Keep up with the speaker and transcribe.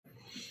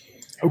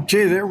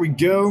Okay, there we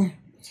go.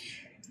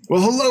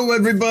 Well, hello,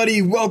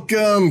 everybody.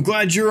 Welcome.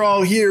 Glad you're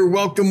all here.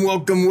 Welcome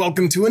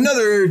to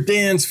another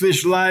Dan's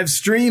Fish live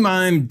stream.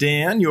 I'm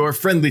Dan, your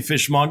friendly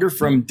fishmonger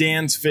from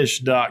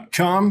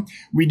dansfish.com.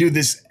 We do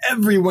this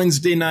every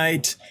Wednesday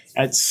night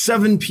at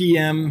 7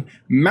 p.m.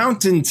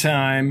 Mountain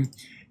Time.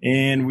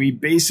 And we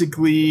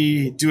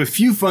basically do a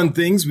few fun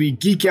things. We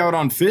geek out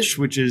on fish,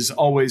 which is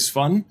always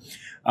fun.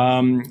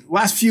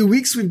 Last few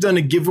weeks, we've done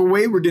a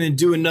giveaway. We're going to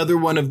do another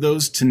one of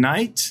those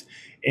tonight.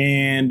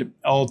 And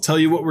I'll tell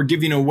you what we're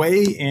giving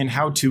away and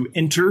how to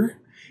enter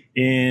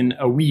in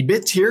a wee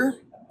bit here.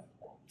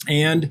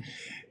 And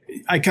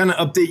I kind of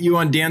update you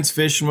on Dan's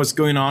Fish and what's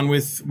going on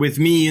with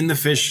me in the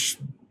fish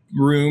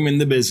room and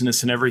the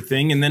business and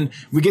everything. And then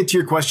we get to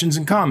your questions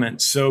and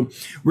comments. So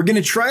we're going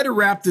to try to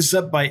wrap this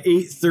up by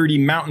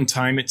 8:30 Mountain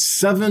Time. It's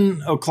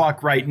 7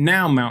 o'clock right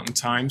now Mountain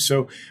Time.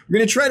 So we're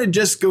going to try to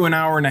just go an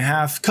hour and a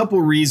half. Couple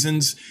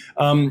reasons.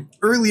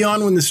 Early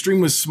on when the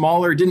stream was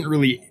smaller, it didn't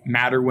really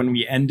matter when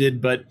we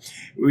ended, but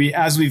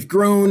as we've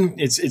grown,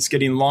 it's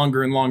getting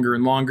longer and longer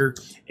and longer.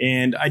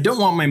 And I don't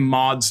want my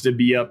mods to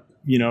be up,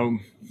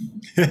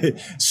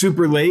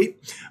 super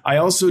late. I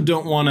also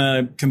don't want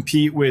to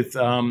compete with,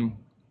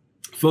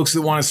 folks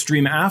that want to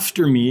stream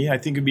after me. I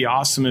think it'd be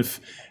awesome if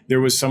there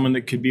was someone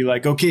that could be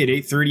like, okay, at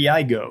 8:30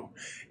 I go.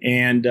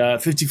 And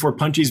 54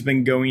 Punchy's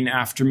been going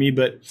after me,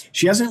 but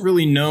she hasn't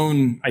really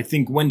known, I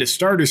think, when to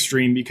start a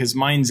stream because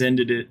mine's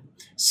ended at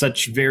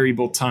such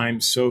variable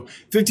times. So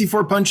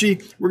 54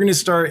 Punchy, we're going to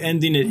start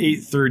ending at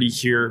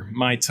 8:30 here,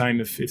 my time,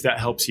 if that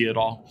helps you at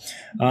all.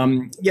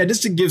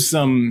 Just to give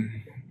some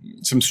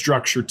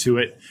structure to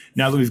it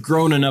now that we've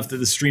grown enough that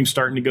the stream's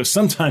starting to go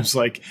sometimes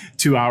like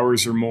 2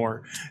 hours or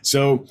more.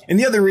 So, and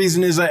the other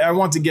reason is I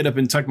want to get up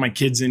and tuck my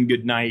kids in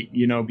good night,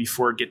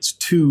 before it gets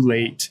too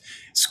late.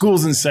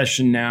 School's in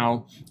session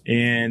now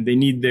and they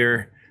need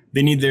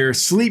their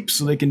sleep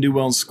so they can do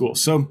well in school.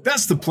 So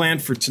that's the plan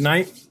for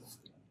tonight.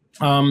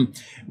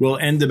 We'll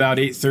end about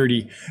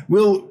 8:30.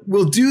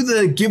 We'll do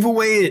the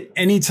giveaway at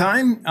any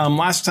time.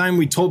 Last time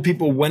we told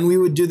people when we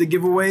would do the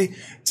giveaway.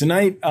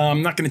 Tonight,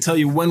 I'm not going to tell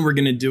you when we're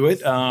going to do it.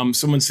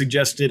 Someone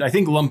suggested, I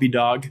think Lumpy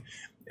Dog,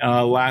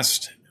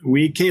 last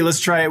week. Hey, let's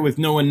try it with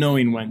no one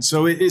knowing when.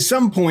 So at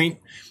some point,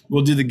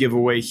 we'll do the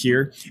giveaway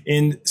here.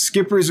 In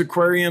Skipper's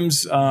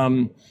Aquariums,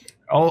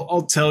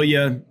 I'll tell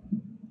you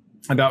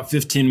about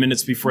 15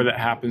 minutes before that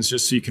happens,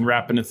 just so you can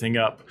wrap anything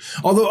up.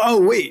 Although,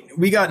 wait,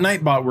 we got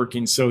Nightbot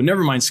working, so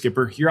never mind,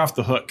 Skipper. You're off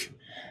the hook.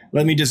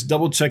 Let me just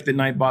double check that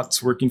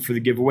Nightbot's working for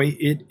the giveaway.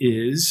 It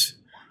is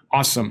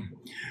awesome.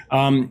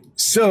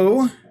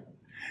 So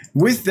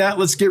with that,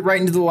 let's get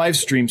right into the live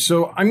stream.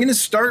 So I'm going to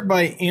start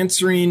by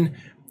answering,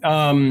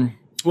 I'm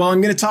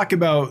going to talk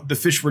about the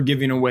fish we're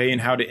giving away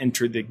and how to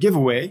enter the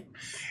giveaway.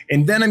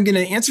 And then I'm going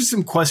to answer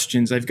some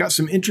questions. I've got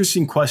some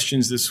interesting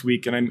questions this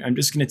week, and I'm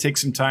just going to take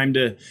some time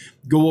to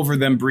go over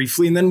them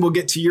briefly, and then we'll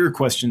get to your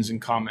questions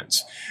and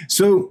comments.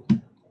 So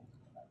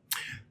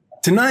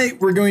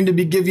tonight, we're going to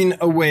be giving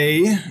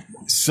away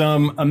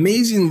some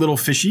amazing little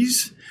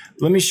fishies.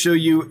 Let me show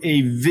you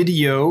a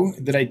video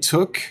that I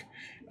took.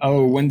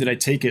 When did I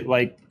take it?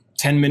 Like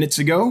 10 minutes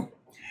ago.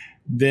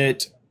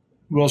 That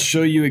will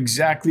show you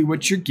exactly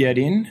what you're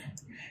getting.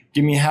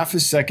 Give me half a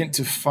second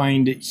to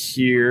find it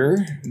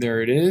here.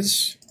 There it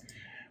is.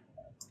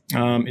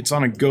 It's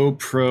on a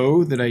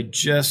GoPro that I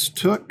just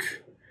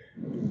took.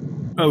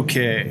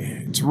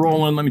 Okay, it's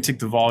rolling. Let me take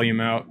the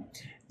volume out.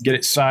 Get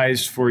it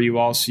sized for you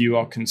all so you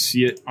all can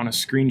see it on a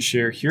screen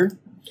share here.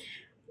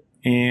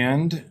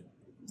 And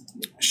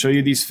show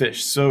you these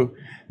fish. So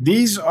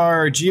these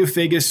are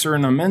Geophagus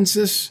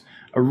surinamensis,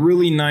 a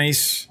really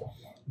nice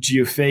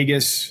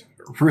Geophagus,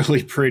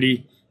 really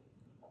pretty.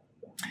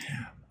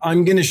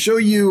 I'm going to show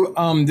you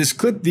this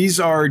clip. These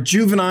are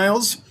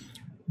juveniles.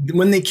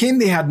 When they came,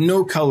 they had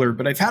no color,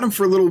 but I've had them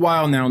for a little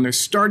while now, and they're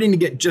starting to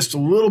get just a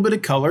little bit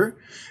of color.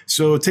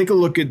 So take a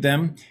look at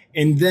them,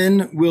 and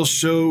then we'll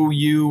show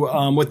you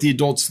what the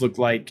adults look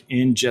like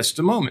in just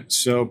a moment.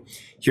 So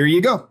here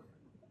you go.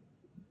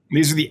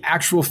 These are the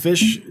actual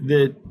fish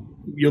that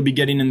you'll be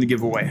getting in the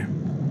giveaway.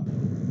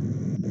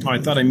 Oh, I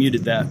thought I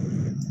muted that.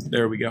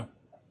 There we go.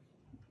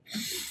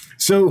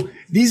 So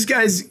these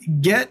guys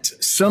get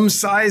some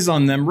size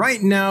on them.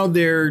 Right now,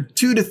 they're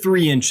 2 to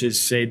 3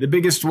 inches, say. The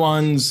biggest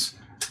ones,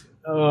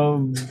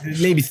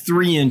 maybe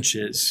 3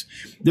 inches.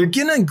 They're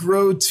going to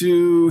grow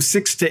to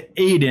 6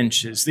 to 8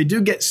 inches. They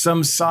do get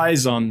some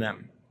size on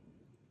them.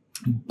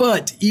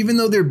 But even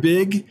though they're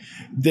big,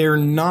 they're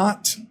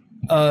not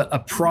a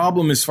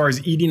problem as far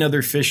as eating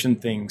other fish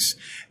and things.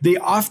 They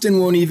often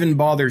won't even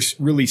bother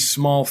really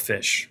small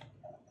fish.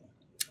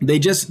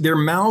 Their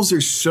mouths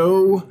are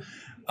so...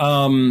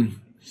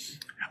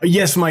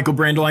 Yes, Michael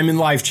Brandel, I'm in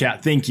live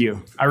chat. Thank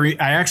you. I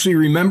actually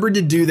remembered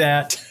to do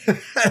that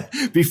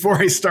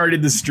before I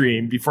started the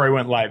stream, before I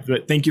went live.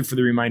 But thank you for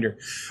the reminder.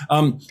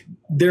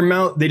 Their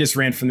mouth, they just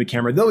ran from the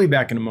camera. They'll be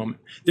back in a moment.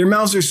 Their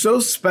mouths are so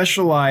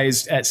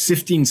specialized at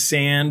sifting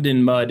sand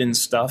and mud and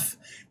stuff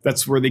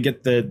That's where they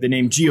get the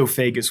name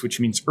geophagus, which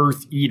means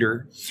earth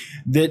eater,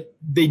 that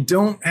they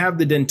don't have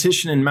the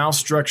dentition and mouth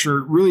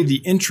structure, really the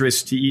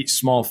interest to eat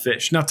small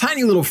fish. Now,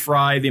 tiny little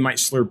fry, they might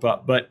slurp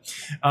up, but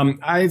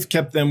I've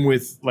kept them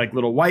with like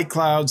little white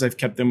clouds. I've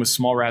kept them with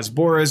small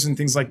rasboras and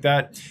things like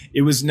that.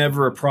 It was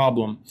never a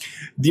problem.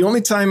 The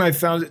only time I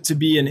found it to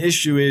be an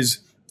issue is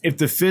if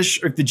the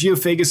fish or if the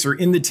geophagus are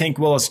in the tank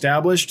well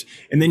established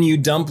and then you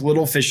dump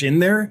little fish in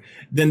there,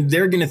 then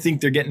they're going to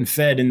think they're getting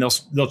fed and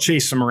they'll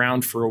chase them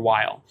around for a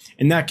while.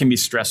 And that can be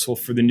stressful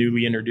for the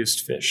newly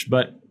introduced fish.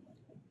 But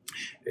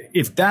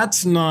if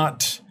that's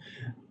not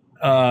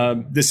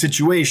the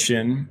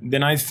situation,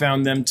 then I've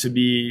found them to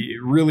be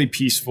really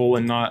peaceful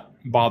and not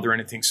bother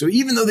anything. So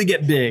even though they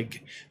get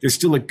big, they're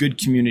still a good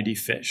community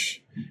fish.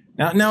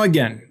 Now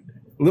again,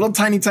 little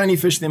tiny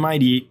fish they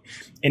might eat.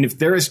 And if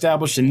they're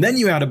established and then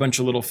you add a bunch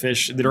of little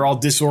fish that are all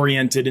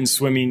disoriented and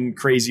swimming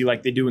crazy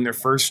like they do when they're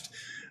first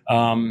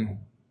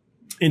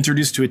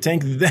introduced to a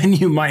tank, then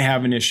you might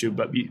have an issue.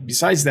 But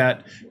besides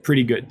that,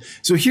 pretty good.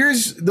 So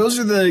those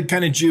are the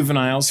kind of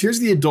juveniles. Here's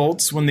the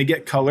adults when they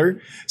get color.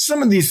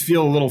 Some of these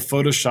feel a little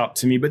Photoshopped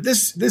to me, but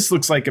this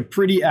looks like a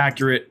pretty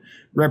accurate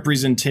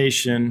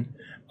representation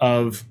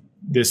of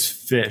this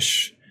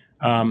fish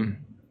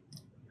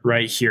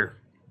right here.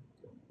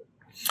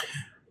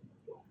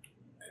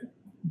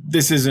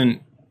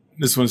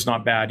 This one's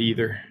not bad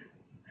either.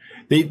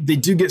 They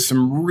do get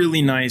some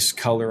really nice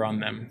color on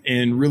them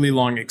and really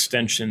long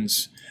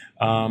extensions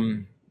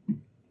on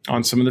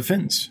some of the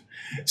fins.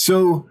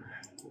 So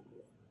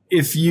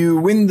if you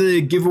win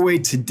the giveaway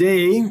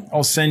today,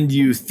 I'll send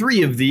you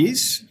 3 of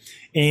these.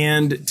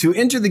 And to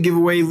enter the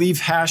giveaway, leave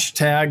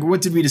hashtag,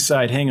 what did we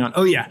decide? Hang on.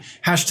 Oh yeah,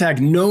 hashtag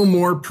no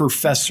more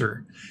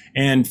professor.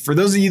 And for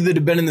those of you that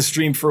have been in the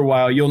stream for a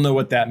while, you'll know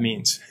what that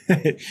means.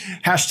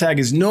 Hashtag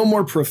is no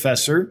more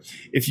professor.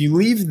 If you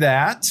leave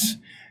that,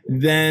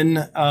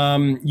 then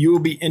you will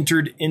be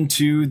entered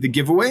into the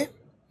giveaway.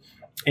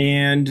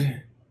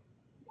 And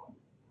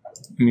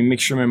let me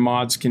make sure my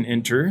mods can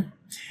enter.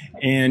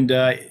 And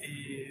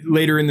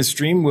later in the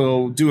stream,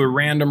 we'll do a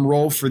random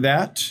roll for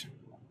that.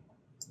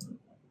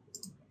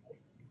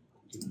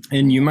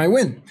 And you might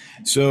win.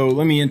 So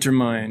let me enter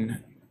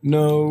mine.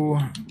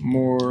 No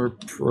more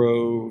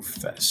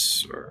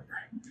professor.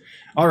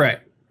 All right.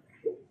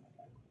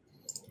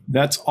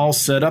 That's all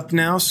set up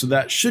now, so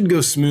that should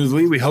go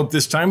smoothly. We hope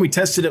this time. We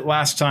tested it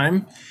last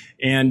time,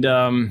 and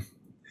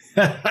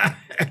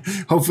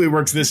hopefully it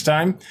works this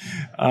time.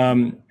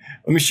 Let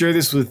me share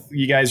this with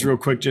you guys real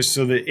quick just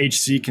so that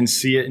HC can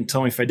see it and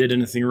tell me if I did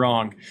anything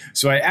wrong.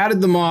 So I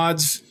added the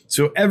mods,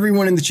 so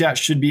everyone in the chat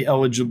should be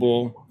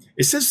eligible.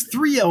 It says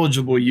 3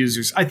 eligible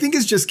users. I think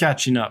it's just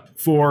catching up.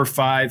 4,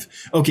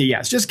 5. Okay, yeah,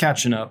 it's just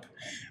catching up.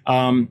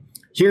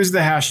 Here's the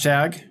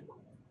hashtag,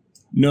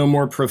 no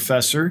more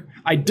professor.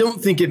 I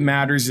don't think it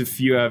matters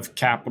if you have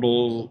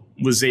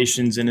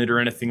capitalizations in it or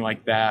anything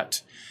like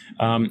that.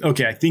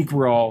 Okay, I think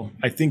we're all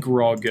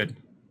good.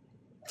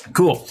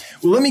 Cool.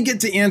 Well, let me get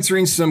to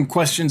answering some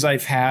questions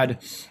I've had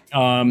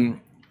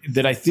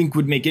that I think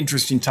would make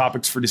interesting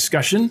topics for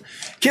discussion.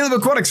 Caleb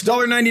Aquatics,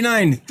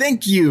 $1.99.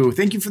 Thank you.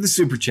 Thank you for the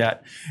super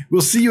chat.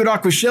 We'll see you at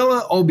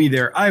Aquashella. I'll be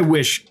there. I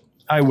wish.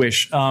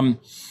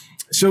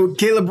 So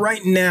Caleb,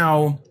 right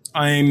now,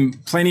 I'm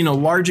planning a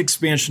large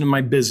expansion of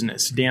my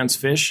business, Dan's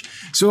Fish.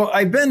 So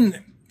I've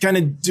been kind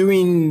of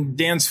doing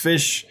Dan's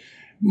Fish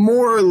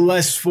more or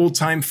less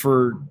full-time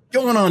for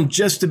going on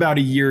just about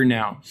a year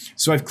now.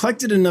 So I've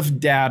collected enough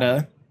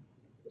data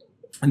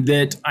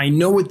that I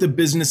know what the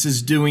business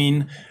is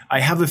doing. I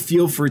have a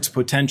feel for its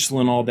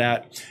potential and all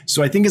that.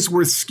 So I think it's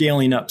worth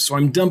scaling up. So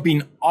I'm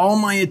dumping all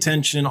my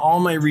attention, all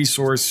my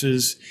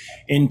resources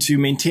into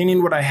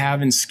maintaining what I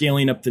have and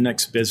scaling up the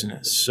next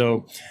business.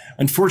 So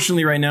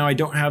unfortunately, right now, I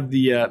don't have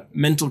the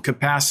mental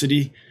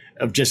capacity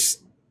of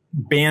just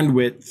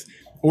bandwidth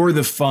or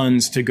the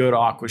funds to go to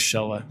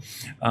Aquashella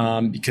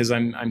because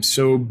I'm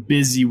so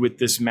busy with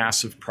this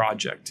massive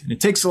project, and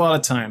it takes a lot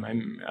of time.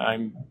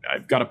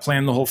 I've got to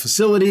plan the whole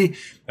facility.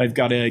 I've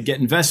got to get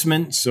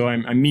investment, so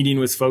I'm meeting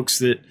with folks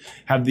that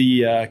have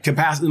the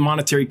capacity,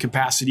 monetary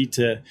capacity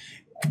to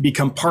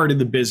become part of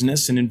the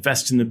business and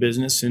invest in the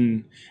business,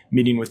 and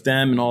meeting with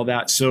them and all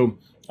that. So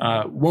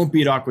won't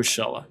be at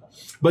Aquashella,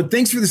 but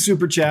thanks for the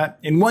super chat,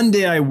 and one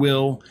day I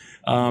will.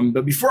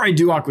 But before I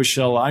do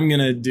Aquashella, I'm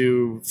going to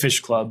do fish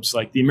clubs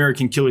like the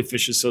American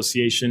Killifish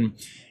Association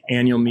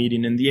annual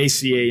meeting and the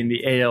ACA and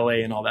the ALA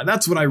and all that.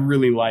 That's what I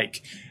really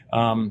like.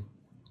 But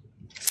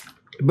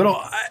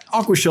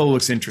Aquashella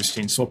looks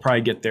interesting, so I'll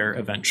probably get there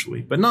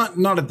eventually, but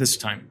not at this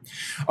time.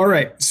 All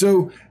right.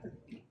 So,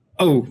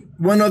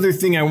 one other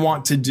thing I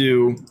want to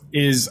do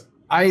is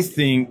I want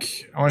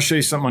to show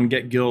you something on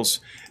Get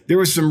Gills. There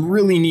were some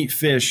really neat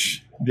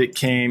fish that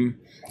came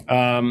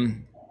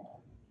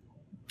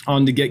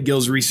on to Get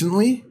Gills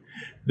recently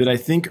that I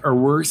think are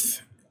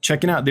worth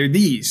checking out. They're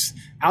these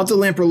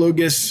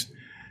Altolamprologus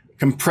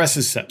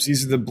compressiceps.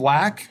 These are the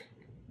black.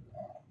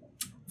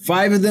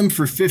 5 of them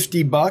for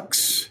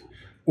 $50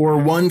 or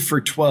 1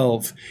 for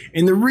 $12.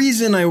 And the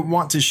reason I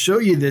want to show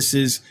you this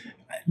is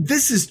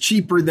this is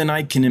cheaper than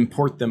I can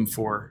import them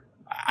for,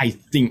 I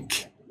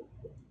think.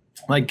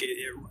 Like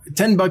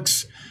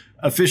 $10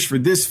 a fish for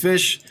this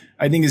fish,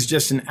 I think is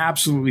just an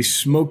absolutely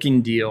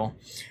smoking deal.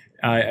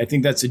 I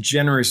think that's a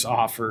generous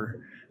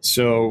offer.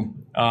 So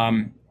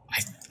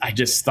I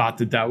just thought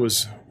that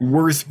was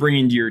worth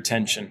bringing to your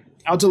attention.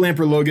 Alto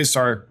Lamprey Logus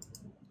are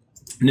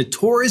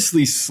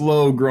notoriously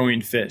slow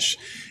growing fish.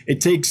 It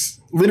takes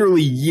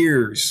literally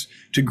years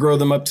to grow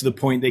them up to the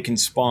point they can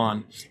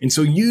spawn. And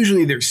so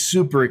usually they're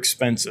super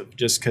expensive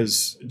just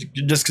because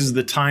of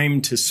the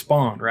time to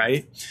spawn,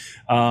 right?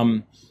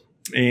 And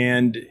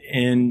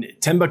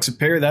 $10 a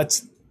pair,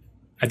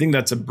 I think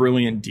that's a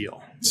brilliant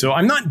deal. So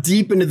I'm not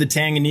deep into the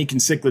Tanganique and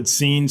cichlid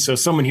scene. So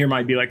someone here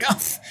might be like, oh,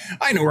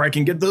 I know where I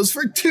can get those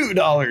for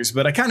 $2,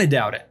 but I kind of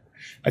doubt it.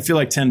 I feel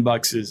like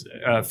 $10 is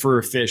for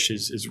a fish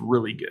is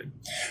really good.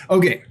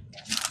 Okay.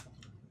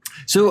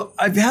 So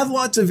I've had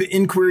lots of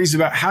inquiries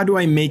about how do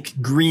I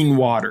make green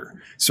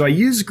water. So I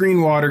use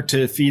green water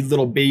to feed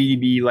little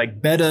baby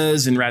like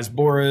bettas and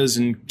rasboras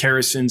and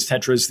characins,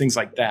 tetras, things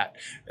like that.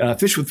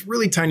 Fish with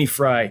really tiny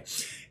fry,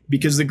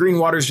 because the green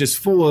water is just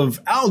full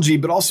of algae,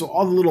 but also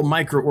all the little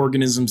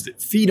microorganisms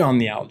that feed on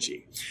the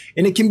algae.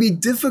 And it can be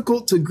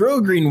difficult to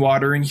grow green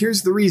water, and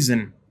here's the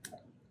reason.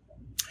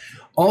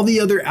 All the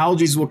other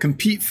algae will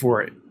compete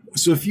for it.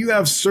 So if you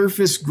have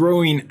surface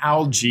growing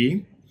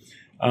algae,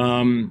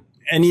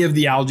 any of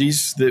the algae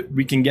that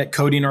we can get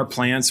coating our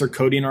plants or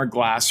coating our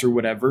glass or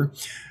whatever,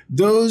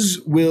 those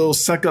will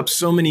suck up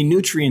so many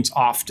nutrients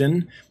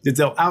often that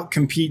they'll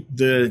outcompete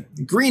the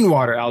green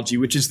water algae,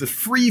 which is the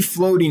free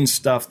floating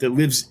stuff that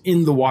lives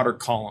in the water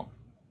column.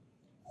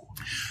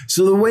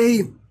 So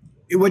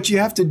what you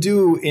have to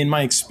do, in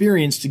my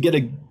experience, to get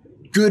a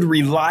good,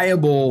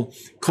 reliable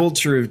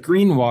culture of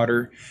green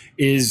water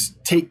is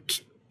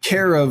take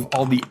care of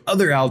all the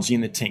other algae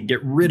in the tank,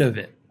 get rid of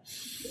it.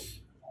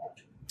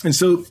 And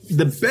so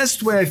the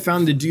best way I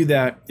found to do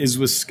that is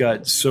with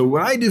scuds. So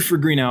what I do for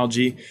green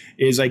algae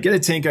is I get a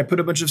tank, I put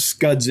a bunch of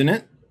scuds in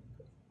it,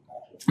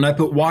 and I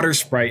put water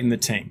Sprite in the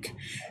tank.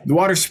 The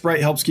water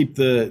Sprite helps keep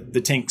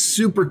the tank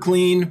super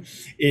clean.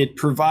 It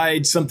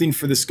provides something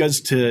for the scuds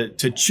to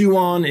chew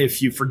on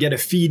if you forget a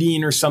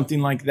feeding or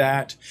something like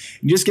that.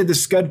 You just get the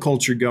scud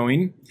culture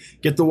going,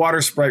 get the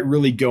water Sprite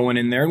really going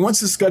in there. And once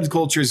the scud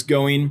culture is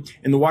going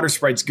and the water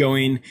Sprite's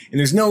going and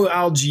there's no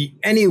algae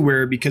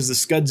anywhere because the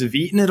scuds have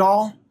eaten it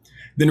all,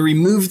 then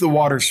remove the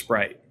water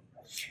Sprite.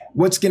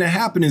 What's going to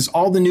happen is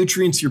all the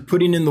nutrients you're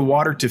putting in the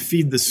water to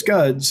feed the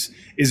scuds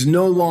is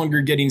no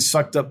longer getting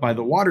sucked up by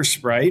the water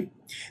Sprite.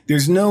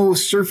 There's no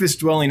surface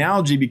dwelling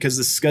algae because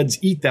the scuds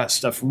eat that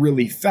stuff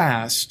really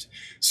fast.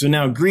 So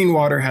now green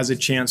water has a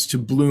chance to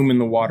bloom in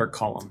the water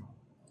column.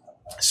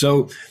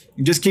 So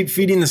just keep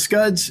feeding the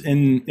scuds,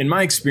 and in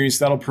my experience,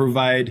 that'll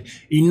provide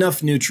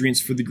enough nutrients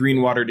for the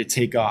green water to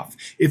take off.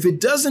 If it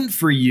doesn't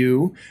for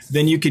you,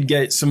 then you could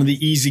get some of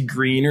the Easy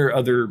Green or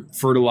other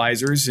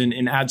fertilizers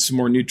and add some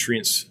more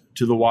nutrients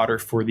to the water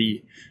for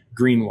the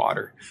green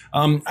water.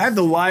 I have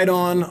the light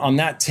on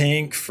that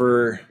tank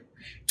for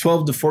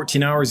 12 to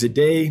 14 hours a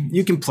day.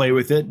 You can play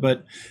with it,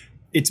 but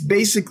it's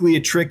basically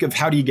a trick of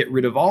how do you get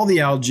rid of all the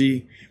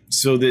algae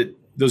so that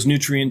those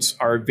nutrients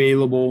are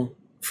available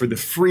for the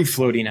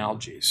free-floating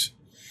algae.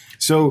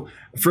 So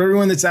for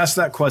everyone that's asked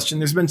that question,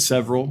 there's been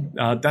several.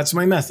 That's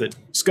my method.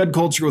 Scud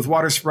culture with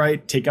water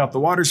Sprite, take out the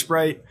water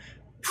Sprite.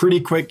 Pretty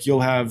quick,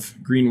 you'll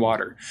have green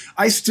water.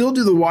 I still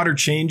do the water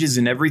changes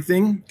and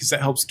everything because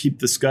that helps keep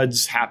the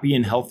scuds happy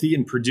and healthy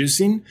and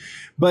producing.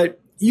 But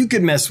you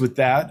could mess with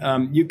that.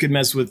 You could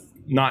mess with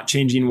not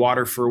changing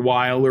water for a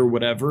while or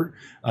whatever.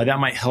 That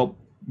might help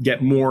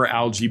get more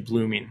algae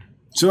blooming.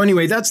 So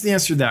anyway, that's the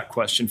answer to that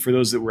question for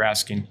those that were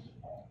asking.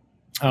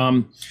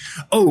 I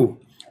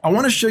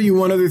want to show you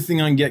one other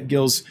thing on Get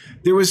Gills.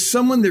 There was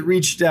someone that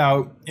reached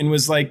out and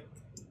was like,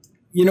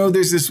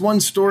 there's this one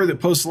store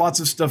that posts lots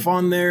of stuff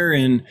on there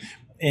and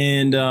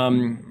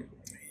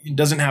it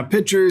doesn't have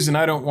pictures, and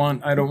I don't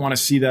want to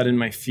see that in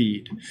my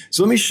feed.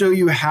 So let me show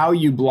you how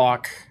you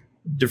block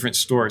different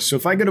stores. So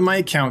if I go to my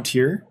account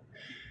here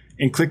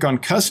and click on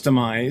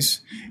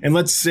Customize, and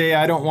let's say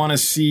I don't want to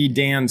see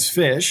Dan's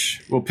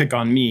Fish, we'll pick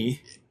on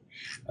me.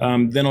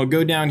 Then I'll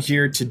go down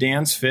here to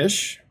Dan's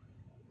Fish.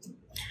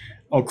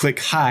 I'll click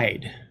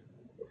Hide.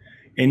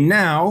 And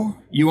now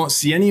you won't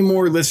see any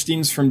more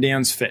listings from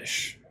Dan's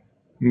Fish.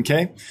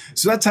 Okay?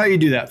 So that's how you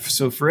do that.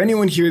 So for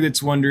anyone here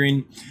that's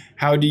wondering,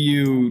 how do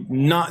you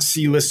not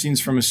see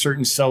listings from a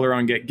certain seller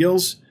on Get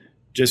Gills?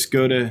 Just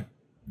go to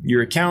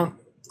your account,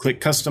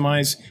 click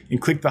Customize, and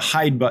click the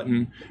Hide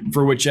button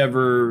for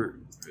whichever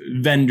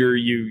vendor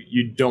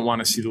you don't want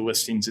to see the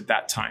listings at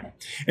that time.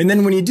 And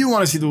then when you do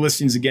want to see the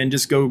listings again,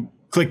 just go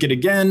click it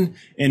again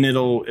and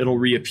it'll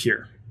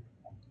reappear.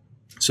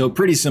 So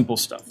pretty simple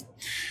stuff.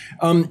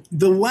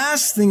 The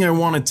last thing I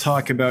want to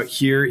talk about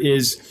here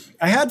is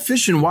I had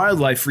Fish and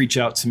Wildlife reach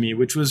out to me,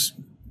 which was,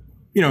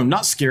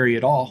 not scary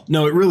at all.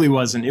 No, it really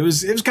wasn't. It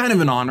was kind of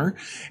an honor.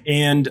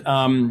 And,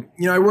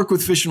 I work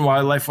with Fish and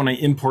Wildlife when I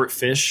import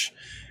fish.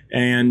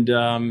 And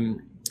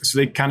So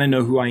they kind of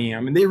know who I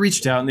am. And they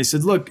reached out and they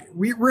said, look,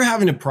 we're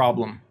having a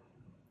problem.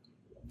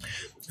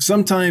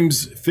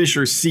 Sometimes fish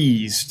are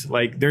seized,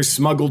 like there's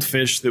smuggled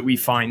fish that we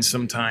find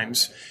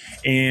sometimes.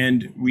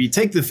 And we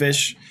take the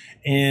fish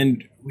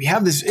and we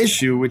have this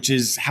issue, which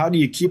is how do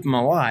you keep them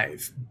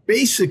alive?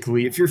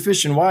 Basically, if you're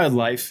fish and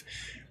wildlife,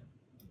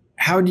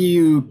 how do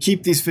you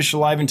keep these fish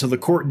alive until the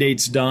court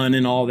date's done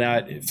and all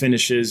that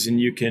finishes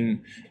and you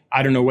can,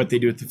 I don't know what they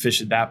do with the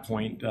fish at that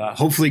point.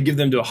 Hopefully give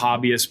them to a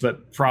hobbyist,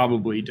 but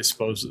probably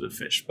dispose of the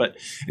fish. But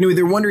anyway,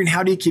 they're wondering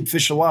how do you keep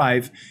fish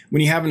alive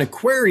when you have an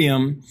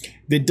aquarium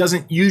that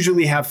doesn't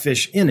usually have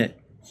fish in it?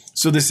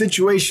 So the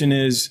situation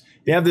is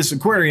they have this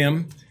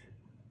aquarium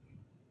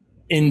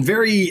and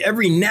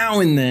every now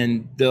and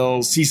then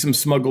they'll see some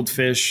smuggled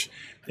fish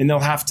and they'll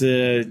have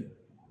to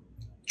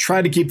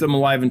try to keep them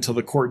alive until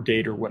the court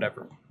date or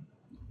whatever.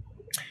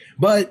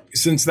 But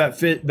since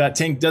that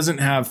tank doesn't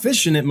have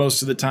fish in it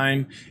most of the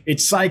time,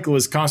 its cycle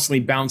is constantly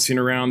bouncing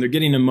around. They're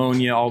getting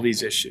pneumonia, all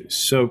these issues.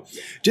 So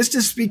just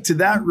to speak to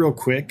that real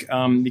quick,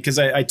 because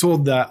I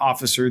told the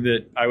officer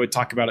that I would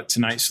talk about it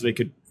tonight so they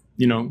could,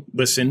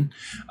 listen.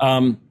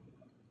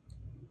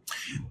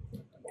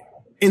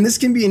 And this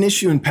can be an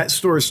issue in pet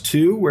stores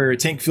too, where a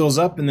tank fills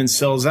up and then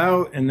sells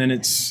out and then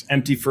it's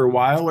empty for a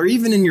while, or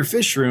even in your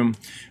fish room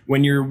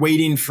when you're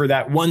waiting for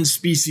that one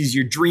species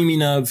you're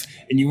dreaming of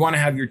and you want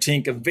to have your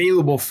tank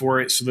available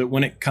for it so that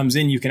when it comes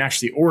in, you can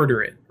actually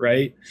order it,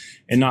 right?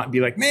 And not be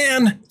like,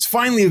 man, it's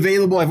finally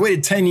available. I've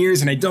waited 10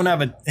 years and I don't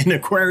have an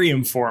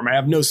aquarium for them. I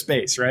have no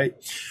space, right?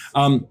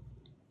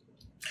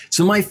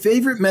 So my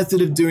favorite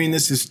method of doing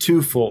this is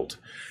twofold.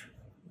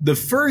 The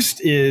first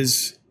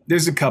is,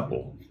 there's a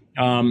couple.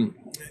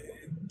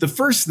 The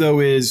first,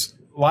 though, is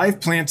live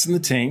plants in the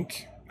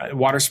tank.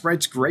 Water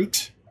Sprite's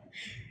great.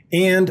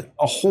 And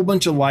a whole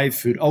bunch of live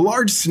food. A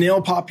large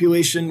snail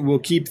population will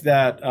keep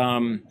that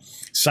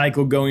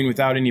cycle going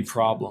without any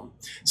problem.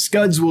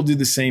 Scuds will do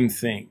the same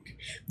thing.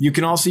 You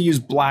can also use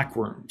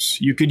blackworms.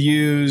 You could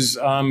use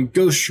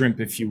ghost shrimp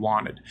if you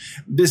wanted.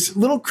 This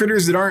little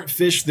critters that aren't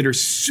fish that are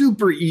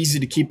super easy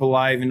to keep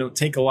alive and don't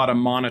take a lot of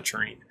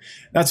monitoring.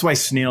 That's why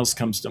snails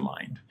comes to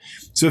mind.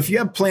 So if you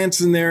have plants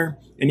in there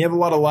and you have a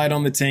lot of light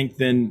on the tank,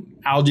 then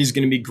algae is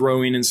going to be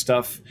growing and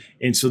stuff.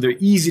 And so they're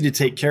easy to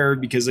take care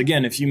of because,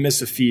 again, if you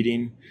miss a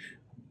feeding,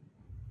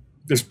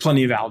 there's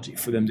plenty of algae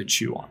for them to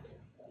chew on.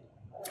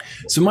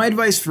 So my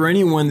advice for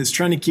anyone that's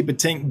trying to keep a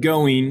tank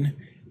going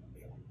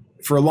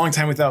for a long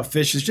time without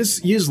fish is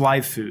just use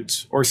live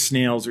foods or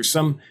snails or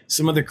some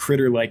other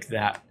critter like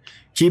that.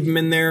 Keep them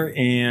in there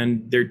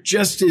and they're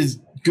just as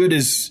good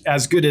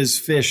as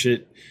fish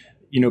at,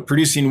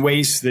 producing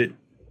waste that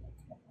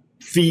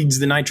feeds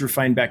the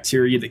nitrophine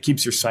bacteria that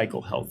keeps your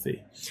cycle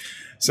healthy.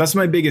 So that's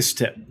my biggest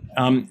tip.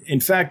 In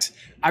fact,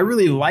 I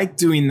really like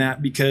doing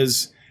that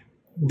because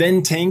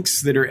then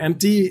tanks that are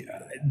empty,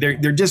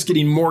 they're just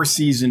getting more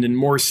seasoned and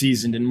more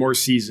seasoned and more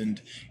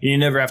seasoned. And you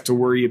never have to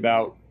worry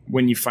about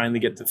when you finally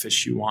get the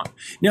fish you want.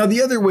 Now,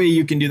 the other way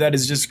you can do that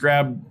is just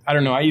grab,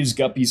 I use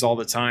guppies all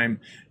the time.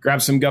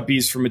 Grab some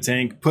guppies from a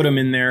tank, put them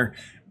in there,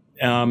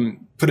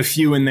 put a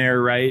few in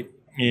there, right?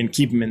 And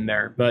keep them in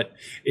there. But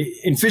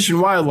in fish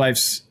and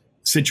wildlife's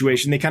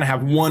situation, they kind of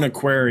have one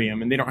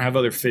aquarium and they don't have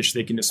other fish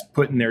they can just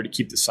put in there to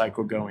keep the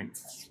cycle going.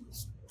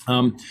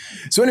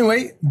 So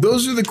anyway,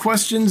 those are the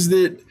questions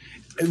that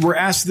were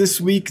asked this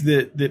week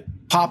that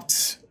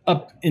popped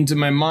up into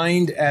my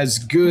mind as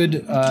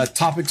good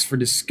topics for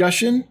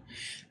discussion.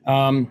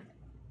 For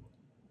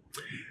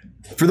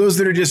those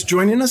that are just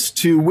joining us,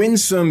 to win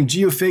some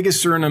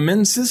Geophagus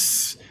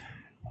surinamensis,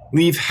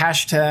 leave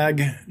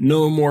hashtag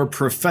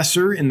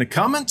 #NoMoreProfessor in the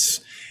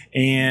comments,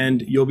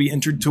 and you'll be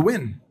entered to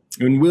win.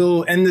 And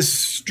we'll end this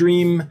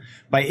stream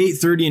by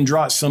 8:30 and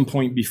draw at some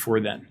point before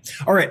then.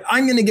 All right,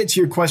 I'm going to get to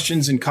your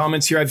questions and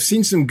comments here. I've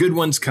seen some good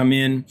ones come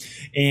in,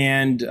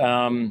 and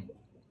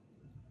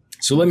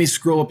so let me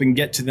scroll up and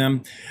get to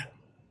them.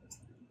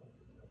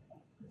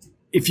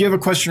 If you have a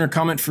question or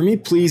comment for me,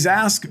 please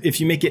ask.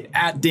 If you make it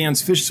at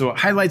Dan's Fish, so it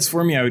highlights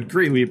for me, I would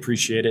greatly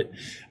appreciate it,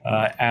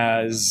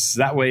 as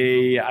that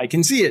way I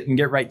can see it and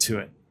get right to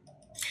it.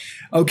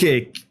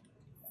 Okay.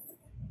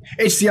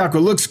 HC Aqua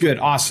looks good.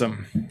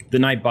 Awesome. The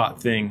Nightbot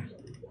thing.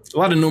 A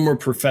lot of No More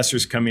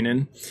Professors coming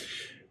in.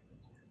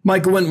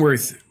 Michael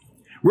Wentworth.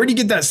 Where do you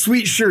get that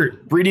sweet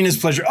shirt? Breeding is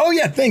pleasure. Oh,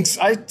 yeah, thanks.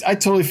 I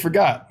totally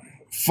forgot.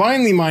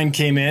 Finally, mine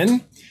came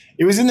in.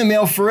 It was in the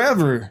mail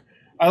forever.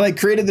 I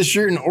created the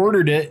shirt and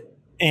ordered it.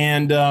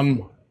 And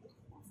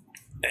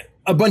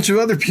a bunch of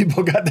other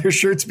people got their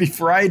shirts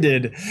before I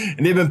did.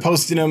 And they've been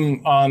posting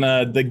them on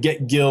the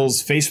Get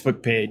Gills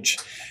Facebook page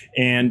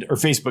or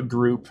Facebook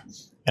group.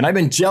 And I've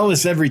been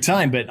jealous every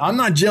time, but I'm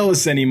not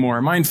jealous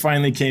anymore. Mine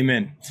finally came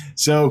in.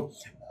 So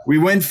we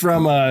went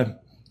from a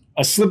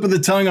slip of the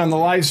tongue on the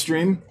live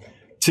stream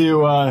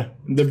to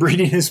the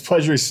Breeding is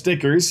Pleasure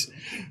stickers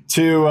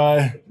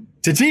to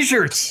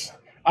T-shirts.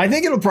 I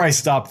think it'll probably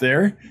stop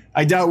there.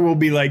 I doubt we'll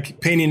be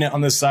painting it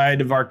on the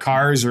side of our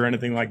cars or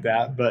anything like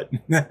that. But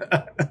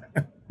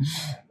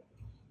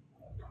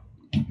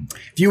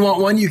If you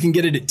want one, you can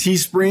get it at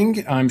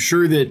Teespring. I'm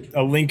sure that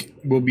a link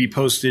will be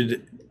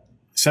posted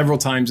several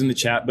times in the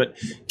chat, but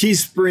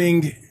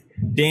Teespring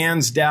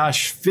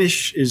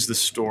Dan's-Fish is the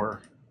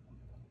store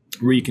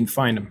where you can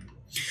find them.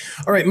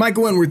 All right,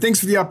 Michael Wentworth, thanks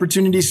for the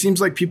opportunity.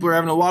 Seems like people are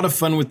having a lot of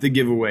fun with the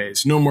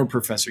giveaways. No more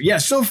professor. Yeah,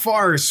 so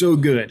far, so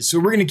good. So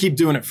we're going to keep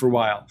doing it for a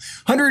while.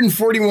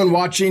 141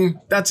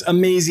 watching. That's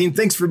amazing.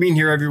 Thanks for being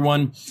here,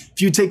 everyone.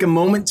 If you take a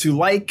moment to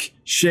like,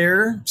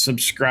 share,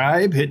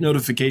 subscribe, hit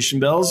notification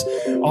bells,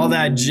 all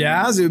that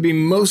jazz, it would be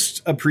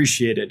most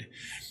appreciated.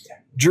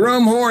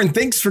 Jerome Horn,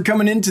 thanks for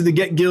coming into the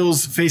Get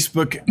Gills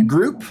Facebook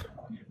group.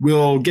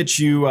 We'll get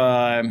you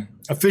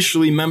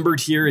officially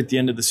membered here at the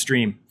end of the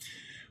stream.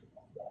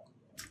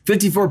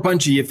 54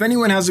 Punchy, if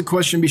anyone has a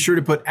question, be sure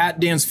to put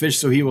at Dan's Fish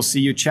so he will see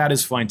you. Chat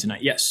is fine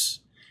tonight. Yes,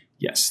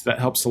 that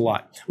helps a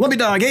lot. Lumpy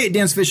Dog, hey,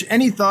 Dan's Fish,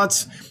 any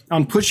thoughts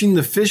on pushing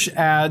the fish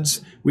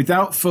ads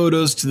without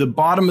photos to the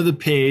bottom of the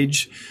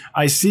page?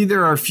 I see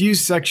there are a few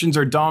sections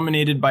are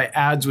dominated by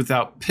ads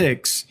without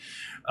pics.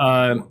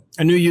 A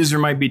new user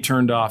might be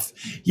turned off.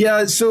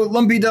 Yeah, so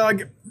Lumpy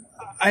Dog,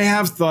 I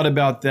have thought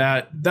about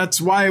that. That's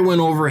why I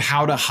went over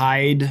how to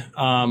hide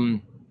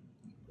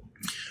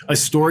a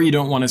story you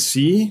don't want to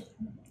see.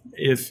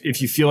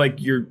 If you feel like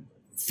your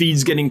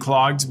feed's getting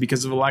clogged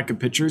because of a lack of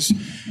pictures.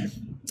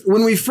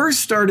 When we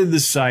first started the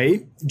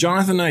site,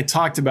 Jonathan and I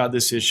talked about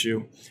this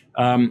issue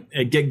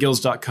at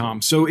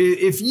getgills.com. So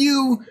if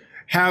you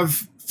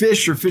have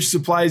fish or fish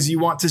supplies you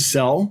want to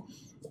sell,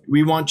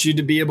 we want you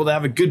to be able to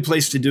have a good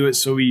place to do it.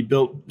 So we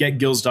built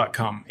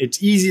getgills.com.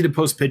 It's easy to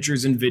post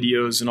pictures and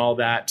videos and all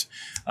that,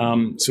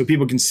 so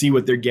people can see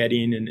what they're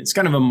getting. And it's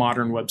kind of a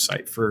modern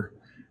website for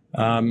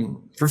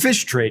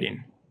fish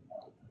trading.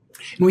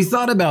 And we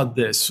thought about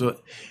this,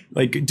 so,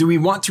 like, do we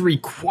want to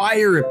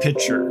require a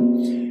picture?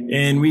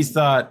 And we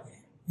thought,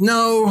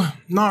 no,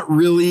 not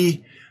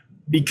really,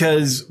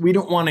 because we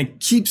don't want to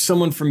keep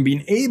someone from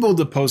being able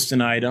to post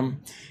an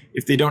item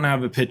if they don't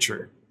have a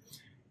picture.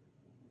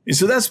 And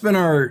so that's been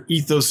our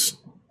ethos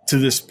to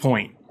this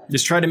point.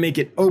 Just try to make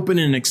it open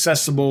and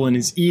accessible and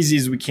as easy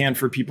as we can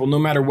for people, no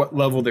matter what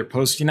level they're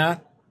posting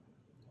at.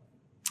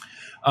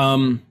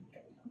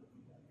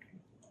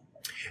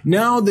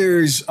 Now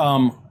there's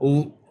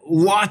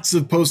lots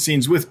of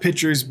postings with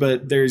pictures,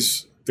 but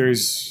there's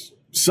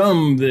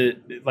some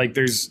that, like,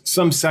 there's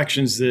some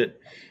sections that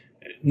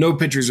no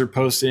pictures are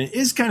posted. It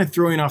is kind of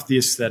throwing off the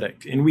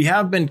aesthetic. And we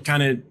have been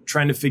kind of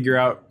trying to figure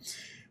out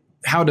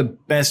how to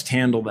best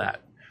handle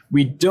that.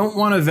 We don't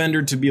want a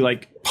vendor to be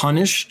like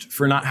punished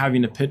for not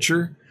having a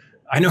picture.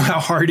 I know how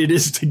hard it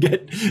is to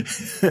get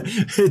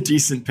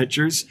decent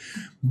pictures,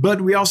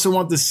 but we also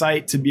want the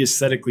site to be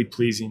aesthetically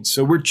pleasing.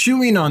 So we're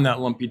chewing on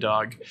that, Lumpy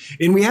Dog.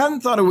 And we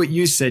haven't thought of what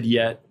you said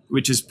yet,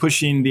 which is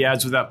pushing the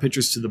ads without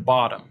pictures to the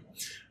bottom.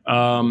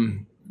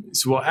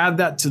 So we'll add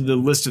that to the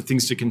list of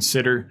things to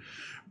consider.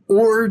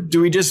 Or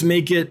do we just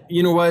make it,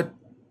 you know what,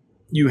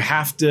 you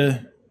have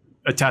to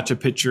attach a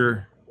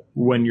picture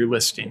when you're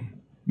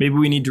listing? Maybe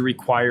we need to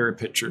require a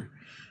picture.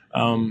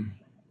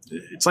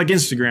 It's like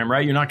Instagram,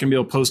 right? You're not going to be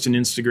able to post an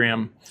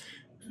Instagram,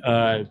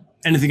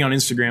 anything on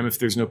Instagram if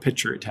there's no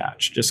picture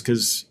attached, just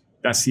because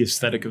that's the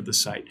aesthetic of the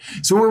site.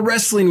 So we're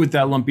wrestling with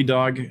that, Lumpy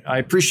Dog. I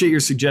appreciate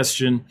your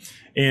suggestion.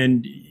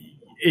 And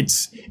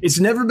it's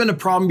never been a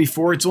problem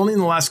before. It's only in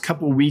the last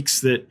couple of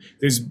weeks that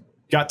there's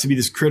got to be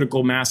this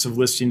critical mass of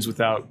listings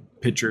without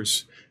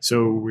pictures.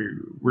 So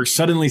we're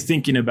suddenly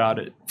thinking about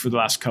it for the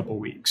last couple of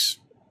weeks.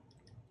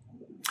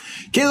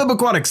 Caleb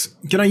Aquatics,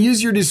 can I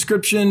use your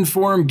description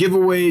form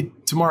giveaway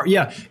tomorrow?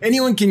 Yeah,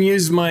 anyone can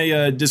use my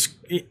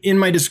in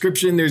my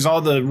description. There's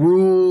all the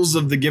rules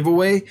of the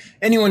giveaway.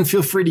 Anyone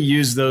feel free to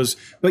use those.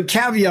 But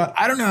caveat,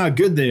 I don't know how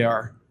good they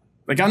are.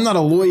 Like, I'm not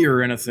a lawyer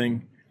or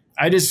anything.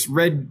 I just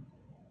read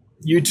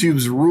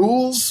YouTube's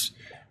rules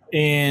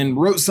and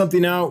wrote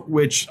something out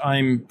which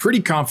I'm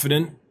pretty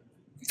confident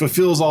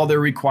fulfills all their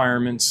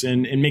requirements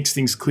and makes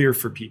things clear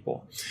for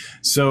people.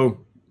 So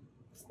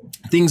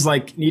things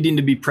like needing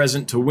to be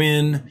present to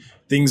win,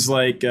 things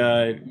like,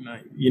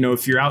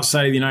 if you're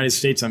outside of the United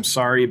States, I'm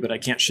sorry, but I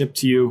can't ship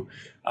to you.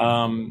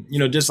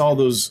 Just all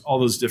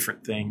those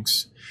different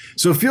things.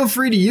 So feel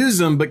free to use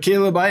them, but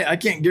Caleb, I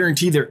can't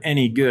guarantee they're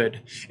any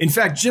good. In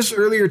fact, just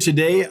earlier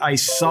today, I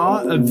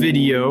saw a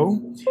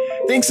video.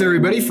 Thanks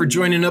everybody for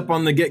joining up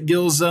on the Get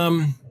Gills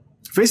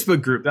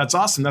Facebook group. That's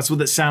awesome. That's what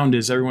that sound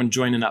is. Everyone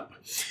joining up.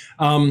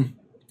 And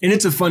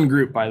it's a fun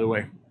group, by the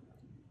way.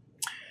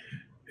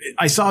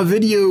 I saw a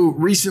video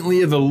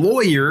recently of a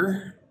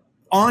lawyer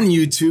on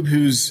YouTube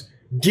who's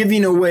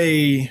giving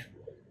away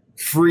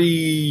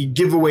free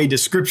giveaway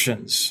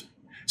descriptions.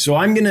 So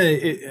I'm going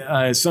to,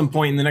 at some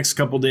point in the next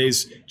couple of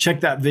days,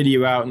 check that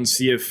video out and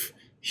see if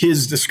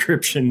his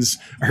descriptions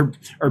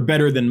are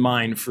better than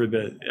mine for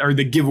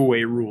the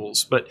giveaway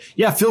rules. But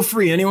yeah, feel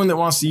free. Anyone that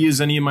wants to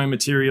use any of my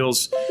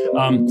materials.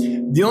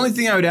 The only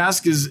thing I would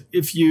ask is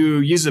if you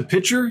use a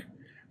picture,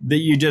 that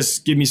you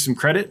just give me some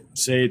credit,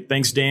 say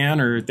thanks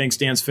Dan or thanks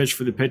Dan's Fish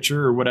for the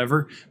picture or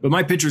whatever. But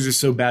my pictures are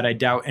so bad, I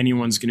doubt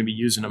anyone's going to be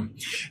using them.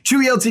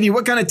 Chewy LTD,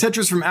 what kind of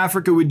tetras from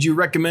Africa would you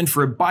recommend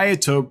for a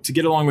biotope to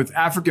get along with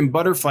African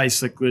butterfly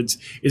cichlids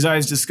as I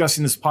was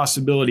discussing this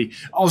possibility?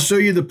 I'll show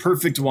you the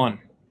perfect one.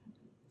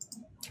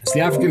 It's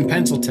the African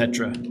pencil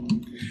tetra.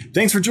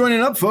 Thanks for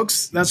joining up,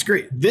 folks. That's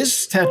great.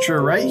 This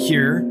tetra right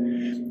here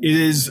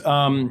is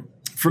from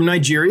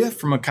Nigeria,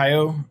 from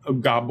Akayo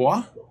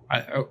Agabwa.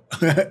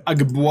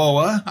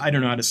 Agabwa. I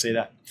don't know how to say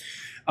that.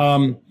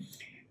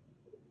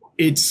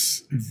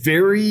 It's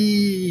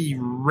very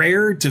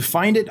rare to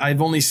find it.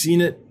 I've only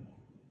seen it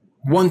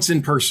once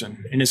in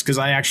person, and it's because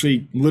I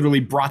actually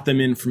literally brought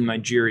them in from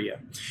Nigeria.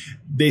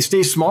 They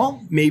stay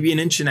small, maybe 1.5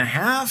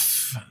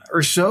 inches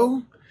or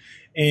so.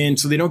 And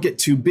so they don't get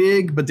too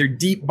big, but they're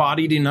deep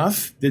bodied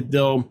enough that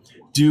they'll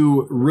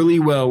do really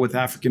well with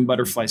African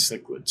butterfly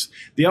cichlids.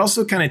 They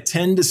also kind of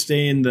tend to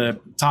stay in the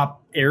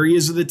top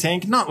areas of the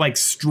tank, not like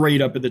straight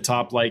up at the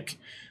top, like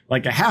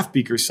a half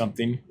beak or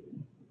something,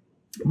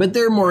 but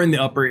they're more in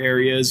the upper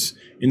areas,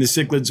 and the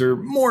cichlids are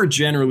more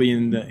generally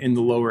in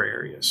the lower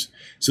areas.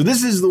 So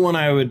this is the one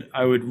I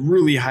would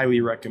really highly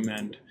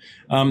recommend.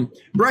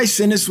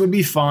 Brycinus would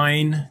be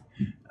fine.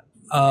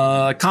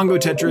 Congo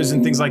tetras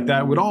and things like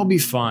that would all be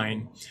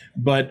fine,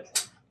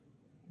 but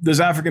those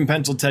African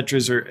pencil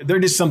tetras they're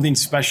just something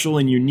special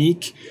and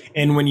unique.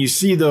 And when you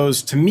see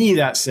those, to me,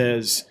 that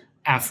says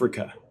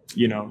Africa,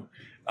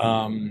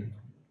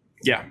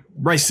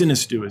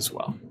 Brycinus do as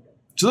well.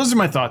 So those are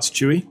my thoughts,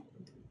 Chewy.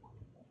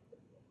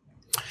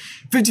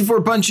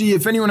 54 Punchy,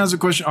 if anyone has a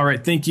question. All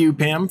right. Thank you,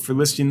 Pam, for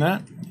listing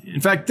that.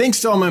 In fact,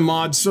 thanks to all my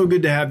mods. So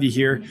good to have you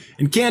here.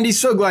 And Candy,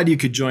 so glad you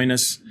could join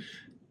us.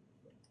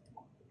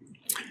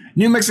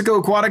 New Mexico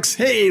Aquatics.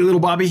 Hey, little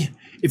Bobby.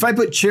 If I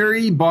put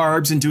cherry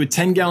barbs into a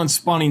 10-gallon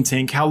spawning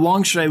tank, how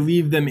long should I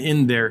leave them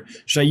in there?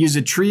 Should I use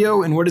a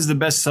trio? And what is the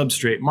best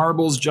substrate?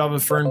 Marbles, Java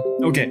fern?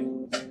 Okay.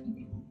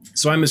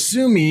 So I'm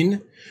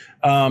assuming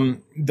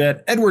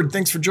that Edward,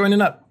 thanks for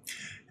joining up.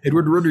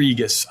 Edward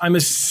Rodriguez. I'm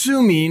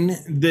assuming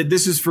that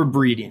this is for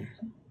breeding.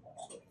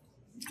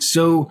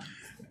 So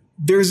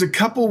there's a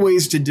couple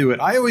ways to do it.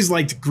 I always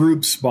liked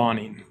group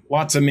spawning.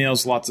 Lots of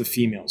males, lots of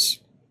females.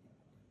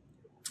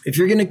 If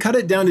you're going to cut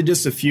it down to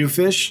just a few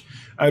fish,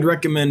 I'd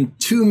recommend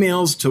 2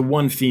 males to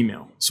 1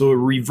 female. So a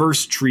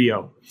reverse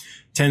trio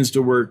tends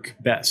to work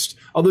best.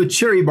 Although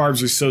cherry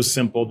barbs are so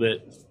simple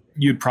that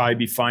you'd probably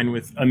be fine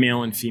with a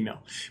male and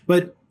female.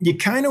 But you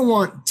kind of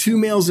want 2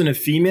 males and a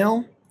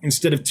female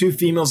instead of 2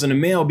 females and a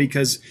male,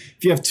 because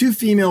if you have 2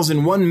 females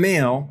and 1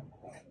 male,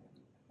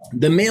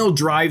 the male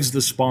drives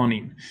the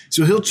spawning.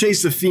 So he'll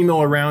chase the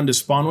female around to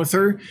spawn with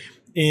her,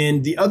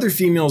 and the other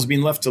female is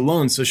being left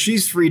alone. So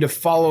she's free to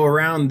follow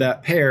around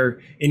that pair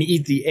and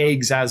eat the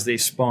eggs as they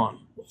spawn.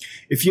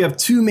 If you have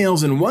 2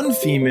 males and 1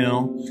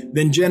 female,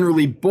 then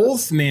generally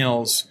both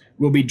males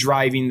will be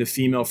driving the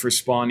female for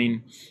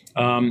spawning.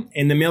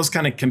 And the males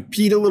kind of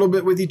compete a little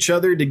bit with each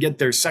other to get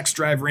their sex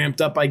drive ramped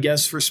up, I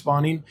guess, for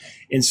spawning.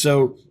 And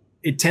so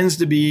it tends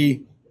to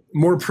be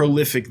more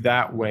prolific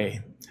that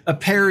way. A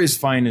pair is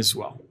fine as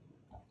well.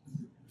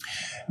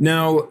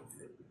 Now,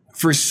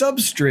 for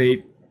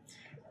substrate,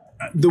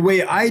 the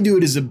way I do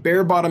it is a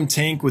bare bottom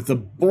tank with a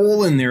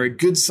bowl in there, a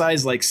good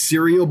size like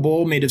cereal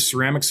bowl made of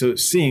ceramic so it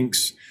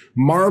sinks,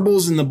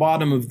 marbles in the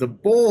bottom of the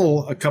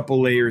bowl a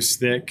couple layers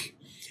thick,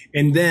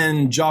 and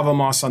then Java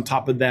moss on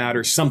top of that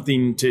or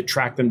something to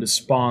attract them to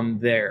spawn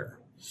there.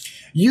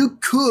 You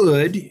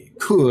could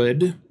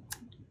put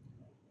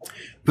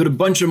a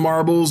bunch of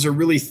marbles or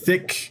really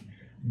thick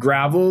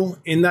gravel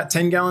in that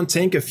 10-gallon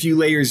tank, a few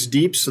layers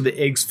deep so the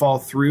eggs fall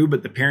through,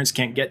 but the parents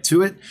can't get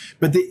to it.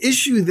 But the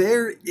issue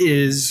there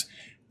is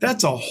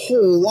that's a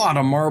whole lot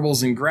of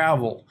marbles and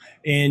gravel,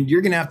 and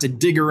you're going to have to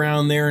dig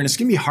around there, and it's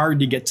going to be hard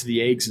to get to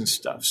the eggs and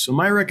stuff. So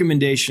my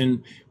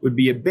recommendation would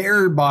be a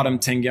bare bottom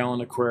 10-gallon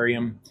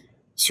aquarium,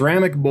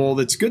 ceramic bowl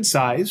that's good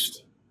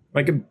sized,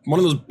 like one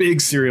of those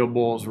big cereal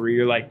bowls where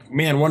you're like,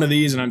 man, one of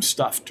these and I'm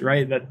stuffed,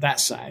 right? That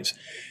size.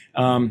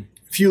 A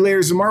few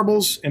layers of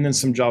marbles and then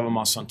some Java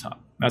moss on top.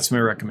 That's my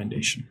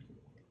recommendation.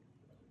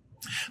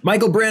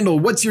 Michael Brandel,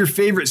 what's your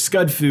favorite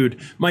scud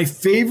food? My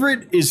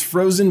favorite is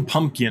frozen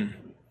pumpkin.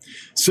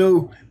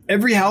 So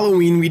every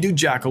Halloween we do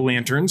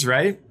jack-o'-lanterns,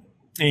 right?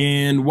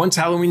 And once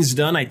Halloween's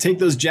done, I take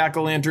those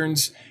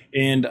jack-o'-lanterns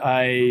and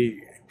I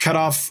cut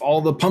off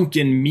all the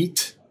pumpkin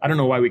meat. I don't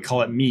know why we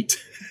call it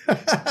meat.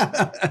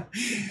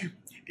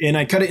 And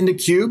I cut it into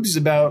cubes,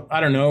 about, I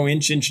don't know,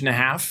 inch and a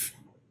half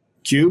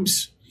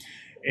cubes.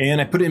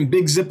 And I put it in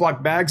big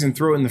Ziploc bags and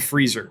throw it in the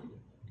freezer.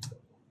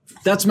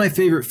 That's my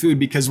favorite food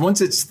because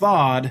once it's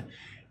thawed,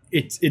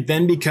 it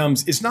then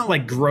becomes, it's not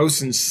like gross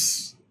and,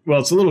 well,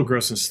 it's a little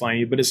gross and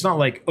slimy, but it's not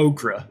like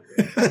okra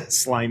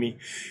slimy.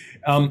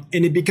 And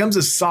it becomes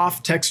a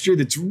soft texture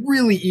that's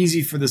really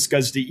easy for the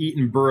scuds to eat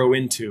and burrow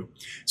into.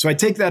 So I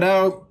take that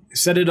out,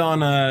 set it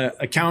on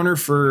a counter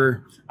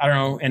for, I don't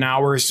know, an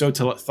hour or so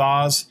till it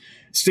thaws,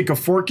 stick a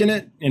fork in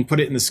it and put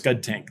it in the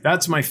scud tank.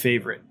 That's my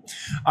favorite.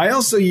 I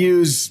also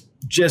use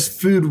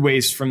just food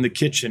waste from the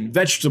kitchen,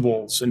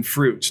 vegetables and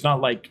fruits, not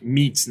like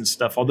meats and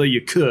stuff, although you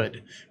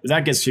could, but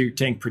that gets to your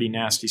tank pretty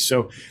nasty.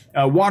 So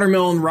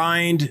watermelon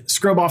rind,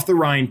 scrub off the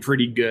rind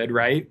pretty good,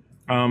 right?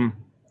 So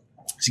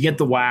you get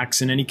the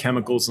wax and any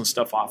chemicals and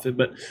stuff off it.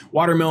 But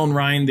watermelon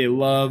rind, they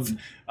love.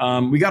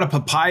 We got a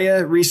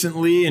papaya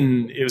recently,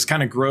 and it was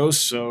kind of gross.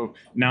 So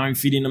now I'm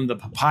feeding them the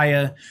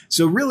papaya.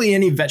 So really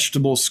any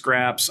vegetable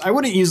scraps. I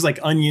wouldn't use like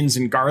onions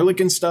and garlic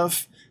and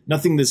stuff.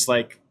 Nothing that's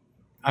like,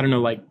 I don't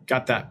know, like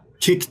got that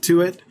kick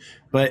to it.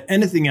 But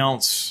anything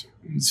else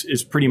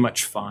is pretty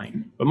much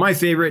fine. But my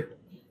favorite,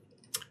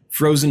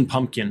 frozen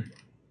pumpkin.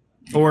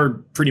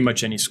 Or pretty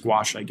much any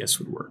squash, I guess,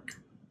 would work.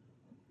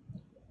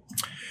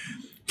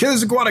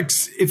 Killers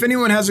Aquatics, if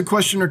anyone has a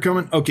question or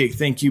comment, okay,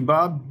 thank you,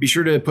 Bob. Be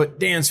sure to put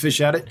Dan's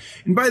Fish at it.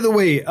 And by the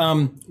way,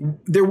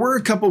 there were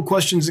a couple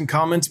questions and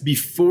comments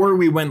before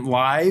we went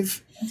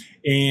live,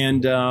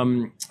 and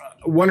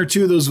one or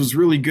two of those was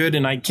really good,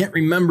 and I can't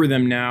remember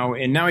them now,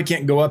 and now I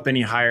can't go up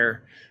any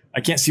higher.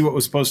 I can't see what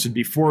was posted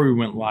before we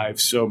went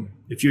live, so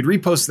if you'd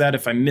repost that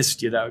if I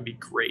missed you, that would be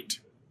great.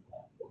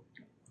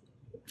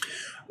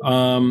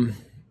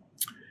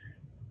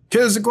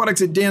 Killers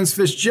Aquatics at Dan's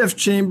Fish. Jeff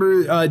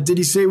Chamber, did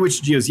he say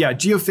which geos? Yeah,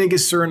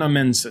 Geophagus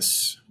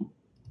surinamensis.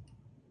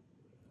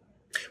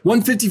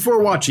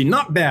 154 watching.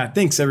 Not bad.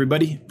 Thanks,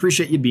 everybody.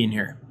 Appreciate you being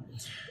here.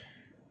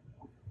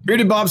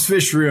 Bearded Bob's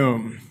Fish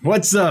Room.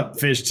 What's up,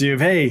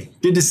 FishTube? Hey,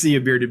 good to see you,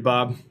 Bearded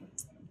Bob.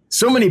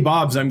 So many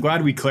Bobs, I'm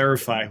glad we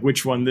clarify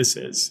which one this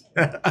is.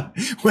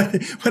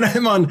 when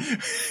I'm on...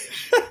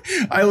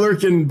 I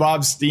lurk in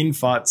Bob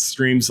Steenfott's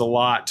streams a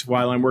lot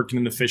while I'm working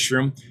in the fish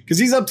room because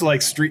he's up to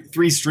like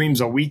 3 streams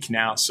a week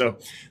now. So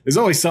there's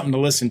always something to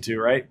listen to,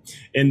 right?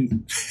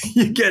 And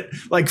you get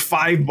like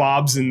 5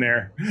 Bobs in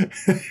there.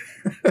 So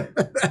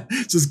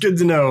it's good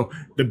to know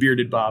the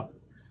Bearded Bob.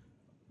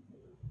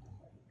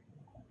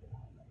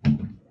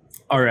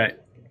 All right.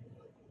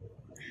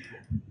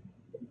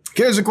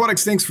 Killers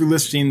Aquatics, thanks for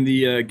listing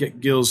the Get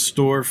Gills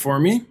store for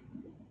me.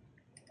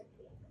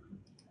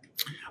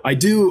 I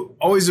do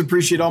always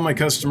appreciate all my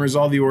customers,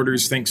 all the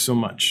orders. Thanks so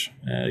much.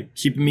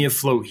 Keeping me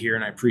afloat here,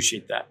 and I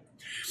appreciate that.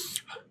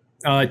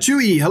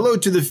 Chewy, hello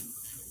to the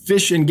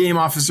Fish and Game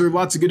Officer.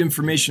 Lots of good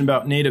information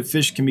about native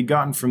fish can be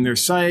gotten from their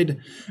side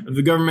of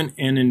the government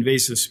and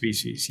invasive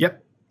species.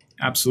 Yep,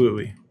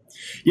 absolutely.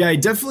 Yeah, I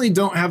definitely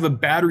don't have a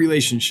bad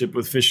relationship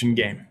with Fish and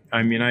Game.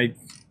 I mean,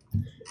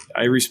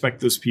 I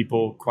respect those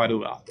people quite a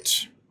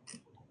lot.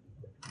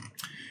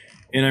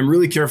 And I'm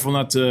really careful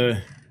not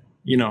to,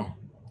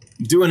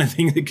 do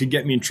anything that could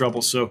get me in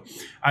trouble. So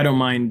I don't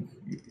mind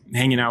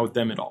hanging out with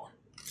them at all.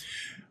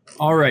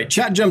 All right.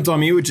 Chat jumped on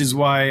me, which is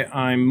why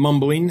I'm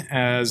mumbling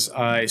as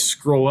I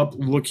scroll up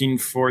looking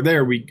for,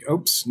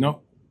 oops,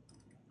 nope.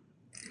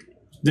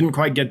 Didn't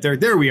quite get there.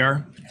 There we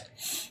are.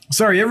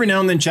 Sorry. Every now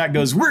and then chat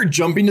goes, we're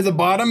jumping to the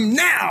bottom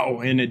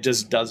now. And it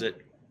just does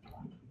it.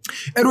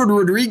 Edward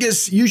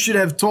Rodriguez, you should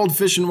have told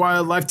Fish and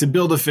Wildlife to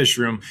build a fish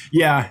room.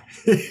 Yeah.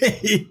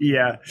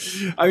 Yeah.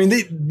 I mean,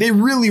 they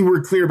really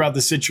were clear about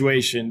the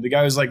situation. The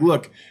guy was like,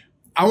 look,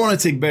 I want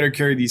to take better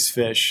care of these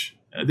fish.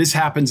 This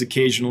happens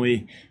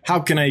occasionally. How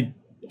can I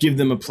give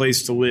them a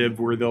place to live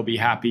where they'll be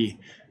happy,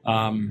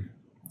 when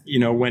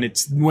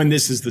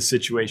this is the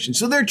situation?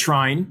 So they're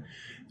trying.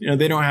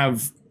 They don't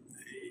have...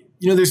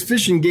 there's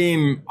Fish and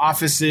Game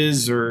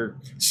offices or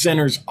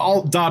centers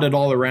all dotted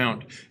all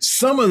around.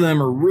 Some of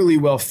them are really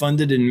well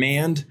funded and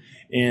manned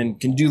and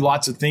can do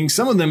lots of things.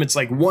 Some of them, it's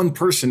like one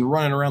person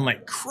running around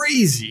like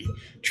crazy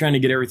trying to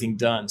get everything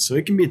done. So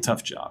it can be a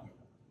tough job.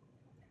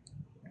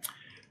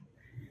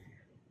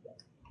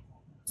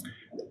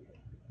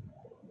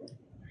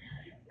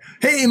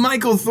 Hey,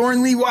 Michael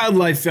Thornley,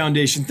 Wildlife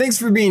Foundation. Thanks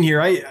for being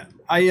here.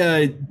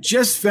 I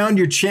just found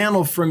your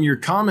channel from your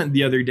comment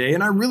the other day,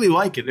 and I really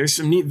like it. There's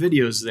some neat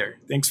videos there.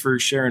 Thanks for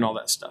sharing all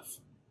that stuff.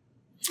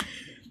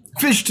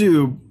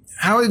 FishTube,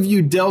 how have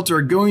you dealt or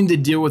are going to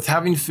deal with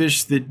having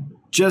fish that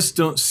just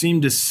don't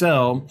seem to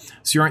sell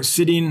so you aren't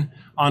sitting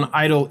on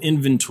idle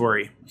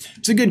inventory?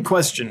 It's a good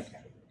question.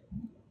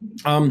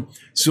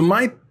 So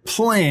my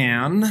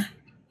plan,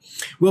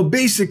 well,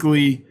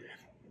 basically,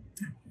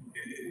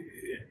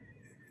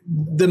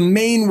 the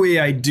main way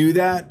I do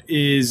that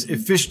is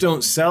if fish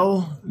don't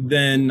sell,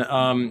 then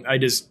I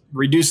just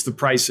reduce the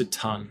price a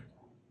ton.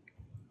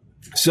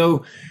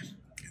 So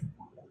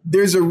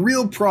there's a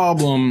real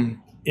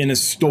problem in a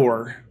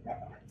store,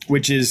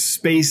 which is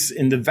space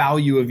and the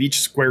value of each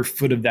square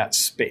foot of that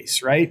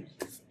space, right?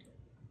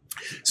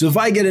 So if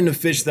I get into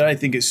fish that I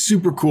think is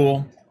super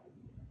cool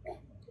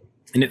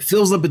and it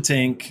fills up a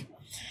tank,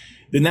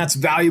 then that's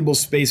valuable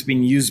space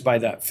being used by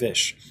that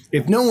fish.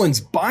 If no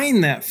one's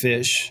buying that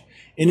fish,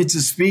 and it's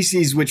a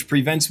species which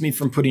prevents me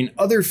from putting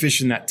other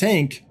fish in that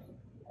tank,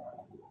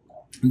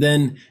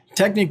 then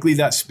technically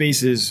that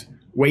space is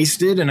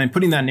wasted. And I'm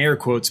putting that in air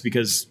quotes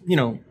because,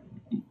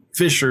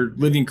 fish are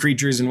living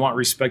creatures and want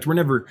respect. We're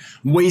never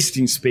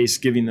wasting space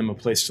giving them a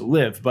place to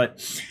live.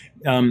 But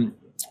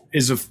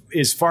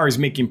as far as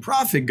making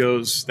profit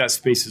goes, that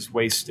space is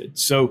wasted.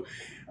 So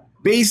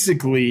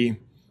basically,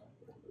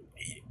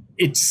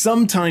 it's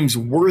sometimes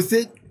worth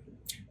it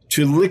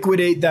to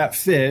liquidate that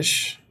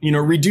fish,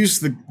 reduce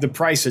the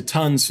price a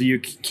ton so you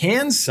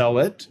can sell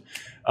it,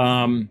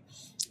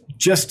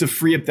 just to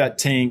free up that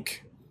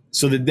tank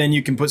so that then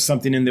you can put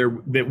something in there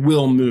that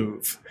will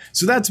move.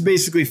 So that's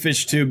basically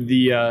FishTube,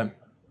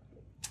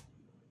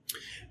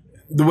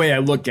 the way I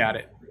look at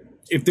it.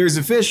 If there's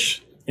a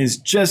fish is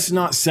just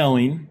not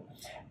selling,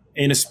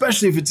 and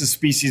especially if it's a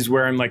species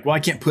where I'm like, well,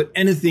 I can't put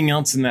anything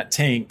else in that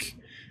tank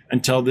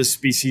until this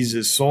species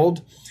is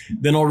sold,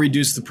 then I'll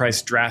reduce the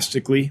price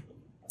drastically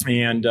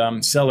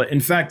and sell it. In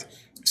fact,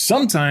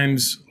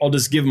 sometimes I'll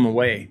just give them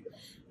away.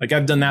 Like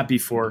I've done that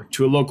before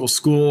to a local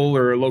school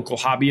or a local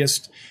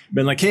hobbyist.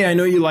 Been like, hey, I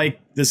know you like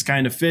this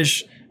kind of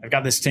fish. I've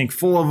got this tank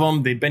full of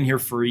them. They've been here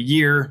for a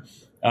year.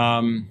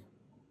 Do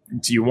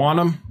you want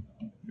them?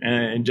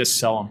 And just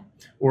sell them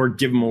or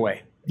give them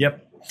away.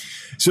 Yep.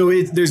 So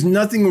there's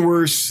nothing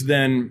worse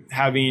than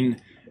having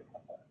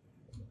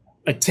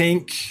a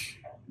tank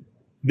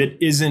that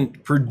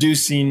isn't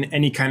producing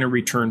any kind of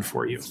return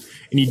for you.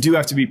 And you do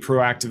have to be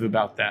proactive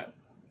about that.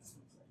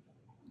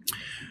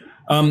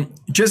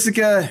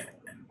 Jessica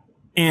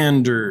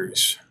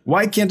Anders,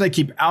 why can't I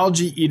keep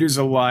algae eaters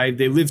alive?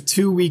 They live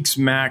 2 weeks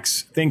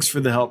max. Thanks for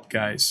the help,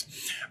 guys.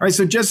 All right,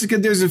 so Jessica,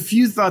 there's a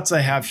few thoughts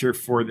I have here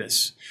for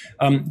this.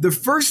 The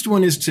first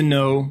one is to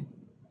know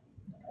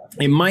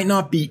it might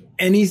not be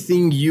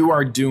anything you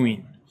are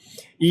doing.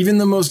 Even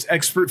the most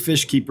expert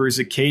fish keepers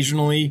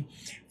occasionally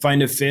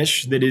find a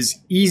fish that is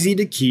easy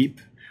to keep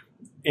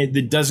and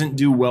that doesn't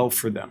do well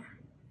for them.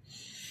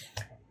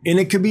 And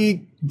it could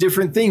be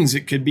different things.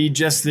 It could be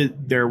just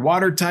that their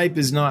water type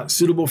is not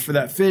suitable for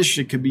that fish.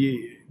 It could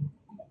be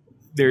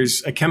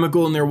there's a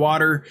chemical in their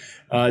water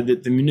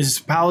that the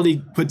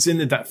municipality puts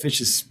in that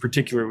fish is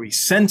particularly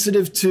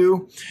sensitive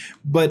to.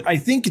 But I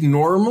think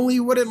normally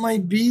what it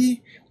might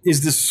be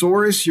is the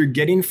source you're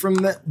getting from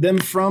them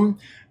from.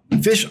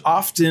 Fish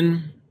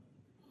often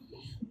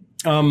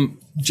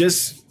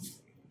just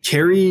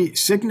carry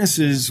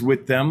sicknesses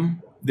with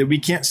them that we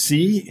can't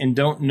see and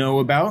don't know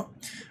about,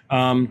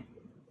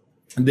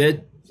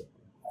 that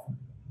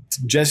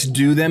just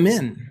do them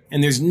in.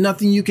 And there's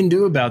nothing you can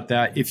do about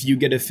that if you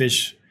get a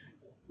fish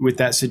with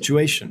that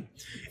situation.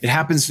 It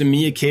happens to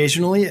me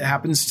occasionally. It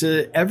happens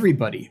to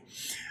everybody.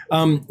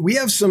 We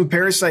have some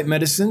parasite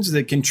medicines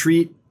that can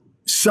treat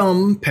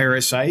some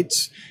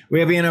parasites. We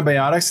have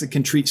antibiotics that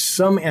can treat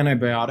some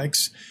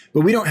antibiotics,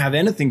 but we don't have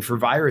anything for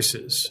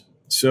viruses.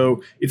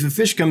 So if a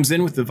fish comes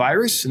in with the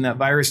virus and that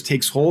virus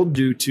takes hold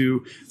due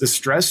to the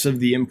stress of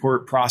the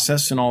import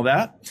process and all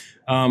that,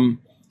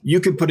 you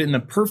could put it in the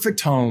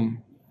perfect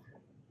home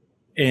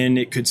and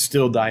it could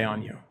still die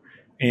on you.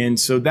 And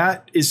so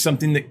that is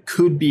something that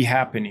could be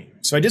happening.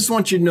 So I just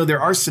want you to know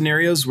there are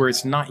scenarios where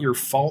it's not your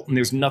fault and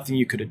there's nothing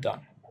you could have done.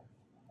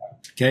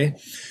 Okay.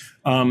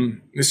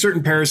 There's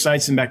certain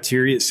parasites and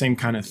bacteria, same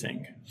kind of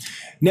thing.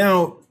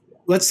 Now,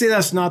 let's say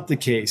that's not the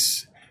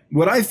case.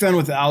 What I found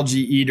with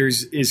algae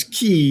eaters is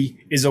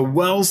a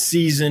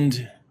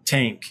well-seasoned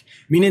tank,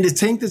 meaning a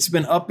tank that's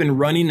been up and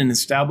running and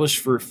established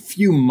for a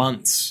few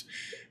months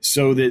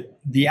so that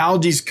the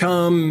algae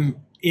come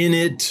in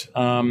it,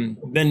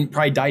 then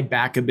probably died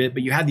back a bit,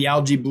 but you had the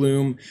algae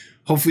bloom.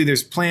 Hopefully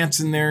there's plants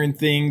in there and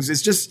things.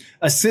 It's just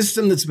a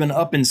system that's been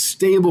up and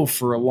stable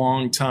for a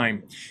long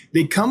time.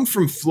 They come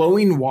from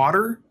flowing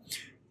water.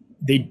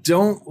 They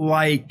don't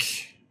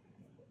like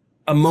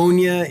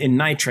ammonia and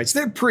nitrites.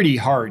 They're pretty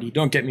hardy,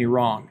 don't get me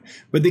wrong,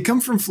 but they come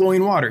from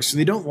flowing water. So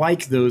they don't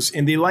like those,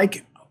 and they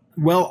like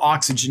well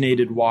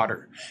oxygenated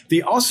water.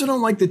 They also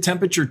don't like the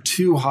temperature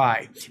too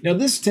high. Now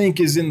this tank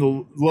is in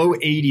the low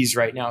 80s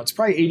right now. It's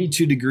probably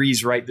 82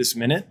 degrees right this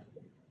minute.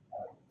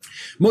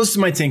 Most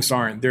of my tanks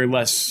aren't.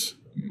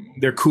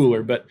 They're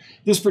cooler, but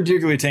this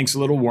particular tank's a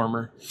little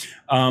warmer.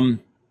 And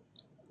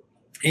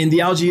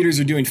the algae eaters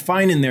are doing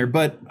fine in there,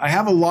 but I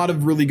have a lot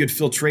of really good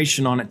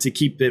filtration on it to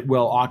keep it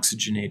well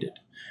oxygenated.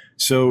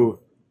 So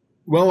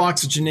well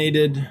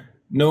oxygenated,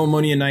 no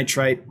ammonia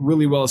nitrite,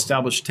 really well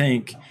established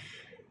tank.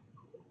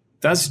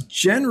 That's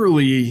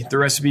generally the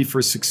recipe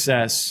for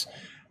success,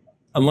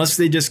 unless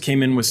they just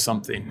came in with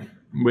something,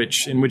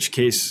 in which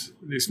case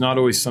there's not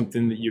always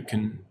something that you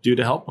can do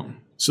to help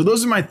them. So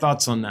those are my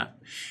thoughts on that.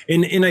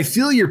 And I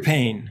feel your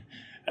pain.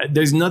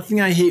 There's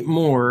nothing I hate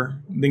more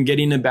than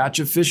getting a batch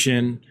of fish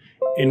in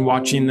and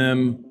watching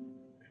them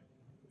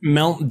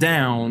melt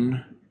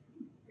down,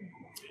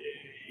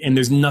 and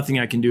there's nothing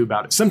I can do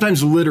about it.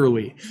 Sometimes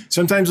literally.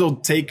 Sometimes I'll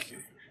take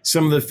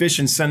some of the fish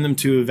and send them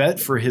to a vet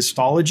for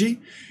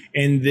histology,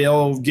 and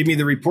they'll give me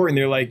the report, and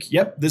they're like,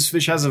 yep, this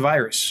fish has a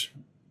virus.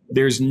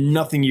 There's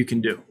nothing you can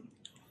do.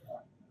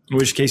 In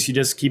which case you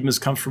just keep them as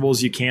comfortable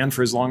as you can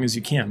for as long as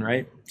you can,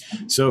 right?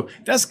 So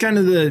that's kind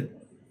of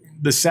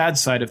the sad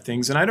side of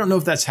things. And I don't know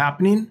if that's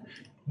happening,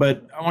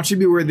 but I want you to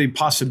be aware of the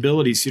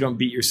possibilities so you don't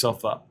beat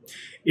yourself up.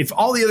 If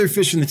all the other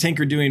fish in the tank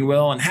are doing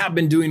well and have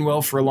been doing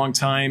well for a long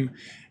time,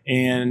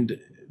 and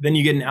then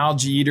you get an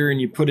algae eater and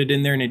you put it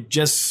in there and it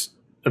just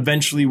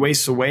eventually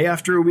wastes away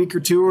after a week or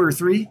two or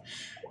three,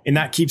 and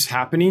that keeps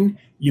happening,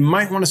 you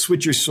might want to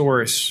switch your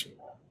source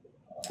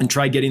and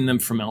try getting them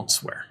from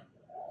elsewhere.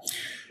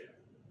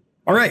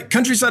 All right,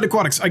 Countryside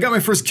Aquatics. I got my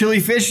first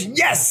killifish.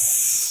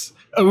 Yes!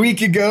 A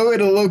week ago at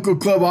a local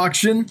club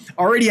auction.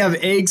 Already have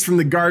eggs from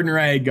the gardener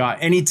I got.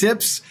 Any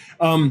tips?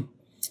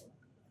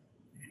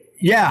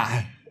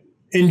 Yeah,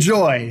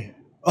 enjoy.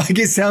 Like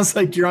it sounds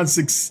like you're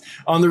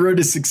on the road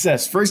to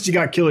success. First, you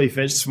got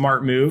killifish,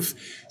 smart move.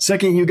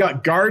 Second, you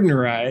got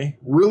gardener eye,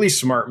 really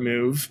smart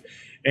move.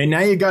 And now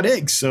you got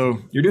eggs, so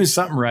you're doing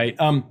something right.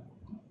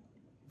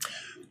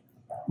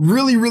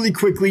 Really, really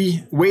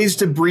quickly, ways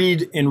to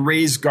breed and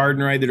raise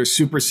gardener eye that are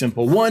super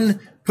simple. One,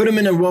 put them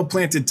in a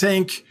well-planted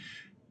tank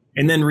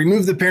and then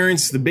remove the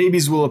parents. The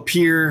babies will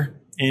appear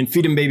and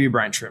feed them baby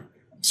brine shrimp.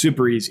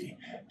 Super easy.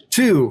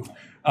 Two,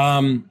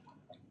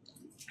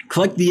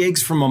 collect the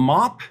eggs from a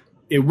mop,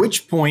 at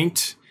which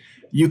point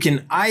you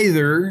can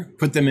either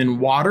put them in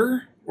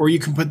water or you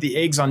can put the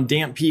eggs on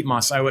damp peat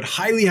moss. I would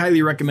highly,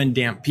 highly recommend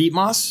damp peat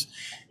moss.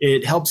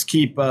 It helps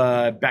keep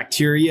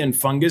bacteria and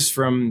fungus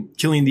from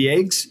killing the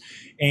eggs.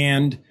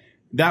 And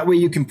that way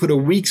you can put a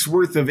week's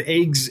worth of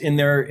eggs in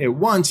there at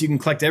once. You can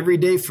collect every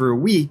day for a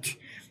week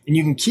and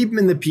you can keep them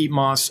in the peat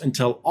moss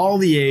until all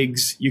the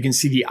eggs, you can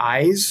see the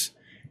eyes,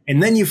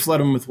 and then you flood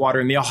them with water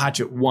and they all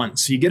hatch at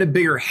once. So you get a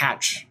bigger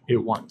hatch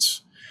at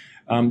once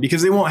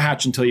because they won't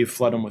hatch until you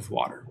flood them with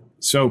water.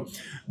 So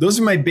those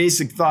are my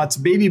basic thoughts.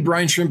 Baby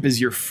brine shrimp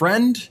is your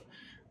friend.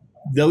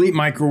 They'll eat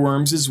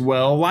microworms as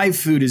well. Live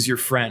food is your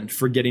friend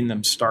for getting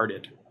them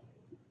started.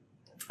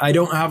 I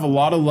don't have a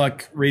lot of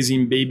luck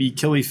raising baby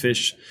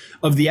killifish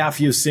of the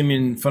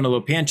Aphyosemion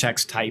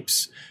Phonolopanchax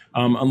types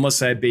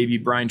unless I have baby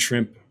brine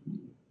shrimp.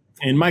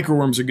 And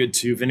microworms are good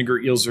too. Vinegar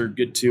eels are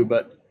good too,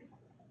 but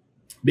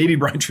baby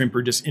brine shrimp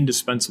are just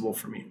indispensable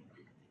for me.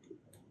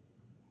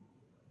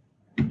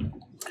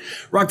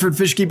 Rockford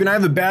Fish Keeping. I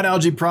have a bad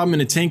algae problem in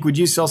a tank. Would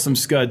you sell some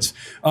scuds?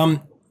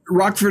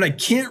 Rockford, I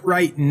can't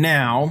right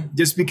now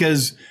just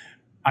because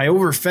I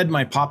overfed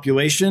my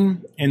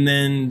population and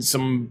then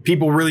some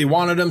people really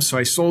wanted them. So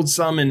I sold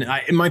some and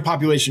my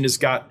population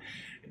just got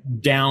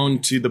down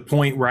to the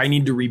point where I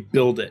need to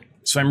rebuild it.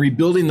 So I'm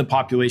rebuilding the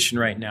population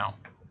right now.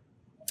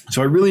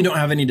 So I really don't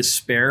have any to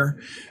spare.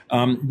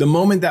 The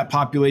moment that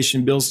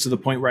population builds to the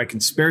point where I can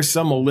spare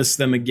some, I'll list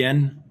them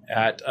again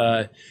at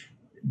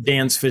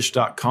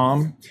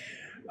dansfish.com.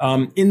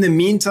 In the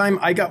meantime,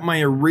 I got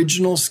my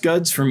original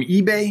scuds from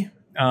eBay.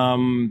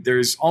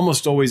 There's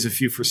almost always a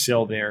few for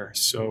sale there.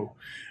 So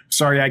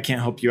sorry, I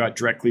can't help you out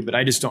directly, but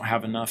I just don't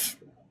have enough.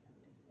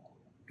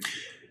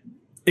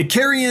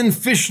 Icarian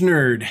Fish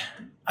Nerd.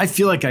 I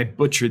feel like I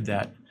butchered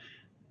that.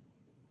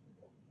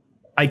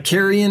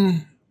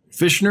 Icarian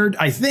Fish Nerd.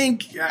 I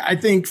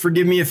think,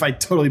 forgive me if I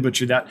totally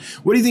butchered that.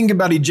 What do you think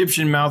about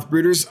Egyptian mouth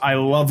brooders? I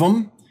love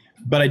them,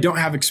 but I don't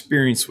have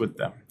experience with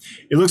them.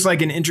 It looks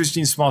like an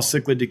interesting small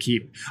cichlid to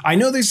keep. I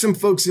know there's some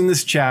folks in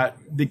this chat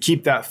that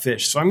keep that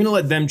fish, so I'm going to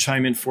let them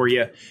chime in for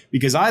you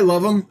because I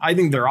love them. I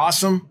think they're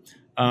awesome.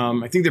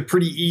 I think they're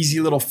pretty easy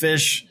little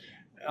fish,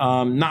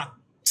 not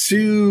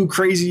too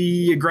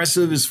crazy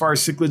aggressive as far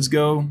as cichlids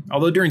go,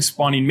 although during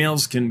spawning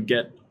males can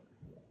get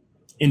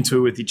into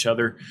it with each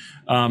other.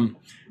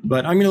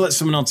 But I'm going to let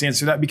someone else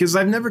answer that because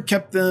I've never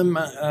kept them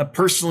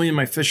personally in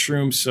my fish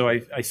room. So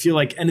I feel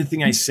like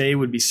anything I say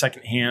would be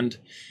secondhand,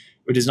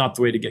 which is not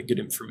the way to get good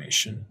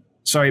information.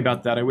 Sorry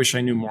about that. I wish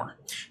I knew more.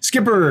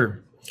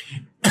 Skipper.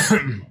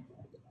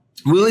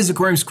 Willie's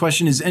Aquarium's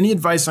question is, any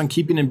advice on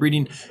keeping and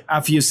breeding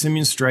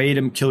Aphyosemion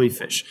striatum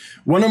killifish?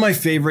 One of my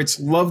favorites.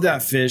 Love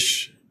that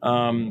fish.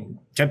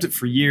 Kept it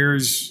for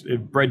years.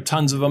 Bred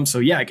tons of them. So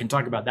yeah, I can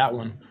talk about that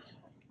one.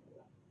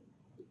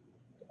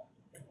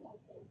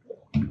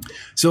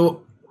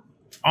 So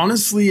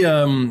honestly,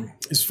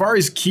 as far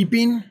as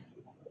keeping,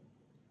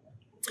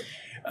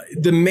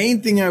 the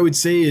main thing I would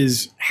say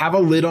is have a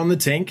lid on the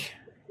tank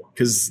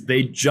because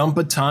they jump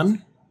a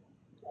ton.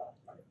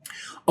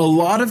 A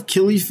lot of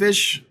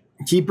killifish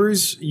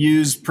keepers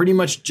use pretty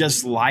much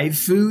just live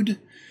food.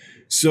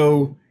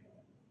 So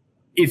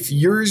if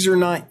yours are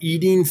not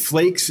eating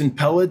flakes and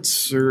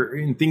pellets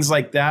and things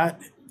like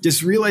that,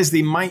 just realize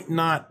they might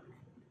not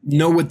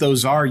know what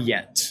those are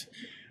yet.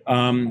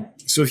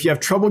 So if you have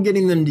trouble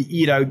getting them to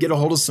eat, I would get a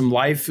hold of some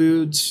live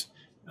foods,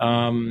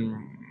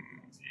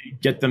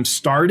 get them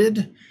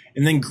started,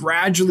 and then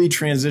gradually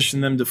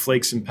transition them to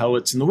flakes and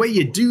pellets. And the way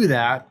you do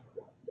that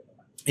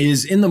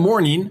is in the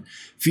morning,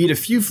 feed a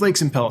few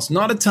flakes and pellets,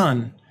 not a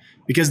ton,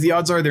 because the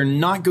odds are they're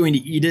not going to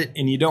eat it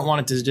and you don't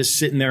want it to just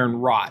sit in there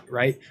and rot,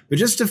 right? But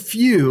just a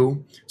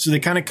few so they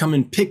kind of come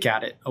and pick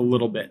at it a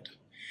little bit.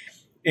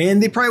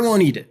 And they probably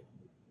won't eat it.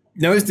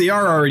 Now, if they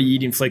are already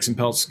eating flakes and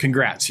pellets,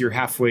 congrats, you're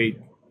halfway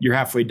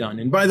done.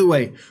 And by the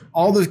way,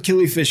 all the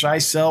killifish I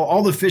sell,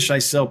 all the fish I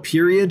sell,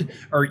 period,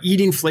 are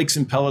eating flakes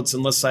and pellets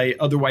unless I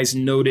otherwise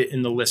note it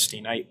in the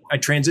listing. I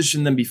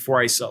transition them before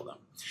I sell them.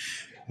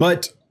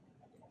 But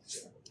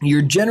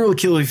your general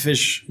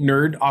killifish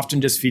nerd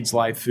often just feeds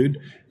live food.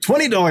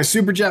 $20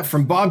 super chat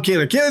from Bob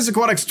Kaler. Kaler's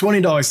Aquatics,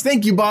 $20.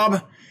 Thank you,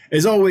 Bob.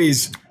 As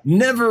always,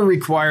 never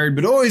required,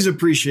 but always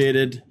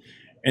appreciated.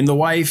 And the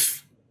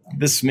wife,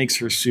 this makes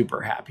her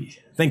super happy.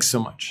 Thanks so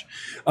much.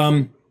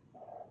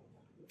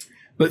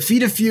 But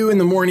feed a few in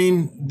the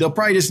morning. They'll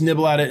probably just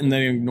nibble at it and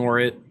then ignore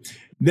it.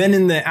 Then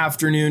in the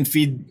afternoon,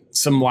 feed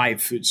some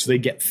live food so they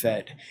get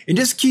fed. And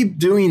just keep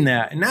doing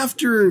that. And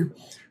after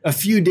a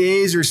few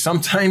days or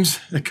sometimes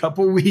a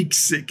couple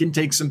weeks, it can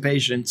take some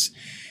patience,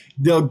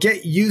 they'll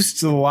get used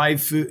to the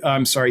live food,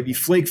 the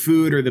flake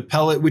food or the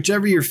pellet,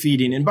 whichever you're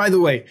feeding. And by the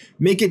way,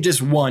 make it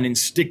just one and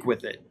stick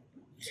with it,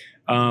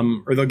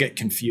 or they'll get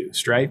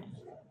confused, right?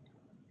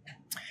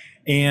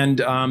 And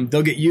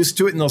they'll get used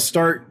to it and they'll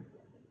start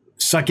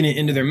sucking it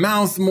into their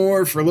mouth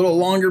more for a little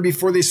longer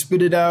before they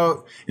spit it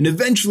out. And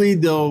eventually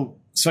they'll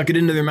suck it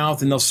into their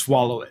mouth and they'll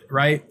swallow it,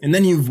 right? And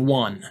then you've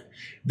won.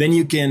 Then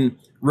you can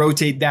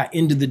rotate that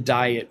into the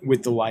diet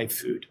with the live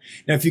food.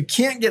 Now, if you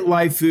can't get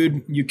live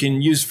food, you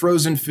can use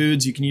frozen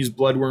foods. You can use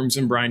bloodworms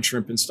and brine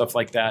shrimp and stuff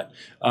like that.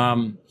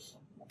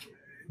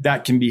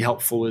 That can be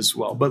helpful as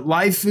well. But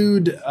live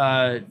food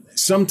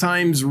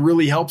sometimes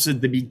really helps at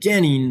the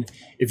beginning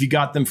if you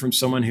got them from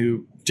someone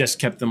who just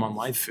kept them on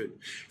live food.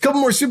 A couple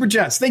more super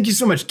chats. Thank you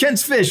so much.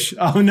 Ken's Fish.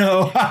 Oh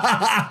no.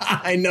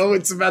 I know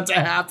it's about to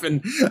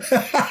happen.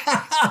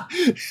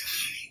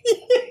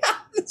 Yeah,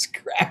 this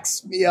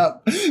cracks me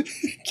up.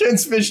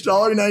 Ken's Fish,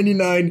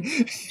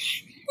 $1.99.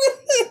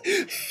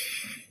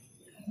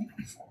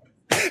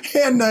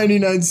 And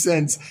 99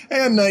 cents.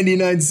 And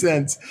 99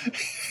 cents.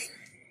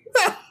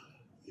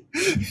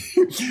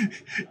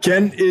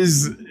 Ken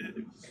is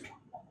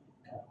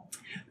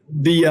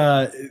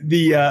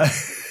the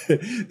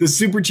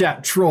super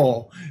chat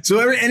troll.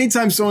 So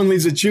anytime someone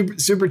leaves a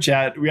super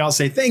chat, we all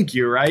say thank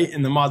you, right?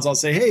 And the mods all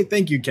say, hey,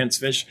 thank you, Ken's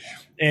Fish.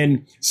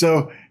 And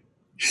so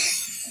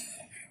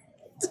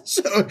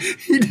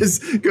he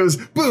just goes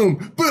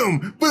boom,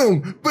 boom,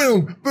 boom,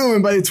 boom, boom.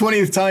 And by the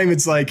 20th time,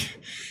 it's like,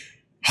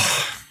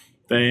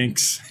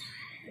 thanks.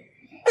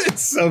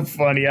 It's so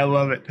funny. I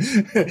love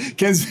it.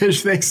 Ken's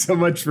Fish, thanks so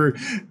much for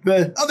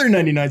the other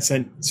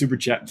 99-cent super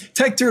chat.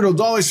 Tech Turtle,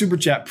 $1 super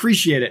chat.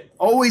 Appreciate it.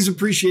 Always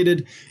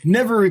appreciated.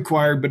 Never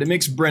required, but it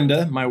makes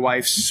Brenda, my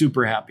wife,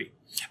 super happy.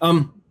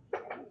 So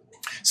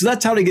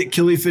that's how to get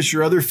killifish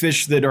or other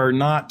fish that are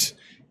not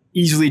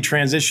easily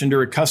transitioned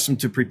or accustomed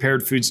to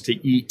prepared foods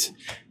to eat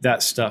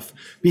that stuff.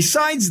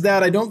 Besides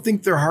that, I don't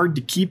think they're hard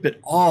to keep at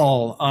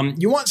all.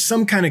 You want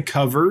some kind of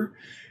cover,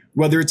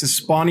 whether it's a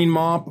spawning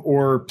mop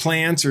or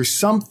plants or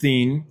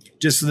something,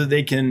 just so that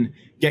they can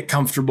get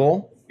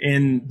comfortable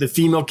and the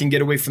female can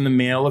get away from the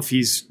male if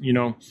he's,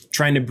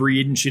 trying to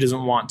breed and she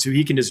doesn't want to.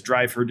 He can just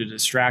drive her to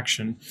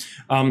distraction.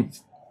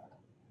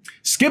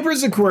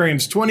 Skipper's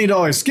Aquariums,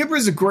 $20.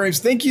 Skipper's Aquariums,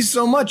 thank you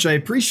so much. I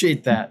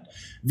appreciate that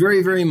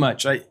very, very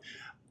much.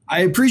 I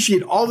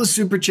appreciate all the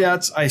super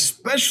chats. I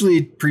especially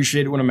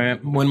appreciate it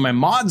when my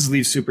mods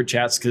leave super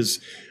chats, because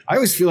I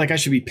always feel like I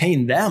should be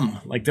paying them,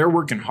 like they're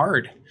working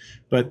hard.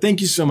 But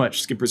thank you so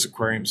much, Skipper's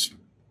Aquariums.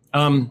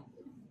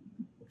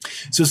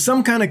 So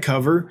some kind of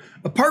cover.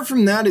 Apart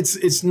from that,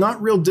 it's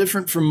not real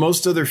different from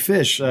most other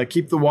fish.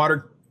 Keep the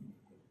water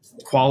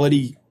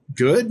quality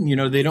good.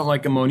 They don't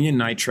like ammonia and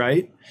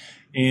nitrite,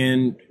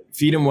 and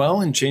feed them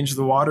well and change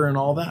the water and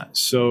all that.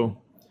 So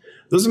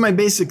those are my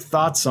basic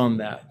thoughts on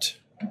that.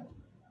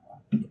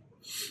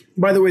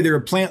 By the way, they're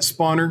a plant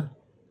spawner.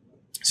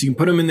 So you can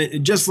put them in the,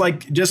 just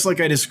like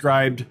I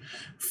described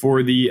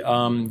for the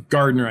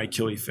gardener eye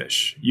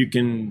killifish. You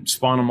can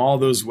spawn them all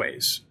those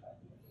ways.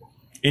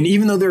 And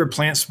even though they're a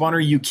plant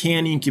spawner, you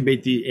can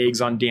incubate the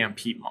eggs on damp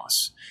peat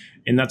moss.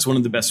 And that's one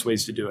of the best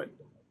ways to do it.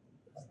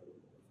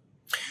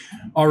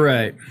 All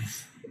right.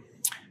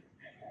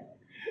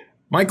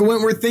 Michael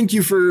Wentworth, thank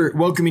you for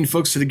welcoming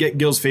folks to the Get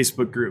Gills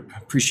Facebook group.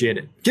 Appreciate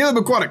it. Caleb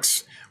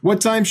Aquatics,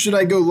 what time should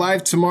I go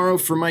live tomorrow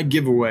for my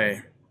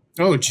giveaway?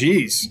 Oh,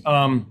 geez.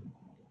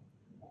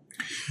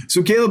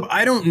 So Caleb,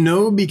 I don't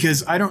know,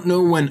 because I don't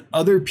know when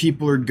other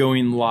people are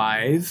going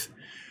live.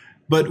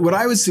 But what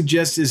I would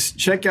suggest is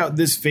check out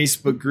this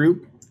Facebook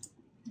group.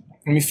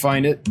 Let me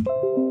find it.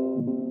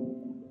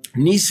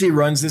 Nisi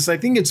runs this. I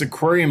think it's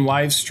aquarium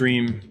live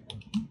stream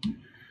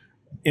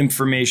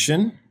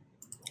information.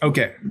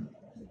 Okay.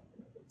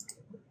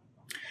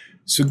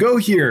 So go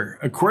here,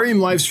 aquarium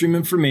live stream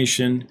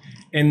information,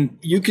 and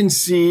you can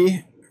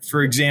see,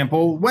 for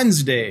example,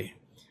 Wednesday.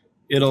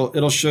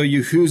 It'll show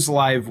you who's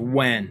live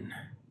when.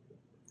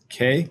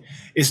 Okay.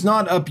 It's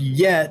not up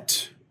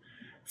yet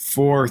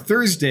for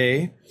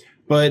Thursday,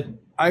 but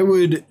I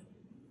would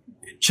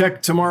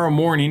check tomorrow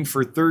morning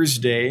for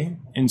Thursday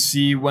and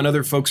see when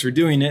other folks are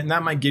doing it. And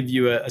that might give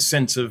you a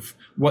sense of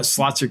what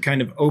slots are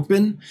kind of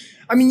open.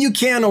 I mean, you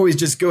can always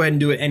just go ahead and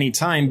do it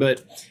anytime,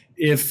 but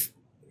a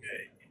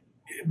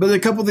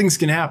couple things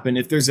can happen.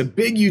 If there's a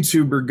big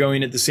YouTuber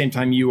going at the same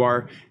time you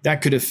are,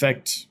 that could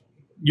affect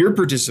your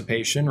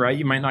participation, right?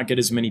 You might not get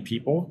as many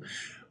people.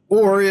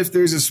 Or if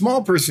there's a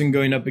small person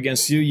going up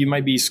against you, you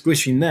might be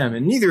squishing them.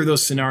 And neither of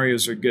those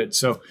scenarios are good.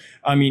 So,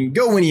 I mean,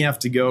 go when you have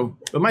to go.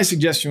 But my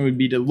suggestion would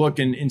be to look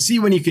and see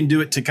when you can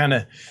do it to kind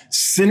of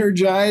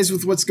synergize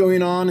with what's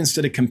going on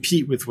instead of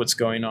compete with what's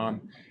going on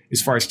as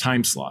far as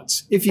time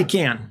slots, if you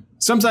can.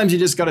 sometimes you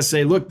just got to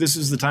say, look, this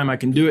is the time I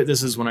can do it.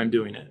 This is when I'm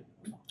doing it.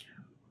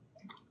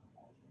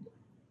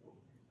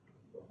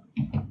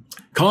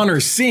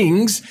 Connor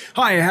sings,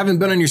 hi, I haven't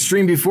been on your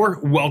stream before.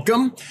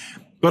 Welcome.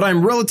 But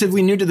I'm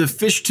relatively new to the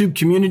fish tube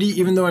community,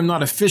 even though I'm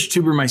not a fish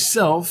tuber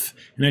myself,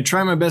 and I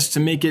try my best to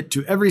make it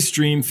to every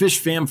stream. Fish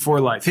fam for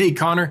life. Hey,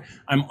 Connor,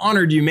 I'm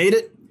honored you made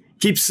it.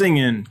 Keep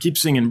singing,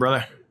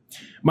 brother.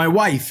 My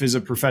wife is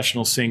a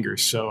professional singer,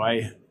 so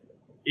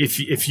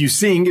if you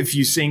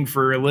sing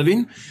for a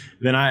living,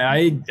 then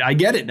I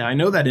get it. I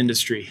know that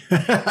industry.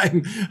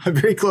 I'm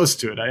very close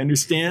to it. I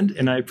understand,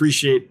 and I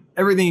appreciate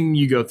everything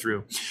you go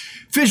through.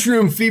 Fish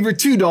Room Fever,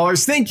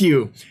 $2. Thank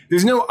you.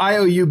 There's no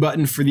IOU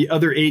button for the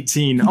other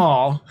 18.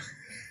 Aw.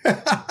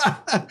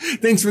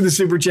 Thanks for the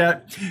super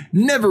chat.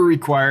 Never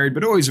required,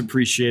 but always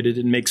appreciated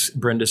and makes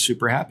Brenda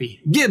super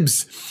happy.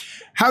 Gibbs,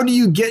 how do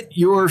you get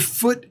your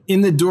foot in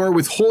the door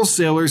with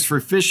wholesalers for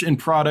fish and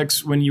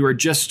products when you are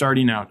just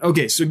starting out?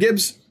 Okay, so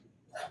Gibbs,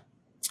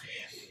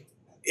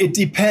 it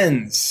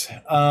depends.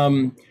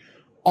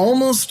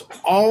 Almost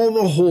all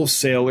the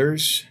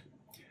wholesalers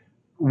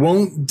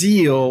won't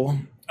deal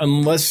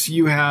unless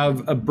you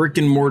have a brick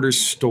and mortar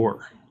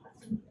store.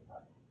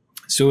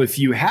 So if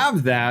you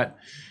have that,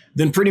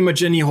 then pretty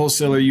much any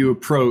wholesaler you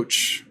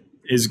approach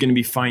is going to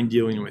be fine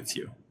dealing with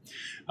you.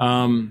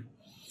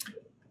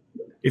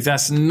 If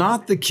that's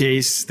not the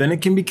case, then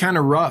it can be kind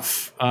of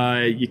rough.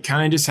 You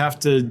kind of just have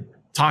to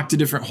talk to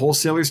different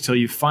wholesalers till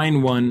you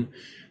find one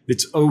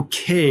that's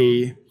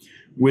okay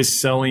with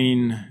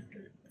selling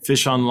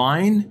fish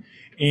online.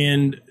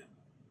 And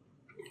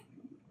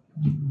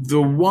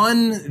the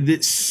one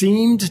that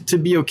seemed to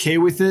be okay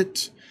with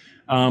it,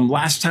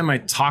 last time I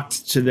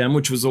talked to them,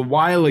 which was a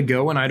while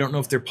ago, and I don't know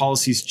if their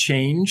policies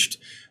changed,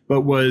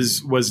 but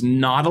was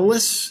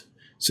Nautilus.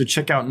 So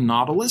check out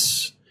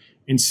Nautilus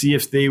and see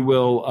if they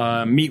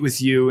will meet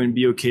with you and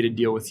be okay to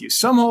deal with you.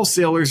 Some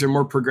wholesalers are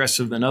more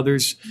progressive than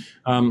others.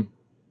 I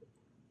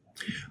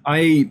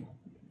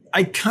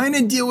kind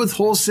of deal with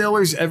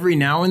wholesalers every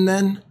now and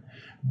then,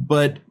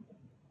 but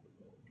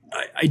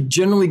I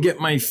generally get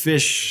my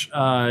fish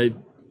at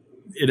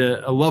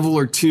a level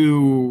or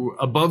two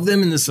above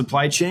them in the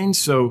supply chain.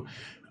 So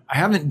I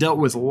haven't dealt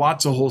with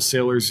lots of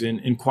wholesalers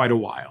in quite a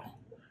while,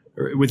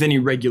 or with any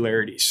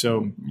regularity.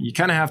 So you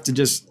kind of have to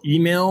just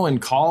email and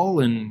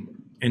call and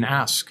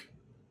ask.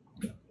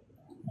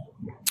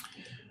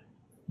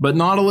 But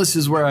Nautilus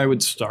is where I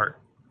would start.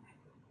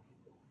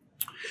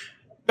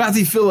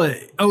 Bathy Phila.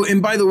 Oh,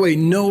 and by the way,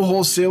 no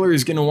wholesaler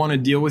is going to want to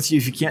deal with you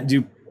if you can't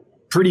do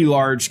pretty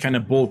large kind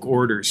of bulk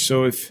orders.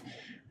 So if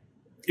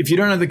you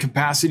don't have the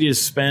capacity to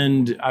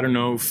spend, I don't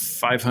know,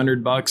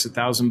 $500,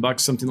 $1,000,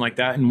 something like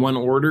that in one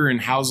order and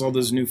house all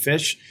those new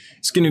fish,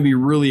 it's going to be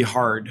really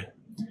hard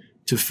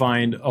to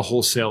find a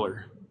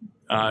wholesaler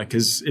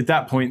because at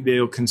that point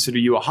they'll consider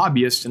you a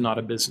hobbyist and not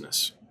a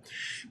business.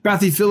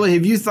 Bathy Phila,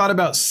 have you thought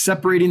about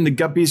separating the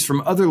guppies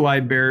from other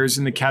live bearers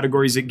in the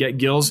categories that get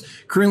gills?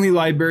 Currently,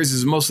 live bearers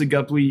is mostly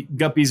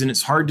guppies, and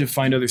it's hard to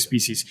find other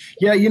species.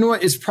 Yeah, you know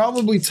what? It's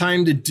probably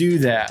time to do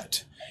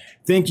that.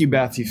 Thank you,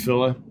 Bathy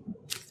Phila.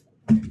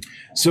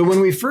 So when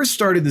we first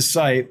started the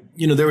site,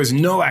 there was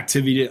no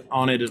activity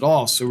on it at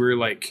all. So we were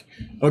like,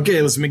 okay,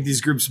 let's make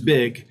these groups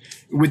big,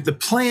 with the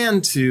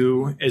plan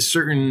to, as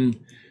certain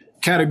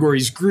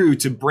categories grew,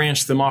 to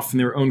branch them off in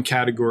their own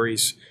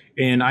categories.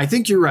 And I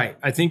think you're right.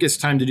 I think it's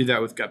time to do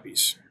that with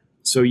guppies.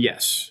 So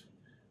yes.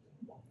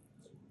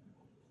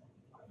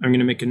 I'm going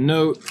to make a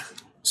note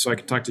so I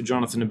can talk to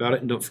Jonathan about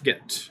it, and don't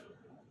forget.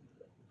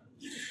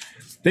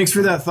 Thanks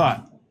for that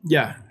thought.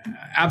 Yeah,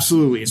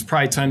 absolutely. It's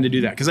probably time to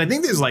do that because I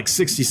think there's like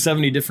 60,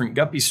 70 different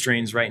guppy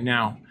strains right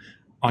now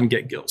on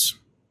Get Gills.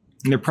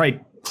 And they're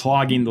probably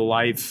clogging the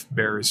live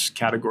bearers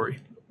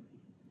category.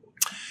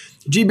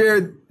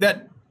 G-Bear,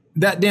 that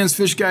Dan's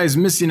Fish guy is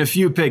missing a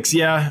few picks.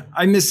 Yeah,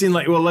 I'm missing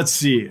let's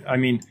see.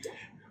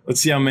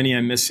 Let's see how many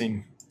I'm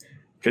missing.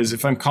 Because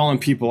if I'm calling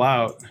people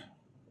out,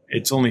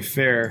 it's only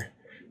fair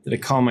that I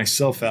call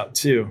myself out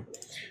too.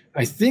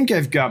 I think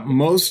I've got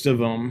most of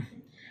them.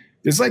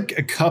 There's like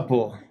a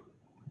couple.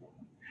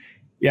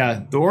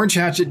 Yeah, the Orange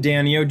Hatchet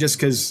Danio, just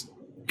because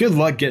good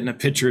luck getting a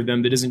picture of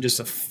them that isn't just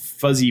a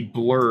fuzzy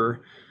blur.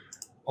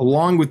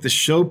 Along with the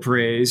show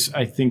praise,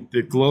 I think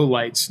the glow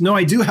lights. No,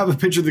 I do have a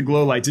picture of the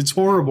glow lights. It's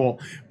horrible,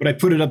 but I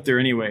put it up there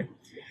anyway.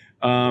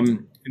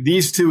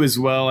 These two as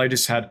well, I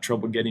just had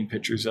trouble getting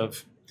pictures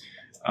of.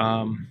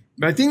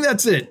 But I think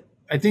that's it.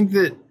 I think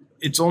that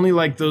it's only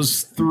like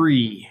those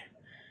three.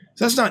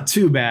 So that's not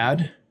too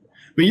bad.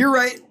 But you're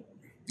right.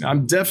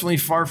 I'm definitely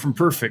far from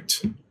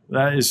perfect.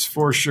 That is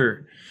for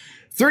sure.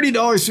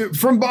 $30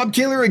 from Bob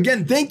Kaler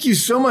again. Thank you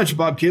so much,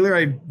 Bob Kaler.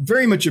 I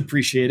very much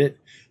appreciate it.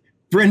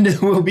 Brenda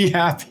will be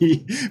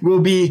happy.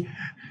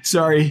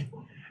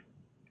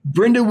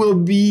 Brenda will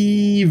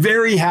be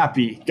very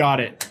happy. Got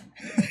it.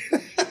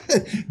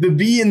 The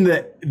B and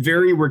the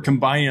very were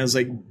combining. I was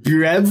like,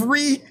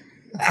 Brevery?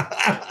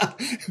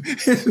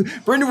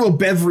 Brenda will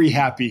Bevery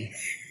happy.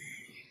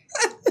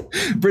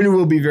 Brenda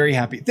will be very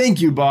happy.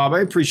 Thank you, Bob.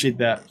 I appreciate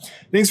that.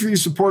 Thanks for your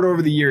support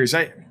over the years.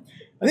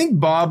 I think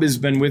Bob has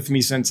been with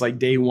me since like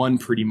day one,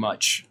 pretty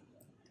much.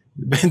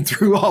 Been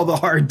through all the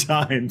hard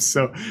times.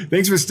 So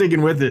thanks for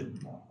sticking with it.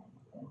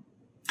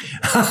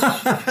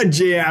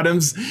 Jay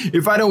Adams,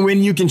 if I don't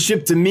win, you can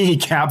ship to me,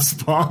 Caps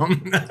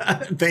Bomb.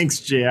 Thanks,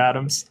 Jay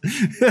Adams.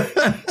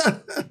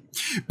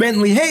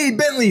 Bentley, hey,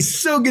 Bentley,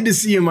 so good to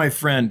see you, my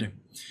friend.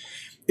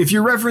 If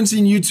you're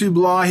referencing YouTube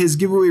Law, his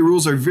giveaway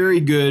rules are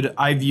very good.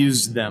 I've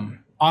used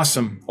them.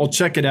 Awesome. I'll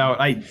check it out.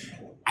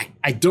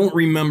 I don't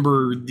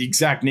remember the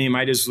exact name.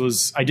 I just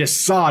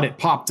saw it. It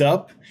popped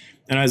up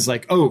and I was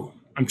like, oh,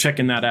 I'm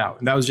checking that out.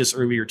 And that was just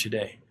earlier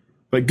today.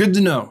 But good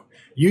to know.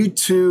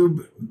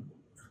 YouTuber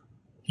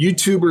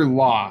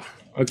Law.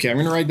 Okay, I'm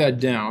going to write that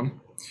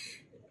down.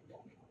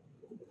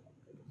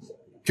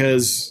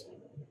 Because,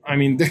 I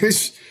mean,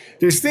 there's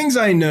things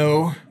I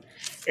know,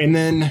 and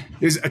then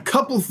there's a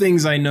couple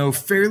things I know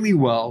fairly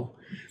well.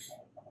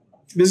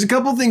 There's a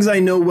couple things I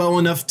know well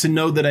enough to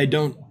know that I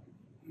don't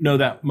know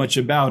that much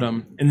about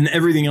them, and then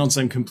everything else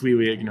I'm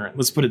completely ignorant.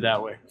 Let's put it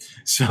that way.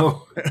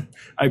 So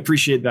I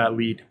appreciate that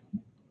lead.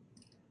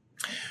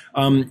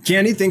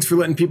 Candy, thanks for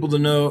letting people to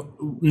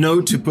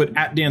know to put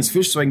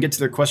 @DanceFish so I can get to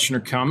their question or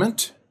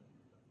comment.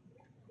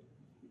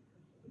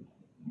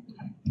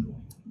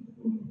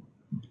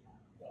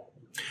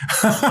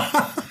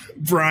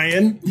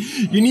 Brian,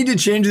 you need to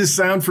change the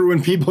sound for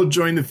when people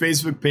join the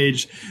Facebook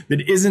page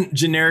that isn't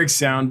generic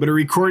sound, but a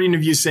recording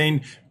of you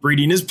saying,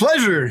 breeding is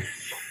pleasure.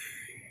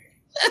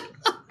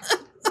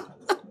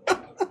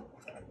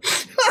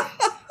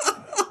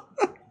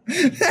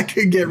 That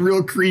could get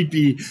real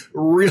creepy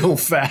real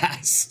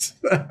fast.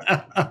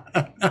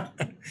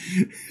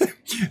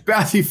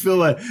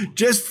 Bathyphila,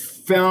 just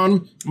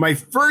found my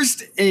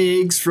first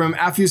eggs from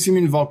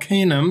Aphyosemium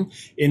volcanum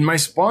in my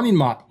spawning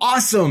moth.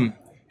 Awesome.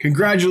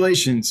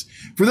 Congratulations.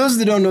 For those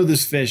that don't know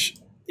this fish,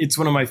 it's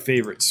one of my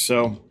favorites.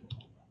 So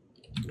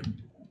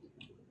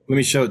let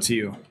me show it to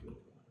you.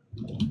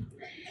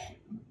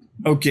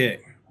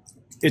 Okay.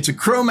 It's a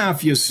chrome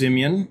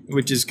Aphyosemium,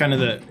 which is kind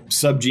of the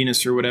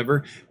subgenus or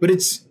whatever, but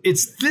it's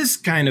this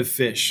kind of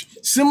fish,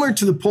 similar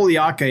to the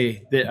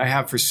Poliacae that I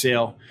have for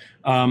sale,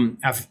 chrome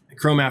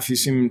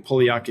Aphyosemium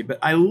Poliacae. But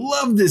I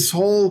love this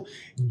whole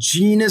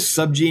genus,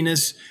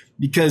 subgenus,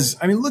 because,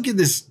 I mean, look at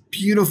this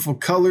beautiful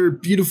color,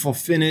 beautiful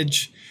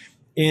finnage,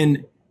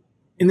 and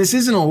this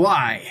isn't a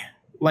lie.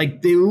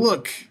 Like, they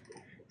look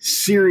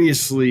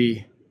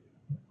seriously,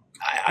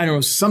 I don't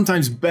know,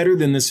 sometimes better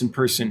than this in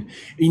person.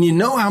 And you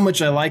know how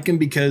much I like them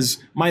because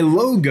my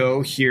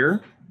logo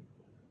here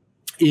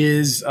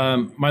is,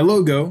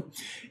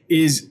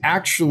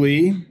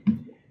 actually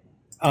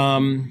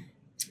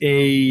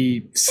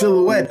a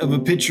silhouette of a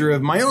picture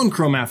of my own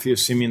chrome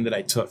Aphyosemium that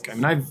I took. I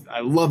mean,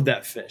 I love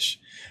that fish.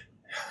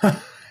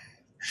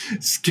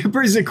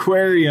 Skipper's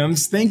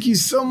Aquariums, thank you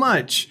so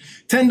much.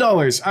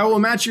 $10. I will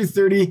match your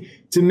 30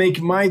 to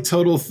make my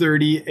total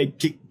 30 at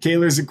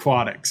Kaler's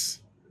Aquatics.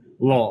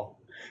 Lol.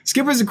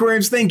 Skipper's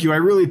Aquariums, thank you. I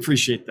really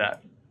appreciate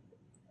that.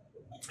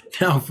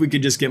 Now, if we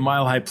could just get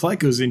Mile High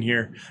Plecos in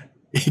here,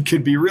 it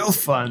could be real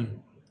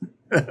fun.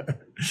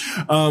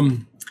 Hope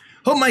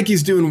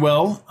Mikey's doing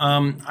well.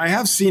 I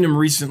have seen him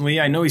recently.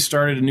 I know he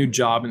started a new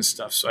job and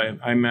stuff, so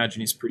I imagine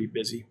he's pretty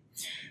busy.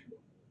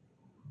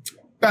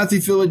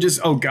 Bathyphila just,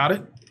 oh, got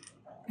it.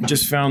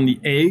 Just found the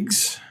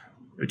eggs,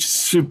 which is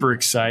super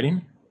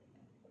exciting.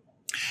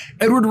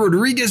 Edward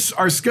Rodriguez,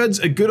 are scuds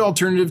a good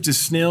alternative to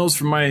snails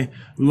for my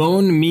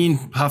lone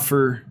mean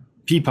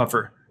pea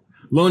puffer?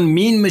 Lone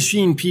mean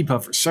machine pea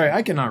puffer. Sorry,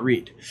 I cannot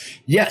read.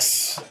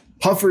 Yes,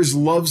 puffers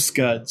love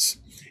scuds.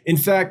 In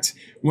fact,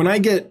 when I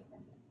get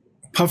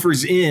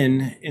puffers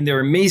in and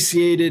they're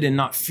emaciated and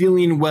not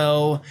feeling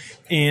well,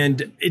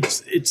 and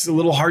it's a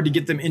little hard to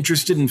get them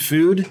interested in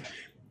food,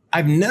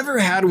 I've never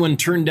had one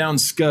turn down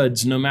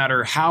scuds, no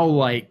matter how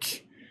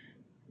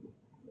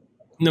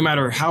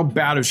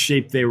bad of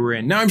shape they were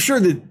in. Now, I'm sure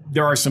that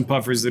there are some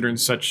puffers that are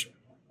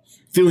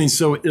feeling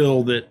so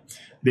ill that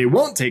they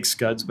won't take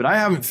scuds, but I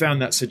haven't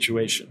found that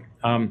situation.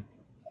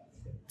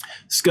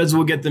 Scuds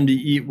will get them to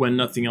eat when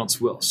nothing else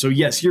will. So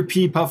yes, your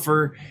pea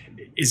puffer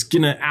is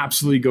going to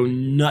absolutely go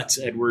nuts,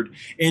 Edward.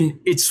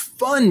 And it's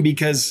fun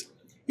because,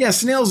 yeah,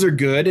 snails are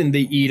good and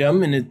they eat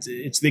them and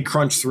they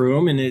crunch through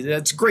them and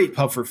that's great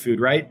puffer food,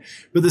 right?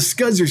 But the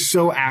scuds are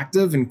so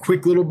active and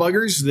quick little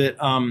buggers that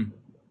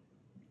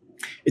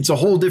it's a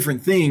whole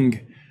different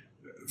thing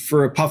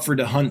for a puffer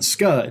to hunt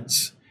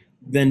scuds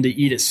than to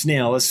eat a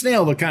snail. A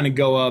snail, they'll kind of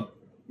go up,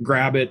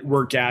 grab it,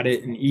 work at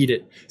it, and eat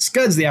it.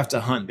 Scuds, they have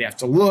to hunt. They have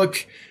to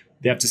look.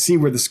 They have to see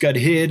where the scud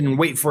hid and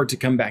wait for it to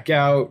come back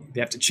out.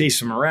 They have to chase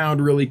them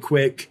around really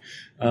quick.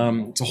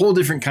 It's a whole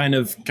different kind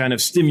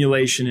of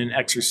stimulation and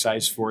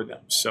exercise for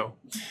them. So,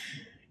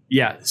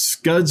 yeah,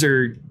 scuds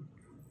are,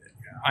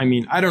 I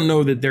mean, I don't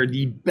know that they're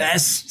the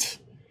best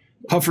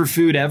puffer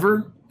food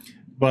ever,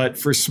 but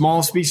for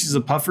small species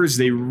of puffers,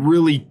 they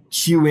really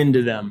cue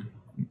into them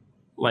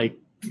like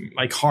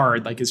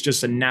hard, like it's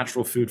just a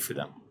natural food for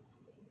them.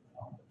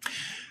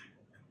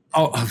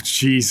 Oh,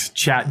 geez,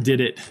 chat did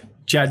it.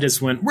 Chat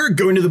just went, we're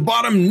going to the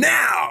bottom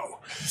now.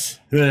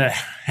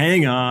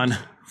 Hang on.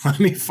 Let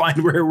me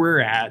find where we're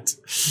at.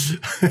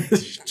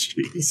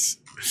 Jeez.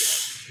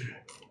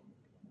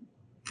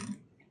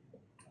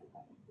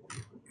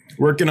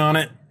 Working on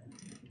it.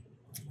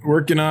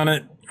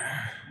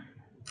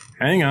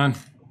 Hang on.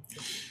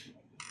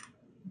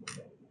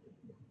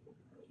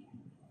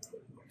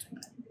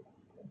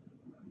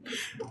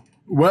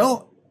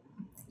 Well,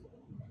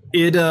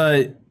 it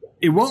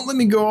won't let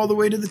me go all the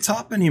way to the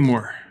top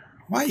anymore.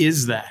 Why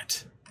is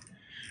that?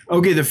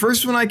 Okay, the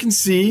first one I can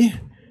see,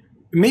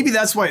 maybe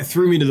that's why it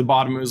threw me to the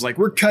bottom. It was like,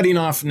 we're cutting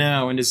off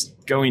now and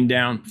just going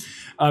down.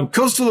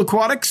 Coastal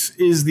Aquatics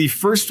is the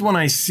first one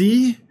I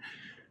see.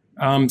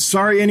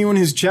 Sorry, anyone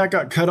whose chat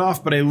got cut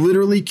off, but I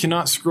literally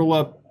cannot scroll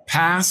up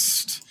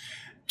past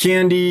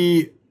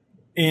Candy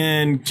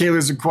and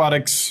Kaler's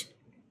Aquatics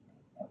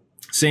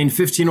saying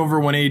 15 over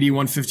 180,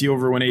 150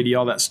 over 180,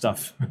 all that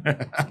stuff.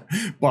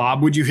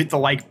 Bob, would you hit the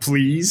like,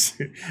 please?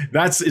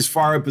 That's as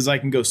far up as I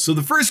can go. So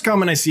the first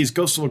comment I see is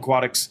Coastal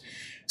Aquatics.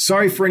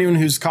 Sorry for anyone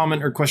whose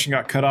comment or question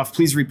got cut off.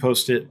 Please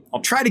repost it.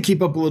 I'll try to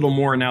keep up a little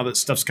more now that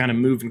stuff's kind of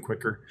moving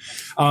quicker.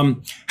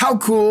 How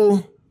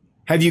cool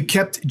have you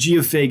kept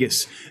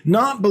Geophagus?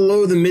 Not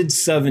below the mid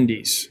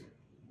 70s,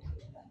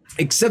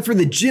 except for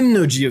the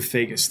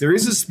Gymnogeophagus. There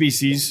is a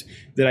species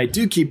that I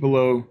do keep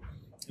below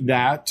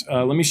that.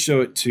 Let me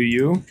show it to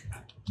you.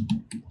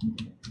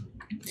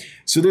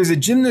 So there's a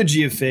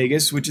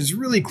Gymnogeophagus, which is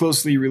really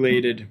closely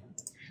related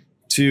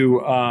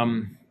to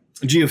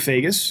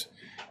Geophagus.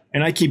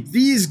 And I keep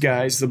these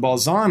guys, the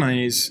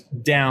Balzanis,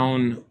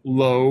 down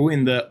low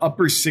in the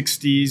upper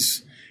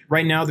 60s.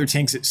 Right now, their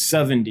tank's at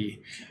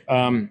 70.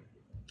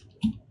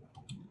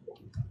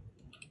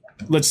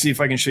 Let's see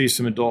if I can show you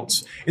some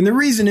adults. And the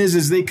reason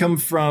is they come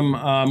from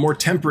more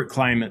temperate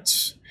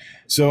climates.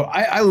 So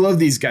I love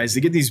these guys.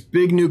 They get these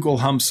big nuchal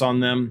humps on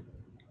them.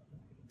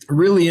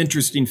 Really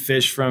interesting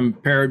fish from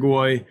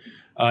Paraguay,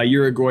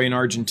 Uruguay, and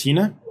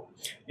Argentina.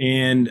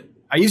 And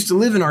I used to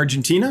live in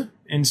Argentina,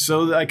 and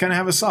so I kind of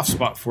have a soft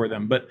spot for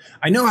them. But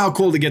I know how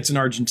cold it gets in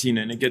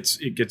Argentina, and it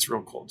gets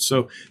real cold.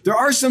 So there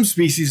are some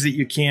species that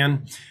you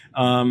can.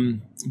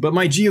 But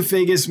my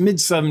Geophagus,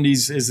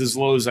 mid-70s, is as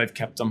low as I've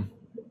kept them.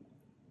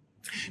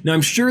 Now,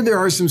 I'm sure there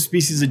are some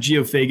species of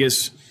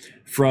Geophagus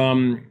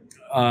from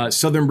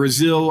southern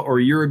Brazil or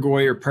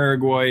Uruguay or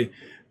Paraguay,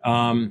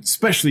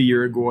 especially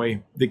Uruguay,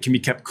 that can be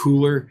kept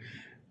cooler.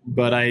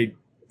 But I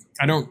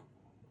don't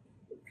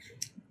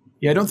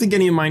think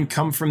any of mine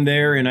come from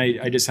there, and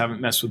I just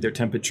haven't messed with their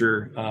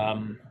temperature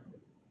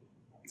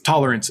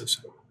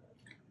tolerances.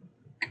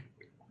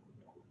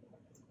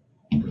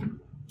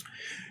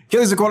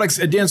 Kaler's Aquatics,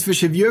 Advanced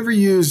Fish, have you ever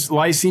used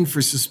lysine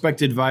for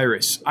suspected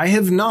virus? I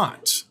have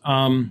not.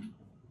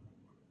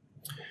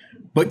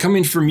 But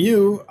coming from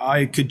you,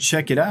 I could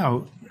check it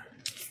out.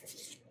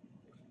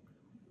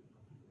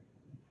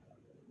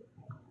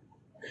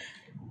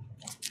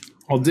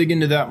 I'll dig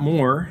into that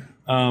more.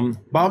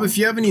 Bob, if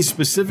you have any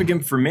specific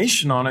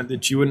information on it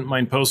that you wouldn't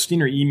mind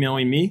posting or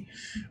emailing me,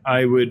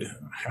 I would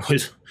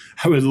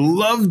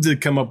love to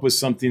come up with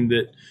something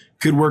that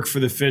could work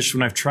for the fish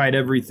when I've tried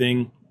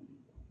everything.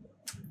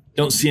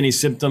 Don't see any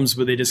symptoms,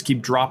 but they just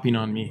keep dropping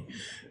on me.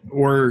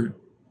 Or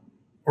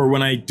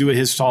when I do a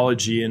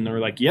histology and they're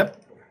like, yep,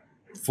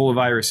 full of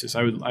viruses.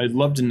 I'd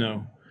love to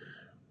know.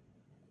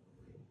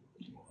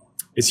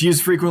 It's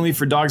used frequently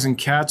for dogs and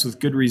cats with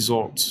good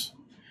results.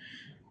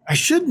 I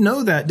should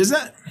know that. Does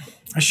that?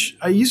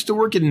 I used to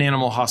work at an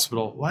animal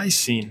hospital.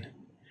 Lysine.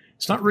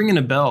 It's not ringing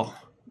a bell.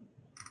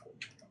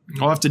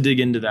 I'll have to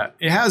dig into that.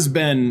 It has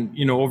been,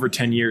 over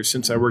 10 years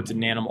since I worked at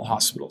an animal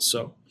hospital.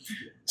 So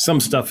some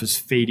stuff is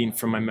fading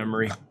from my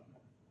memory.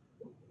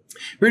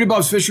 Here to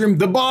Bob's Fish Room.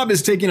 The Bob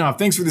is taking off.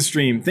 Thanks for the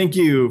stream. Thank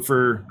you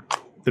for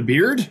the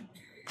beard.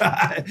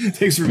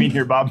 Thanks for being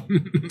here, Bob.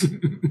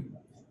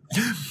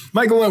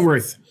 Michael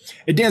Wentworth.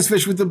 At Dance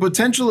Fish, with the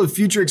potential of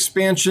future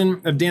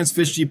expansion of Dance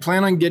Fish, do you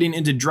plan on getting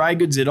into dry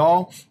goods at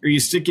all, or are you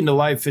sticking to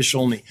live fish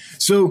only?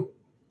 So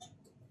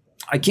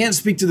I can't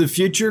speak to the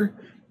future,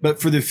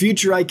 but for the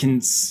future,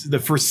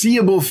 the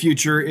foreseeable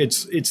future,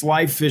 it's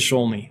live fish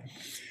only.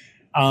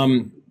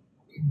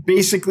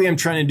 Basically, I'm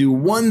trying to do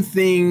one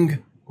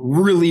thing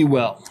really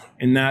well,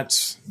 and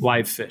that's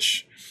live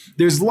fish.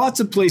 There's lots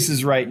of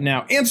places right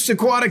now. Amps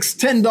Aquatics,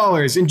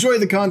 $10. Enjoy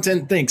the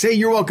content. Thanks. Hey,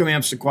 you're welcome,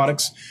 Amps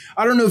Aquatics.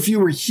 I don't know if you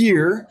were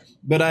here,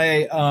 but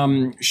I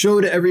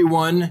showed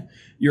everyone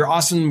your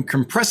awesome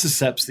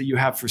compressiceps that you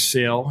have for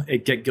sale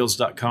at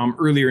getgills.com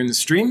earlier in the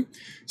stream.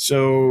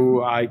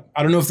 So I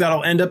don't know if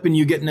that'll end up in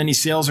you getting any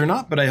sales or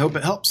not, but I hope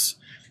it helps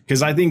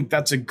because I think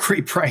that's a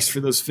great price for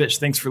those fish.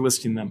 Thanks for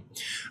listing them.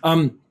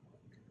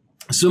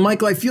 So,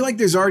 Michael, I feel like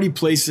there's already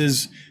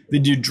places that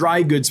do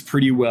dry goods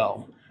pretty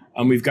well.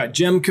 We've got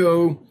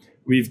Gemco,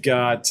 we've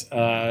got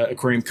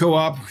Aquarium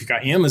Co-op, we've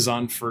got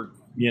Amazon for,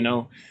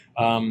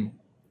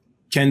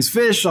 Ken's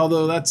Fish,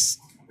 although that's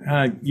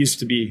used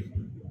to be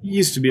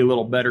a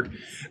little better.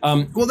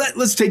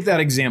 Let's take that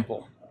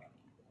example.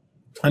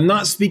 I'm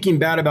not speaking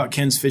bad about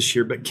Ken's Fish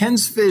here, but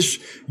Ken's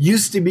Fish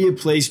used to be a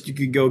place you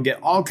could go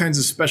get all kinds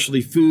of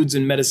specialty foods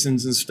and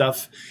medicines and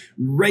stuff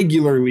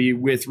regularly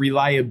with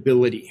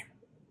reliability.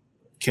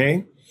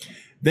 Okay.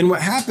 Then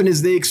what happened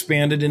is they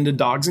expanded into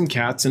dogs and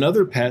cats and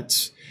other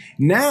pets.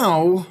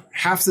 Now,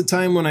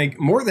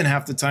 more than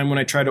half the time when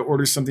I try to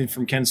order something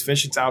from Ken's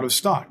Fish, it's out of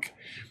stock.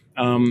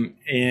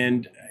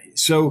 And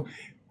so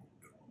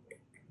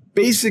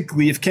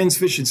basically, if Ken's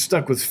Fish had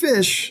stuck with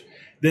fish,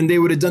 then they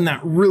would have done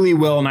that really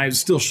well, and I would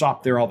still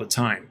shop there all the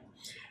time.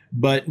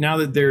 But now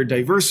that they're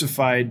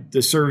diversified,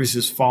 the service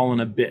has fallen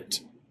a bit.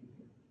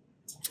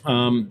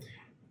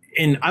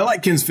 And I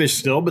like Ken's Fish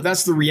still, but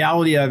that's the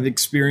reality I've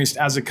experienced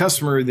as a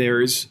customer of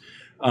theirs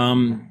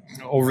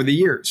over the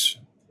years.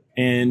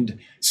 And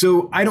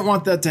so I don't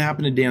want that to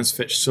happen to Dan's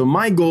Fish. So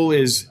my goal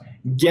is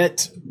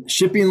get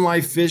shipping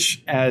live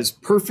fish as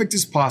perfect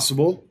as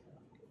possible,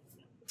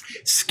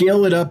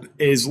 scale it up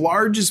as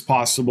large as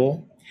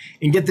possible,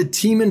 and get the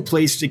team in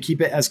place to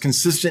keep it as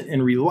consistent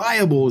and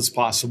reliable as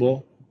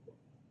possible.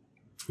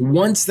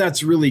 Once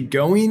that's really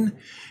going,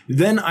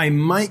 then I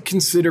might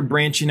consider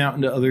branching out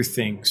into other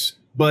things.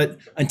 But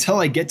until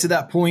I get to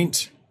that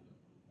point,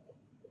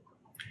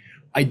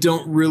 I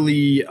don't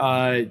really,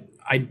 I've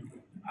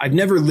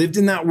never lived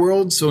in that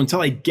world. So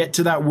until I get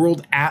to that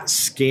world at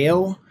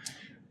scale,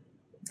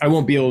 I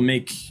won't be able to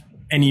make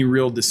any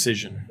real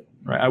decision,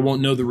 right? I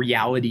won't know the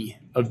reality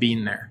of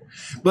being there.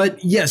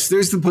 But yes,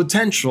 there's the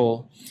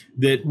potential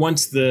that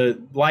once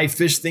the live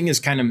fish thing is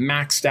kind of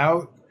maxed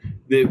out,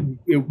 that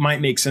it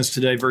might make sense to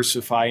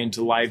diversify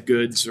into live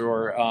goods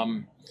or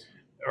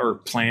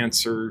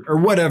plants or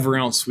whatever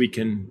else we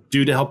can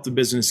do to help the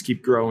business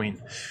keep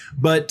growing.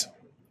 But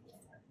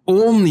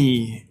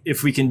only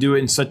if we can do it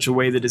in such a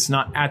way that it's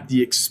not at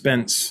the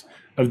expense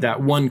of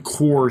that one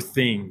core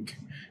thing,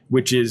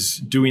 which is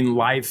doing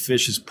live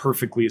fish as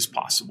perfectly as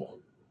possible.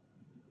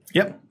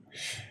 Yep.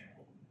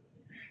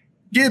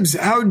 Gibbs,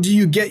 how do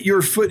you get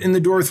your foot in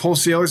the door with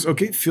wholesalers?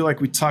 Okay, feel like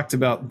we talked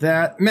about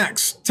that.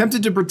 Max,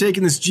 tempted to partake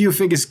in this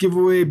Geophagus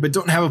giveaway, but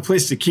don't have a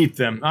place to keep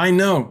them. I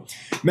know.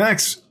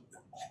 Max,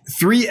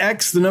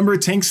 3x the number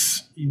of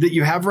tanks that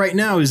you have right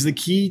now is the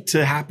key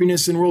to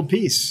happiness and world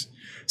peace.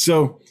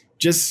 So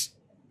just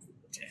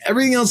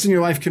everything else in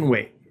your life can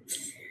wait.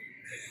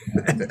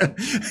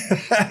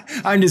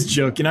 I'm just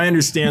joking. I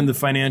understand the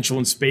financial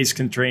and space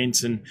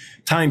constraints and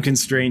time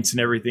constraints and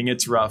everything.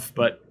 It's rough,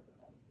 but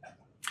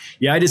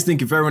yeah, I just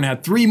think if everyone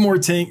had three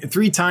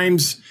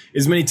times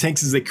as many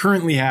tanks as they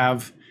currently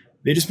have,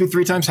 they'd just be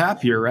 3 times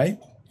happier, right?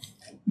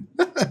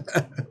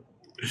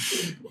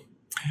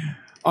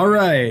 All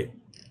right.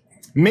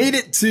 Made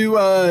it to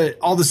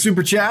all the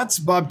super chats.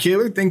 Bob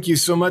Kaler, thank you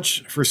so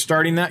much for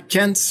starting that.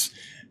 Kent's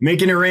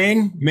making it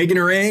rain, making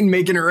it rain,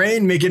 making it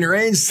rain, making it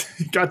rain.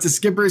 Got to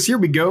Skippers. Here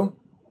we go.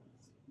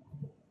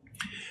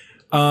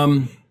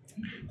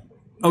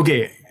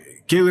 Okay.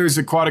 Kaler's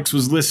Aquatics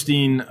was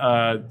listing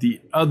the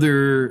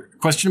other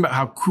question about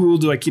how cool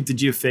do I keep the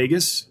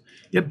Geophagus?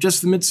 Yep,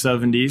 just the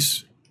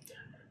mid-70s.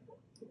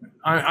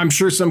 I'm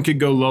sure some could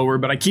go lower,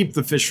 but I keep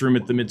the fish room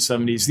at the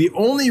mid-70s. The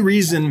only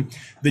reason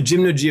the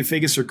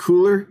Gymnogeophagus are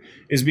cooler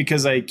is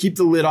because I keep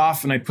the lid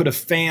off and I put a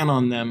fan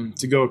on them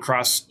to go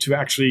across to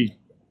actually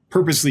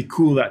purposely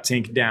cool that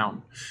tank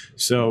down.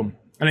 So,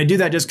 and I do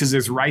that just because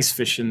there's rice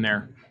fish in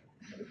there.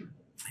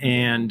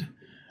 And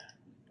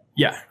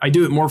yeah, I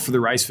do it more for the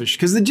rice fish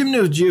because the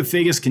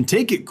Gymnogeophagus can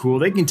take it cool.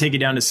 They can take it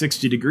down to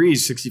 60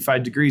 degrees,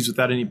 65 degrees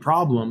without any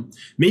problem,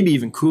 maybe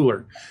even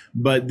cooler,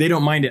 but they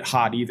don't mind it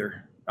hot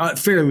either.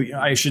 Fairly,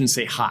 I shouldn't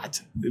say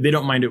hot. They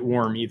don't mind it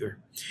warm either.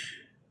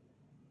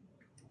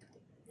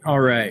 All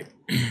right.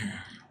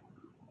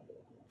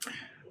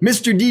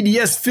 Mr.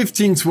 DDS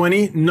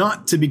 1520,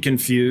 not to be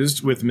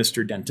confused with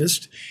Mr.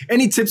 Dentist.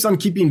 Any tips on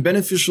keeping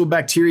beneficial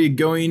bacteria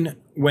going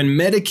when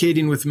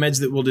medicating with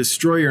meds that will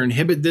destroy or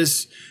inhibit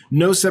this?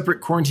 No separate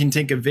quarantine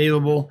tank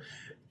available.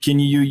 Can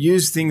you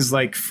use things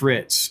like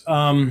Fritz?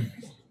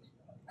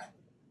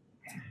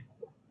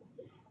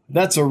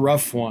 That's a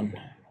rough one.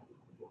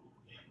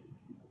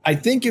 I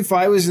think if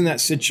I was in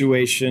that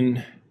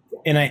situation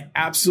and I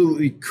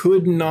absolutely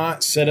could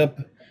not set up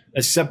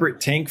a separate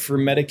tank for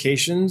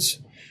medications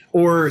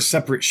or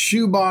separate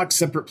shoebox,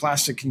 separate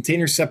plastic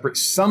container, separate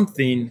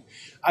something,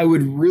 I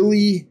would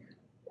really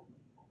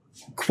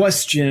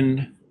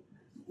question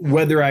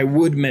whether I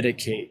would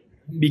medicate.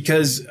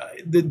 Because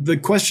the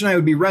question I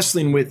would be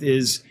wrestling with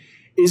is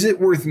it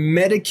worth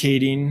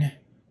medicating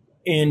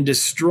and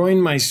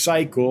destroying my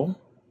cycle,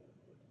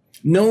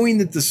 knowing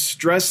that the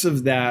stress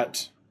of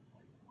that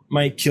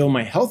might kill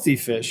my healthy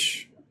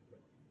fish?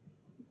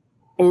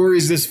 Or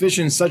is this fish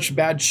in such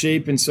bad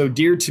shape and so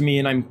dear to me,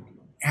 and I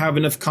have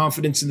enough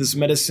confidence in this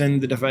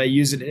medicine that if I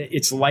use it,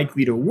 it's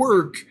likely to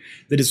work,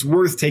 that it's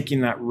worth taking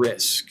that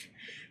risk?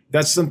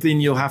 That's something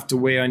you'll have to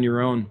weigh on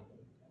your own.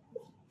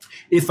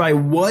 If I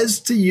was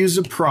to use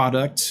a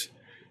product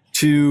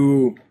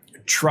to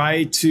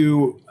try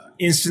to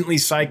instantly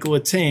cycle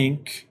a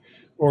tank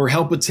or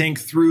help a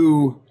tank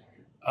through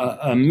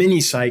a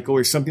mini cycle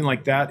or something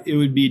like that, it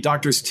would be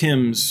Dr.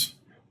 Tim's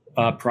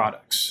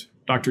products.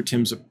 Dr.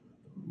 Tim's,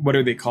 what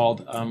are they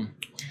called?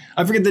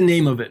 I forget the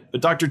name of it,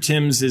 but Dr.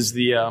 Tim's is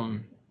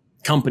the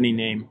company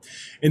name.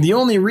 And the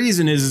only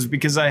reason is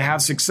because I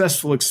have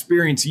successful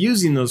experience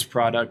using those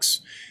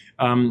products,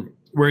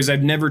 whereas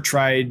I've never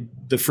tried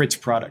the Fritz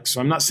product. So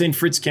I'm not saying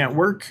Fritz can't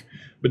work,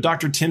 but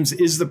Dr. Tim's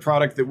is the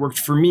product that worked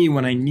for me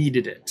when I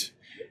needed it.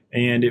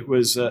 And it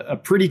was a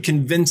pretty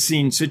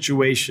convincing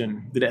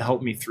situation that it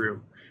helped me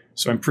through.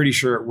 So I'm pretty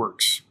sure it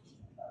works.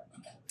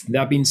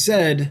 That being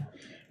said,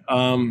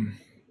 so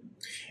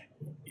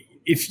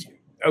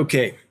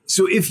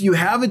if you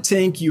have a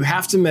tank, you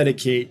have to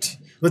medicate.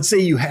 Let's say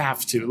you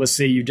have to. Let's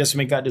say you just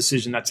make that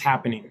decision. That's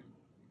happening.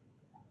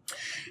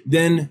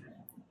 Then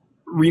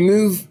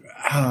remove.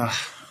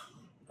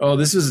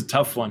 This is a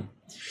tough one.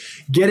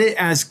 Get it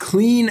as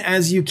clean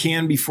as you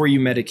can before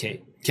you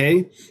medicate.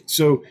 Okay.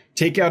 So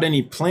take out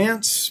any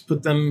plants,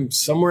 put them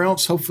somewhere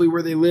else, hopefully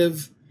where they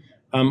live.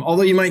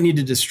 Although you might need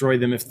to destroy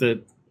them if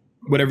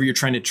whatever you're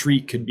trying to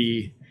treat could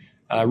be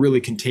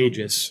really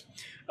contagious.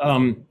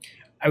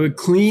 I would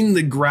clean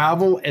the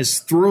gravel as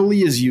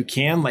thoroughly as you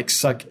can, like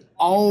suck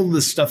all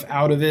the stuff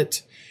out of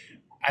it.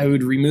 I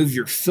would remove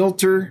your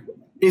filter.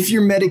 If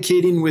you're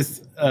medicating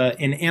with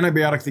an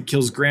antibiotic that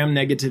kills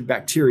gram-negative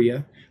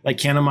bacteria, like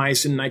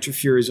kanamycin,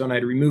 nitrofurazone,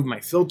 I'd remove my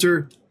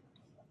filter.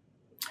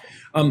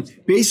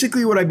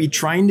 Basically, what I'd be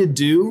trying to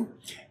do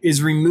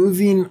is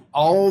removing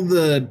all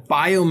the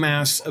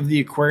biomass of the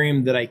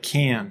aquarium that I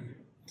can.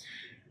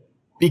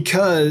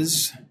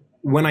 Because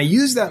when I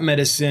use that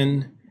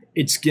medicine,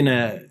 it's going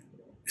to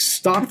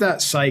stop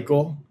that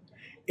cycle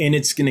and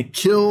it's going to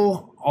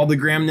kill all the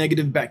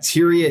gram-negative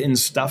bacteria and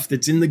stuff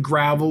that's in the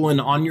gravel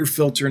and on your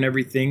filter and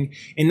everything.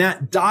 And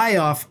that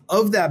die-off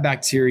of that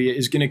bacteria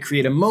is going to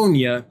create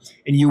ammonia,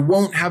 and you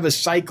won't have a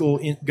cycle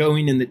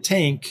going in the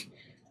tank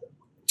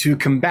to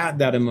combat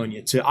that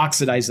ammonia, to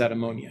oxidize that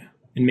ammonia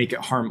and make it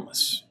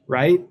harmless,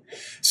 right?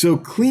 So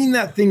clean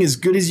that thing as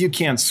good as you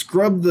can.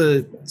 Scrub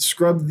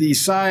the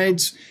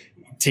sides,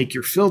 take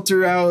your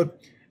filter out,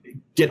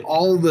 get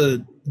all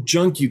the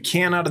junk you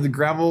can out of the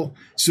gravel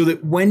so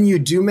that when you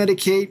do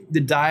medicate, the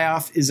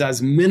die-off is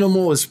as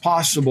minimal as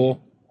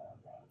possible.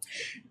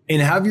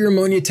 And have your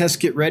ammonia test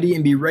kit ready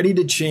and be ready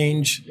to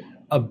change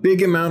a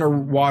big amount of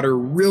water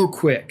real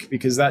quick,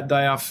 because that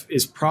die-off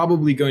is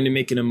probably going to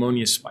make an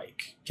ammonia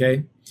spike,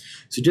 okay?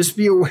 So just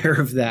be aware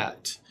of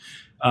that.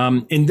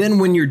 And then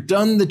when you're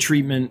done the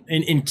treatment,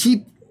 and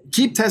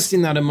keep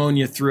testing that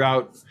ammonia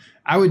throughout,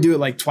 I would do it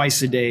like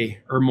twice a day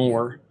or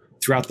more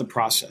throughout the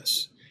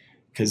process,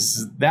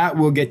 because that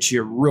will get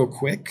you real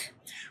quick.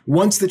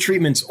 Once the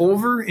treatment's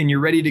over and you're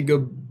ready to go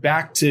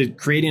back to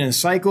creating a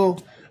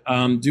cycle,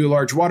 do a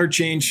large water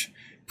change,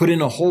 put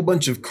in a whole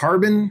bunch of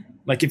carbon.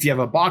 Like if you have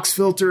a box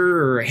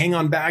filter or a hang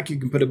on back, you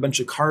can put a bunch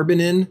of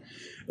carbon in,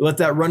 let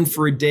that run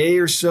for a day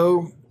or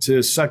so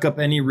to suck up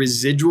any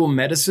residual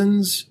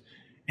medicines,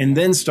 and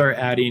then start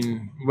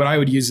adding what I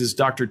would use is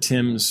Dr.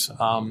 Tim's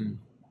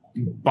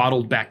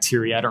bottled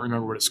bacteria. I don't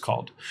remember what it's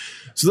called.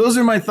 So those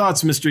are my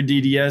thoughts, Mr.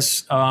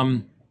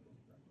 DDS.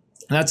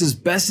 That's as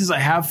best as I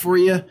have for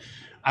you.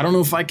 I don't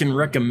know if I can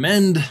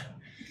recommend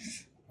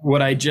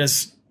what I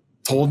just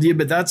told you,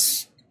 but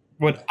that's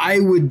what I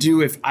would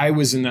do if I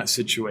was in that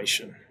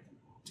situation.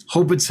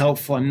 Hope it's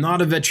helpful. I'm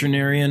not a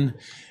veterinarian.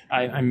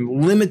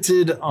 I'm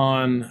limited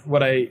on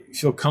what I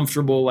feel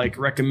comfortable like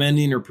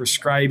recommending or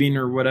prescribing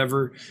or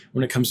whatever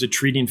when it comes to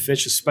treating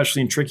fish,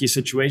 especially in tricky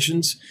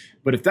situations.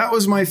 But if that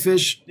was my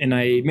fish and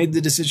I made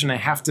the decision I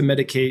have to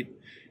medicate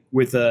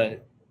with a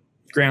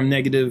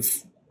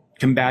gram-negative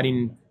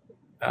combating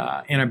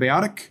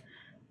antibiotic,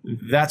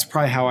 that's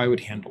probably how I would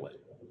handle it.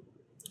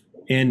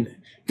 And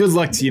good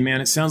luck to you, man.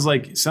 It sounds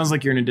like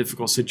you're in a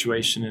difficult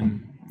situation,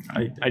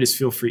 and I just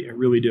feel for you. I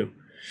really do.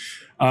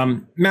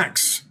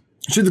 Max,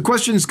 should the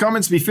questions,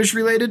 comments be fish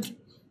related?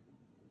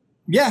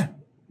 Yeah,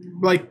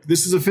 like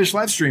this is a fish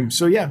live stream,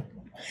 so yeah.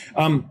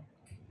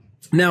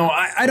 Now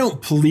I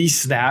don't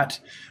police that.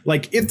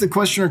 Like if the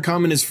question or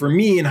comment is for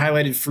me and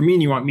highlighted for me,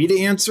 and you want me to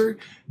answer,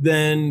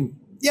 then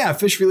yeah,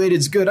 fish related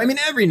is good. I mean,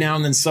 every now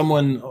and then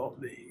someone,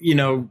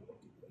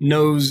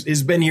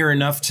 has been here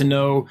enough to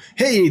know,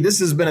 hey, this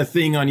has been a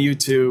thing on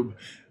YouTube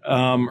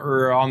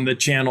or on the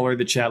channel or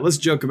the chat. Let's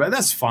joke about it.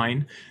 That's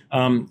fine.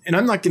 And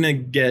I'm not going to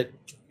get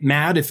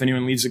mad if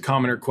anyone leaves a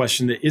comment or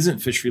question that isn't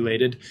fish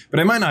related, but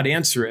I might not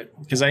answer it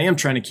because I am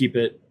trying to keep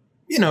it,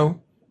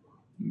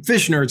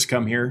 fish nerds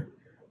come here.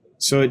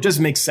 So it just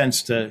makes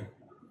sense to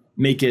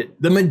make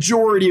it the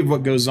majority of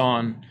what goes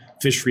on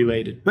fish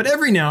related. But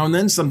every now and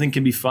then something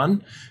can be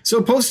fun.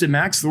 So post it,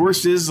 Max. The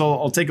worst is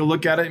I'll take a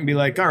look at it and be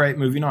like, all right,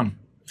 moving on.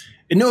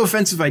 And no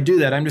offense if I do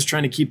that. I'm just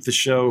trying to keep the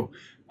show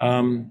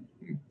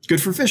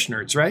good for fish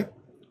nerds, right?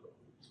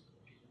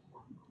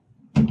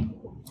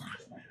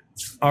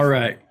 All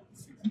right.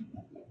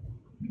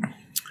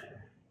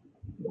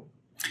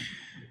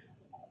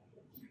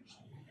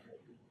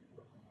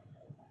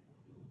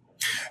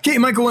 Okay,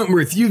 Michael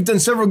Wentworth, you've done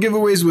several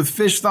giveaways with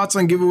fish. Thoughts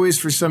on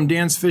giveaways for some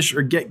dance fish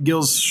or Get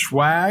Gills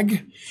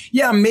swag?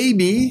 Yeah,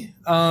 maybe.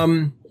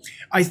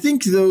 I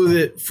think, though,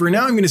 that for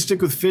now I'm going to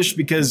stick with fish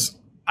because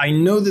I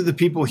know that the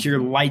people here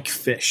like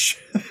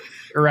fish,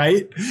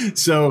 right?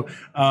 So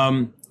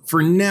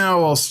for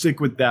now, I'll stick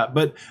with that.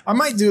 But I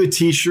might do a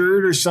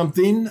t-shirt or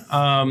something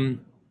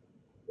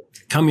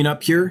coming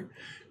up here.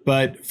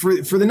 But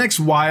for the next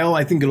while,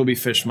 I think it'll be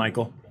fish,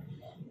 Michael.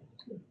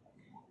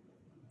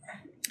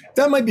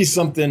 That might be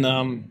something.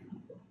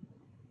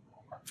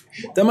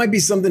 That might be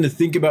something to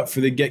think about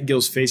for the Get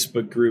Gills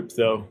Facebook group,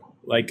 though,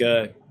 like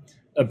a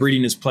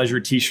Breeding is Pleasure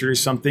t-shirt or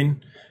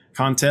something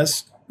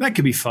contest. That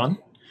could be fun.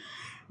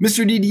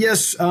 Mr.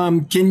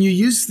 DDS, can you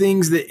use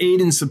things that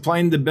aid in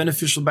supplying the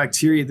beneficial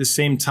bacteria at the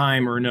same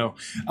time or no?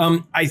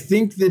 I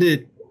think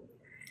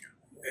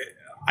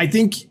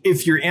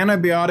if your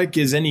antibiotic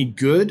is any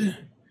good,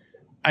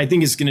 I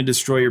think it's going to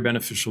destroy your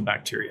beneficial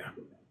bacteria.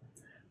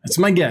 That's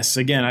my guess.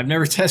 Again, I've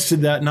never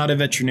tested that, not a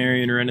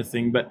veterinarian or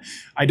anything, but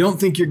I don't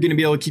think you're going to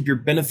be able to keep your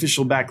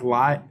beneficial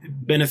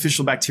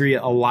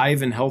bacteria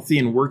alive and healthy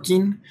and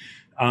working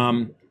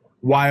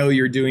while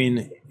you're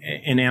doing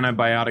an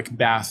antibiotic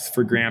bath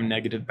for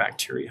gram-negative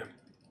bacteria.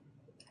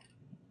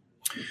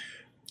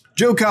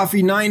 Joe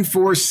Coffee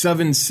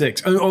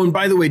 9476. Oh, and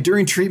by the way,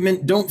 during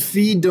treatment, don't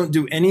feed, don't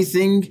do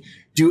anything.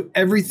 Do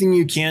everything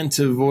you can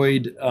to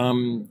avoid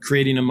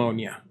creating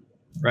ammonia,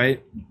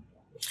 right?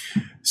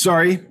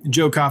 Sorry,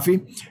 Joe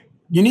Coffee.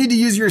 You need to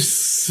use your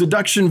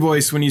seduction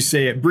voice when you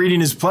say it. Breeding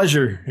is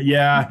pleasure.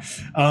 Yeah.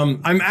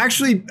 I'm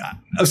actually,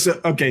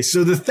 okay,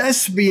 so the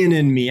thespian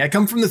in me, I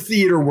come from the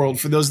theater world,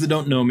 for those that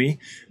don't know me.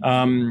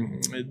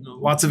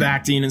 Lots of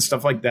acting and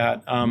stuff like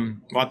that.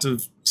 Lots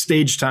of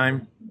stage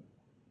time.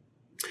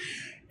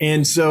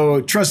 And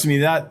so, trust me,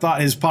 that thought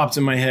has popped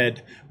in my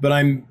head, but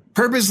I'm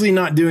purposely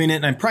not doing it,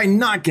 and I'm probably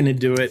not going to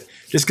do it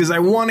just because I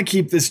want to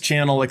keep this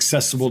channel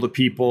accessible to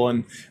people,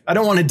 and I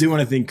don't want to do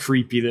anything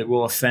creepy that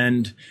will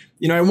offend.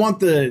 You know, I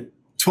want the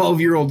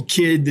 12-year-old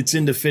kid that's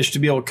into fish to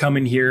be able to come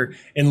in here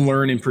and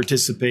learn and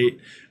participate.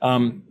 I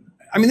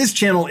mean, this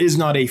channel is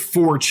not a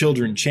for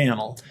children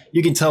channel.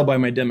 You can tell by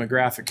my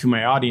demographic who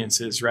my audience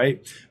is,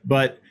 right?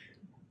 But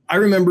I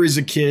remember as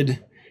a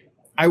kid,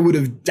 I would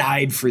have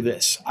died for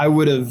this. I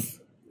would have,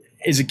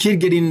 as a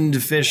kid getting into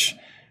fish,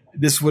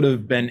 this would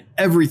have been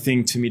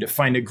everything to me to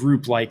find a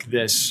group like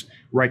this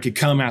where I could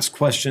come ask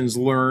questions,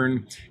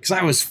 learn, because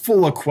I was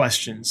full of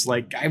questions.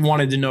 Like I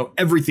wanted to know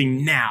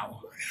everything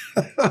now.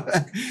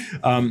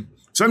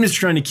 So I'm just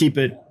trying to keep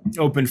it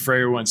open for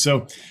everyone.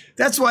 So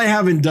that's why I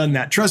haven't done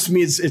that. Trust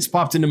me, it's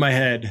popped into my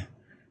head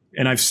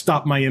and I've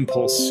stopped my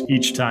impulse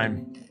each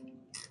time.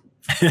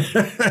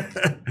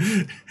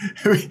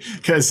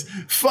 Because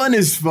fun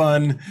is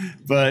fun,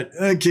 but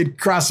it could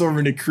cross over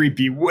into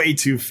creepy way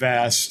too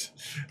fast.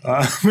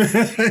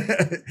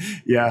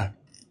 Yeah.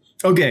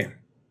 Okay.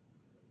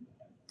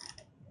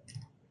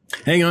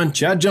 Hang on.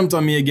 Chad jumped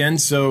on me again,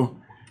 so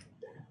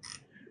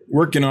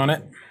working on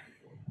it.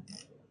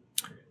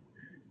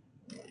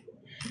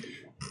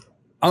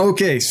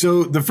 Okay,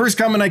 so the first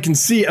comment I can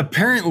see,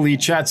 apparently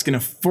chat's going to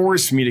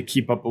force me to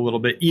keep up a little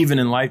bit, even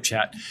in live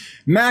chat.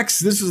 Max,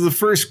 this is the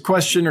first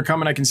question or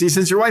comment I can see.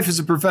 Since your wife is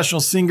a professional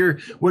singer,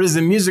 what is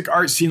the music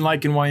art scene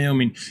like in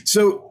Wyoming?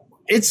 So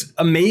it's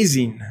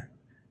amazing.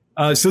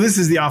 So this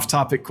is the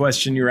off-topic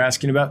question you were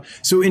asking about.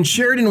 So in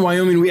Sheridan,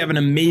 Wyoming, we have an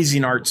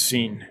amazing art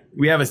scene.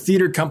 We have a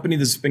theater company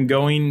that's been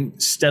going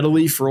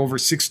steadily for over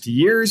 60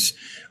 years.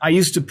 I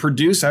used to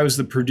produce. I was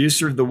the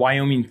producer of the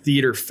Wyoming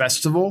Theater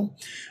Festival.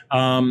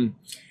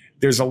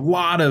 There's a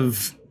lot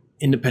of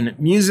independent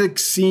music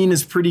scene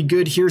is pretty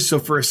good here. So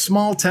for a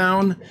small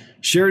town,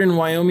 Sheridan,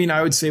 Wyoming,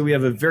 I would say we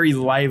have a very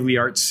lively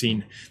art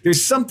scene.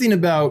 There's something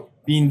about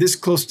being this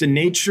close to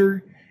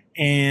nature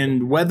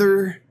and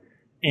weather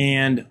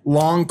and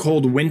long,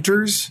 cold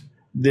winters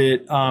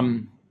that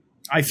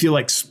I feel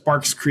like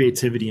sparks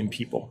creativity in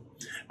people.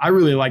 I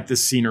really like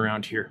this scene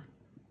around here.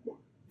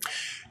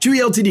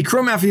 Chewy LTD,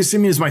 Chrome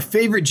Aphyosemion is my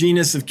favorite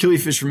genus of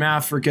killifish from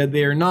Africa.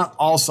 They are not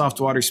all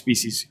softwater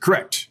species.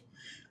 Correct.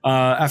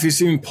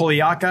 Aphyosemion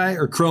poliaci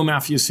or Chrome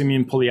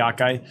Aphyosemion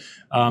poliaci.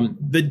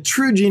 The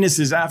true genus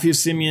is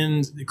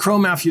Aphyosemion.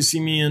 Chrome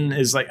Aphyosemion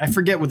is like, I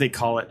forget what they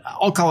call it.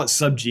 I'll call it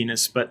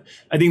subgenus, but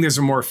I think there's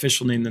a more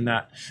official name than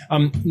that.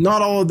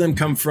 Not all of them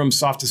come from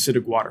soft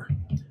acidic water.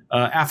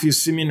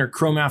 Aphyosemion or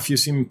Chrome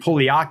Aphyosemion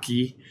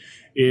poliaci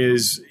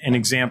is an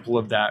example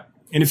of that.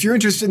 And if you're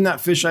interested in that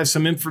fish, I have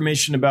some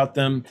information about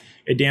them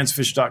at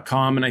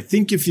dancefish.com. And I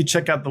think if you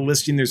check out the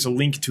listing, there's a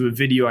link to a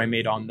video I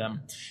made on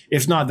them.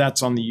 If not,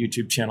 that's on the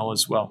YouTube channel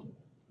as well.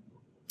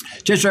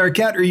 Cheshire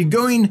Cat, are you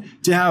going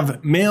to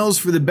have males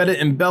for the Betta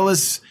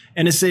embellus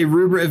NSA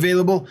rubra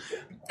available?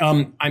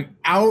 I'm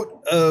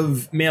out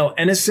of male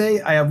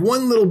NSA. I have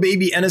one little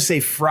baby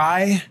NSA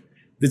fry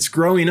that's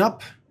growing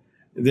up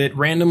that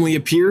randomly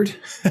appeared.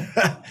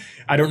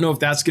 I don't know if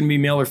that's going to be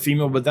male or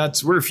female,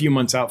 but we're a few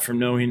months out from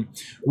knowing.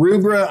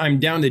 Rubra, I'm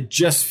down to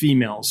just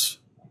females.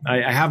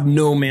 I have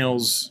no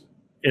males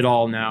at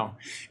all now.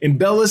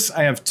 Embellus,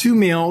 I have 2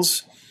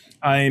 males.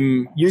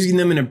 I'm using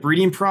them in a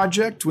breeding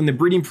project. When the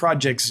breeding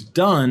project's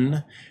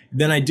done,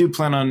 then I do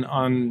plan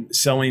on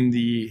selling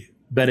the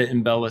Betta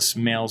embellus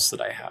males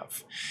that I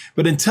have.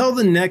 But until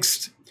the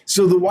next,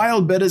 so the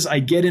wild bettas I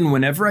get in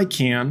whenever I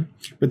can,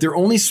 but they're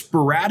only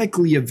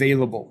sporadically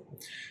available.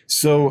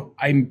 So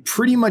I'm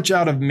pretty much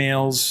out of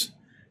males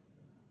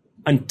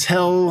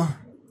until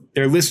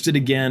they're listed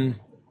again.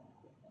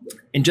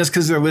 And just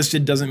because they're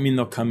listed doesn't mean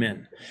they'll come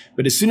in.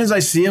 But as soon as I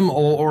see them, I'll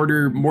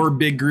order more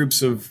big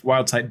groups of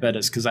wild type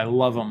bettas because I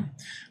love them.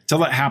 Until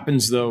that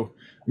happens, though,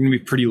 I'm going to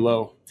be pretty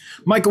low.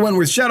 Michael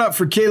Wentworth, shout out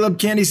for Caleb.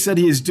 Candy said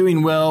he is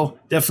doing well.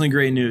 Definitely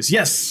great news.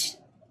 Yes.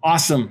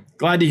 Awesome.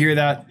 Glad to hear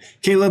that.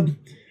 Caleb,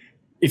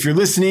 if you're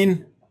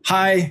listening,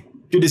 hi.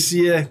 Good to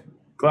see you.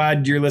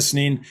 Glad you're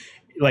listening.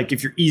 Like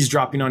if you're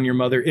eavesdropping on your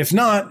mother. If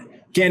not,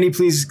 Candy,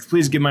 please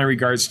give my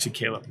regards to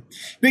Caleb.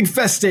 Big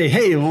Feste,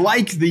 hey,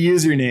 like the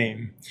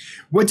username.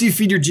 What do you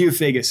feed your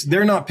geophagus?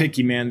 They're not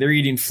picky, man. They're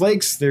eating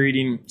flakes. They're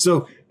eating,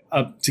 so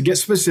to get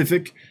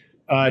specific,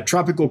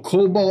 tropical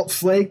cobalt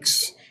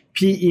flakes,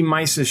 P.E.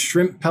 Mysis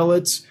shrimp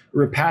pellets,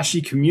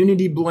 Repashy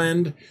community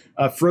blend,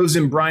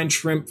 frozen brine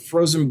shrimp,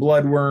 frozen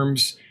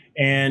bloodworms,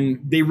 and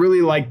they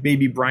really like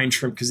baby brine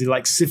shrimp because they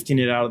like sifting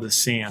it out of the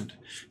sand.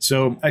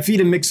 So I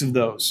feed a mix of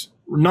those.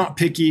 We're not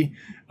picky.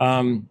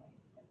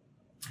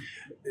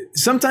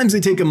 Sometimes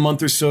they take a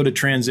month or so to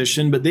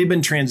transition, but they've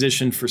been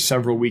transitioned for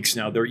several weeks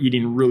now. They're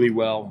eating really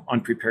well on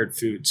prepared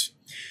foods.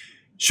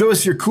 Show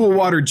us your cool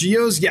water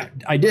geos. Yeah,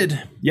 I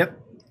did. Yep.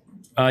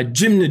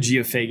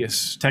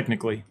 Gymnogeophagus,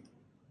 technically.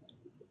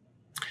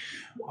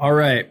 All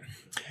right.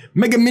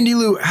 Mega Mindy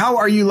Lou, how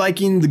are you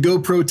liking the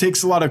GoPro?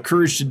 Takes a lot of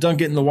courage to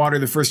dunk it in the water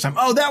the first time.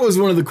 Oh, that was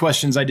one of the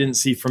questions I didn't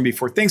see from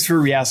before. Thanks for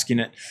re-asking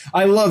it.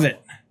 I love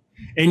it.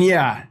 And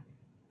yeah,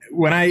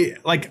 when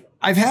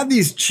I've had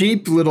these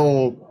cheap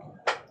little...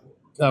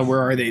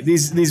 where are they?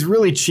 These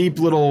really cheap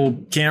little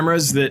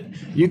cameras that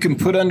you can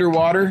put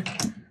underwater.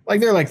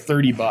 Like they're like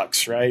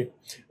 $30, right?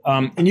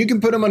 And you can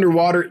put them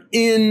underwater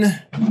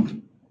in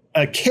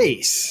a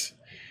case.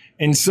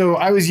 And so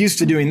I was used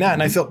to doing that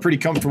and I felt pretty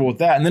comfortable with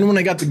that. And then when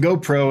I got the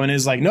GoPro and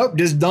it's like, nope,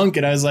 just dunk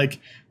it. I was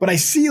like, but I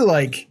see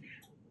like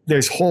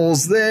there's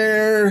holes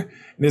there.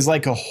 There's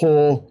like a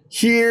hole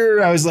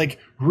here. I was like,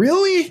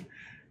 really?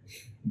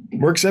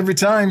 Works every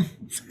time.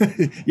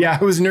 Yeah,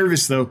 I was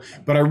nervous though,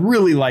 but I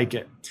really like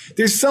it.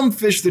 There's some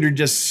fish that are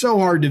just so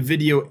hard to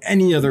video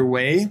any other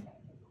way.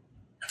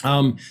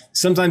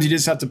 Sometimes you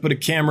just have to put a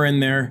camera in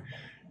there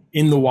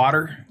in the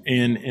water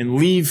and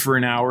leave for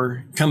an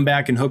hour, come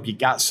back and hope you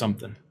got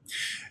something.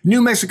 New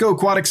Mexico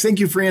Aquatics, thank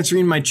you for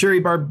answering my cherry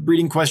barb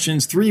breeding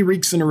questions 3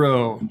 weeks in a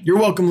row. You're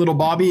welcome, little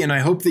Bobby, and I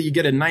hope that you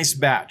get a nice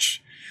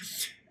batch.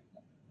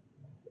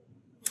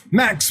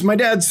 Max, my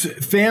dad's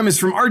fam is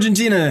from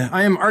Argentina.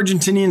 I am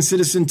Argentinian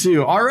citizen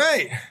too. All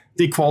right.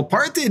 De qual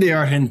parte de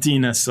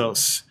Argentina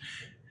sos?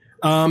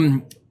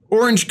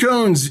 Orange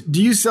cones,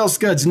 do you sell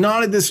scuds?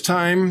 Not at this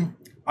time.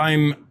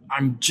 I'm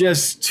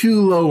just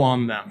too low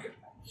on them.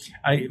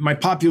 My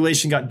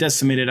population got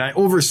decimated. I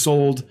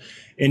oversold,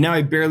 and now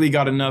I barely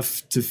got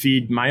enough to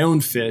feed my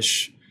own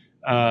fish.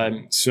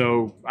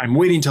 So I'm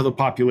waiting till the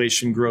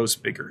population grows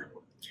bigger.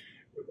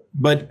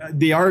 But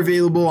they are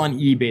available on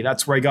eBay.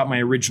 That's where I got my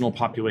original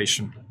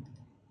population.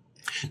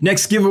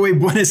 Next giveaway,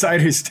 Buenos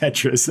Aires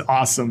Tetras.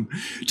 Awesome.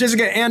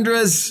 Jessica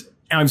Anders,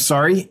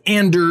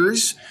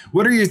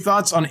 what are your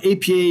thoughts on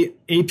API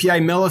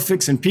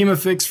Melifix and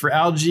Pimafix for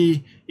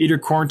algae eater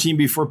quarantine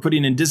before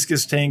putting in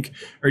discus tank,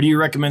 or do you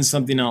recommend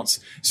something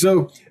else?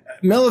 So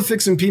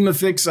Melifix and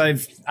Pimafix,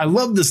 I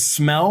love the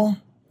smell,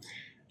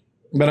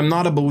 but I'm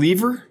not a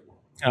believer.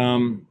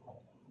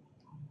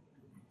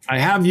 I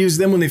have used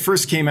them when they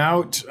first came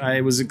out. I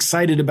was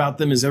excited about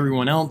them as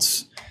everyone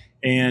else.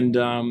 And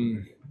I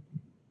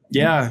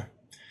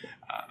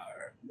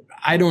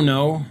don't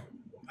know.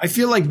 I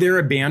feel like they're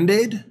a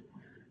Band-Aid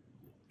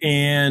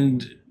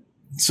and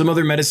some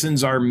other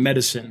medicines are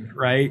medicine,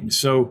 right?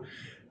 So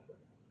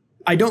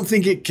I don't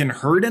think it can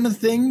hurt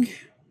anything.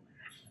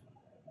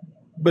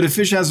 But if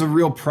fish has a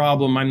real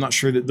problem, I'm not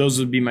sure that those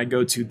would be my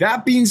go-to.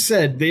 That being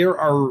said, there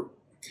are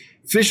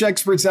fish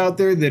experts out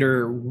there that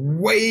are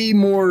way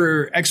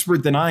more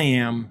expert than I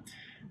am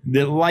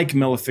that like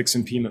Melifix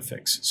and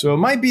Pimafix. So it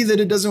might be that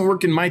it doesn't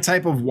work in my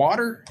type of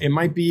water. It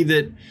might be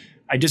that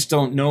I just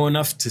don't know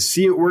enough to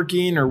see it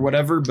working or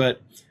whatever,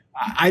 but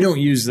I don't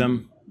use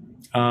them.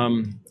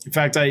 In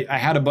fact, I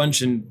had a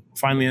bunch and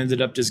finally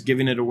ended up just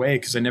giving it away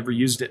because I never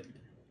used it.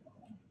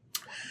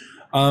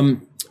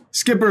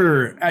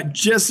 Skipper, at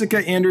Jessica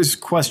Anders'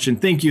 question.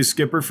 Thank you,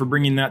 Skipper, for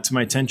bringing that to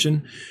my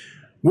attention.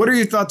 What are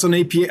your thoughts on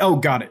APA? Oh,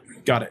 got it.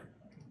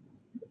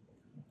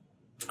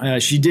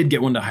 She did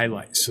get one to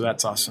highlight, so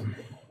that's awesome.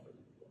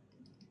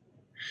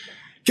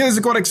 Killers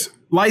Aquatics,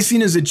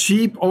 lysine is a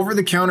cheap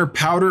over-the-counter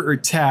powder or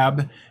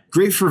tab,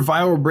 great for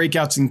viral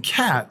breakouts in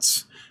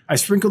cats. I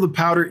sprinkle the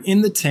powder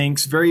in the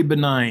tanks, very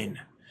benign.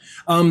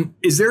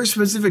 Is there a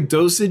specific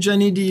dosage I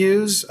need to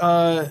use,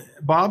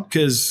 Bob?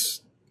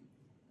 Because,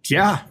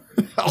 yeah,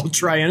 I'll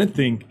try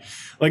anything.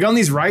 Like on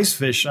these rice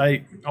fish,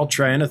 I'll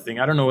try anything.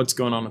 I don't know what's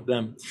going on with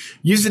them.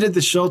 Used it at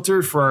the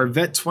shelter for our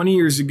vet 20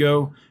 years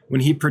ago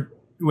when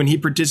he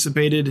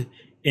participated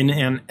in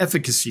an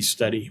efficacy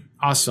study.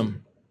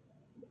 Awesome.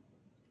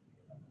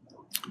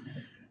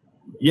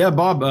 Yeah,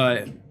 Bob,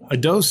 a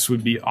dose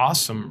would be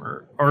awesome.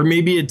 Or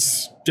maybe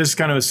it's just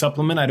kind of a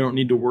supplement. I don't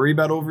need to worry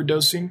about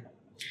overdosing.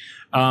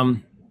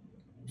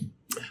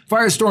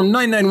 Firestorm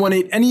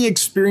 9918, any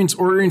experience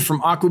ordering from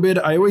Aquabid?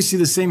 I always see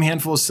the same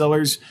handful of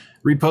sellers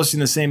reposting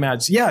the same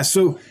ads. Yeah,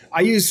 so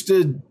I used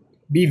to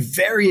be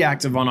very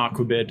active on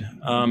Aquabid.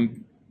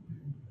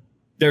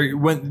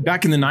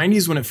 Back in the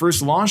 90s when it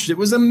first launched, it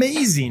was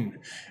amazing.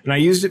 And I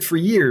used it for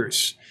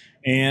years.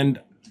 And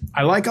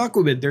I like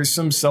Aquabid. There's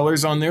some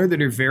sellers on there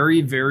that are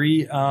very,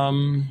 very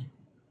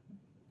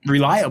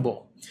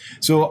reliable.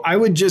 So I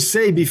would just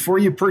say before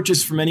you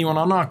purchase from anyone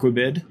on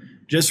Aquabid,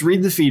 just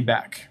read the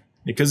feedback,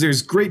 because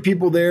there's great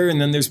people there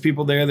and then there's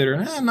people there that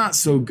are not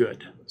so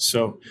good.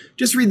 So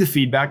just read the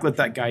feedback, let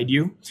that guide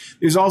you.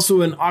 There's also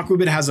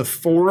Aquabid has a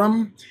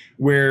forum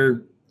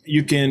where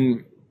you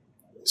can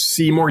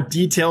see more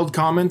detailed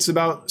comments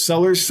about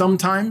sellers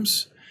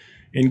sometimes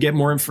and get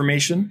more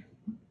information.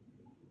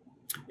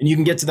 And you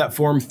can get to that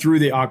forum through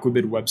the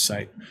Aquabid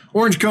website.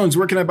 Orange Cones,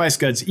 where can I buy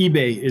scuds?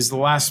 eBay is the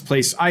last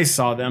place I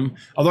saw them.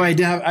 Although I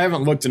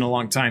haven't looked in a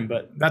long time,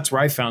 but that's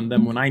where I found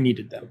them when I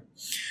needed them.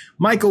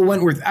 Michael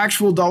Wentworth,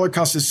 actual dollar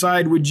cost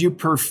aside, would your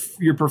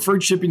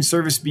preferred shipping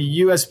service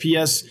be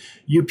USPS,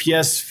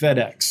 UPS,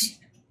 FedEx?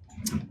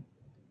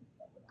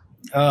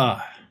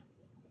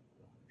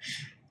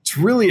 It's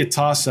really a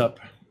toss-up.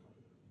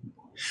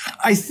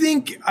 I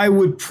think I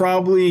would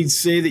probably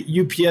say that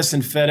UPS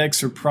and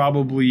FedEx are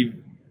probably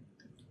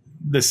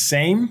the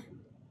same.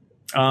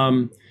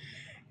 And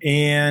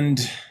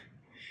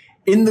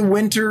in the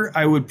winter,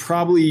 I would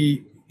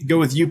probably go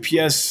with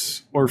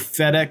UPS or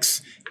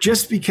FedEx,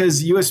 just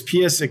because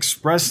USPS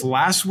Express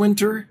last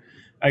winter,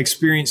 I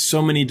experienced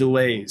so many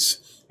delays.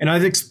 And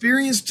I've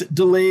experienced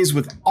delays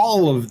with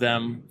all of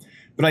them,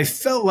 but I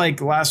felt like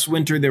last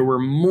winter there were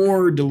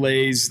more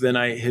delays than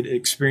I had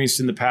experienced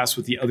in the past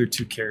with the other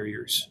two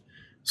carriers.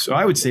 So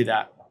I would say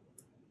that.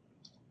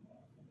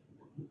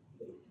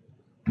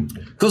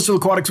 Coastal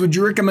Aquatics, would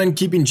you recommend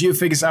keeping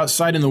Geophagus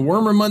outside in the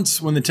warmer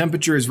months when the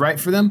temperature is right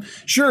for them?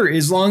 Sure,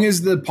 as long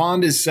as the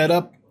pond is set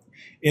up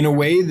in a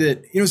way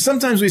that,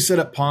 sometimes we set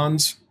up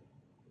ponds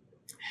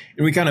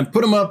and we kind of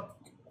put them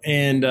up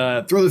and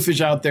throw the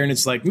fish out there and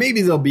it's like,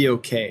 maybe they'll be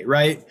okay,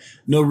 right?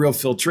 No real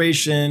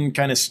filtration,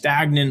 kind of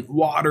stagnant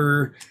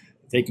water.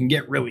 They can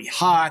get really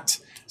hot.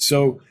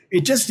 So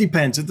it just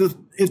depends.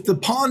 If the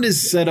pond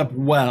is set up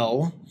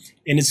well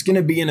and it's going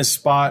to be in a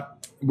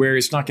spot where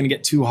it's not going to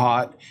get too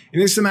hot and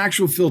there's some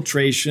actual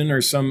filtration or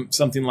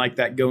something like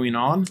that going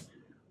on,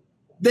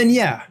 then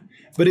yeah.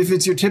 But if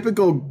it's your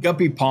typical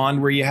guppy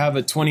pond where you have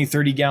a 20,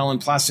 30 gallon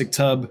plastic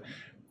tub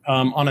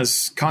on a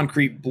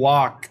concrete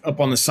block up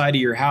on the side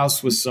of your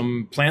house with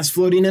some plants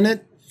floating in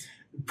it,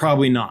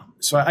 probably not.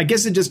 So I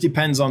guess it just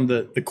depends on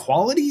the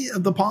quality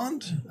of the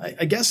pond,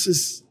 I guess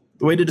is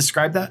the way to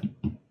describe that.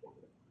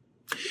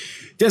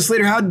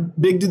 Deslater, how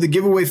big do the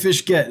giveaway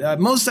fish get?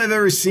 Most I've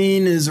ever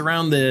seen is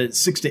around the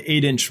 6 to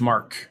 8 inch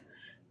mark.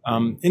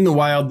 In the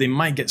wild, they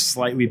might get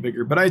slightly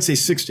bigger, but I'd say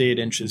 6 to 8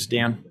 inches,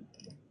 Dan.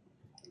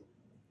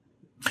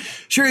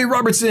 Sherry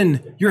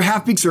Robertson, your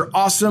half beaks are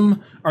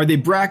awesome. Are they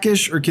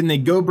brackish or can they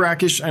go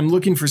brackish? I'm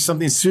looking for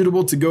something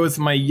suitable to go with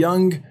my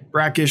young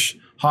brackish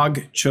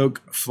hog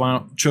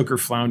choker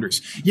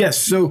flounders. Yes,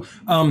 so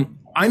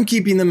I'm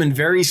keeping them in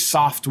very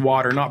soft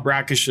water, not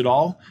brackish at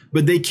all,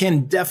 but they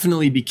can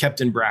definitely be kept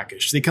in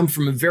brackish. They come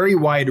from a very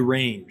wide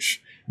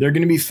range. They're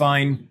going to be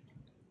fine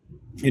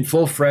in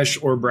full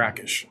fresh or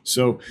brackish.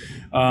 So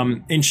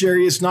in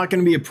Sherry, it's not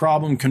going to be a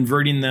problem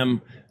converting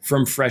them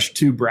from fresh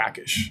to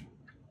brackish.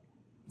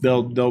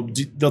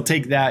 They'll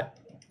take that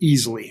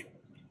easily.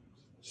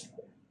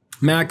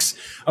 Max,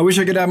 I wish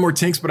I could have more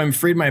tanks, but I'm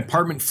afraid my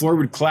apartment floor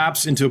would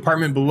collapse into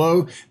apartment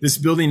below. This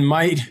building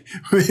might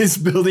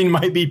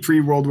be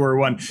pre-World War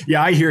I.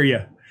 Yeah, I hear you.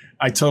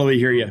 I totally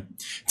hear you.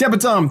 Tampa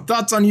Tom,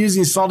 thoughts on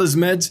using salt as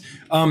meds?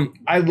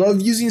 I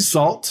love using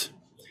salt.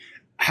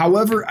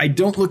 However, I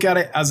don't look at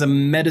it as a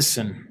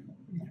medicine.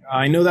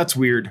 I know that's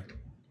weird.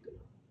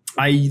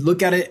 I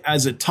look at it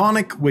as a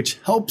tonic, which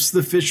helps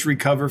the fish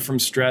recover from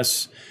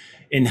stress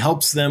and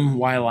helps them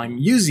while I'm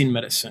using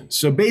medicine.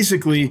 So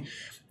basically,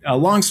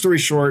 long story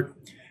short,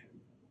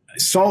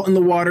 salt in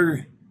the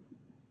water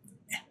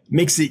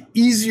makes it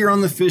easier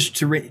on the fish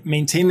to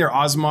maintain their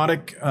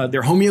osmotic,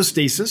 their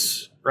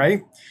homeostasis,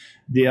 right?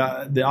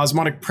 The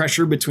osmotic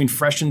pressure between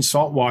fresh and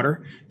salt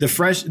water. The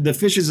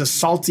fish is a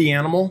salty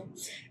animal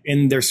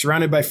and they're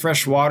surrounded by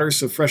fresh water.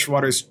 So fresh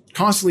water is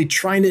constantly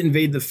trying to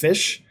invade the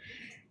fish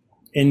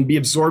and be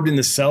absorbed in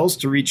the cells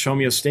to reach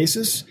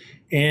homeostasis.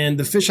 And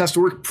the fish has to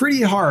work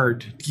pretty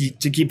hard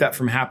to keep that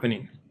from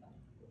happening.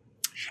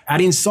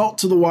 Adding salt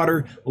to the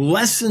water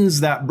lessens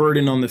that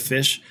burden on the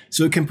fish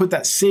so it can put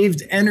that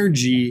saved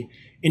energy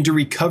into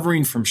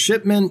recovering from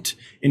shipment,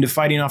 into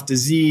fighting off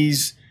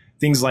disease,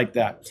 things like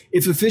that.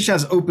 If a fish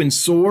has open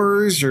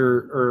sores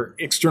or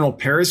external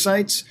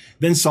parasites,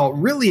 then salt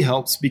really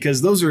helps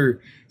because those are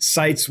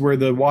sites where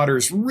the water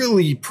is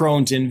really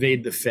prone to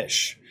invade the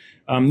fish.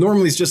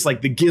 Normally it's just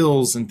like the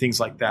gills and things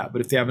like that.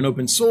 But if they have an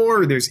open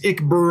sore, or there's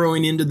ick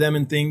burrowing into them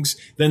and things,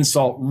 then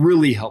salt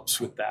really helps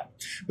with that.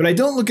 But I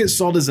don't look at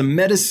salt as a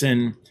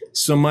medicine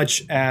so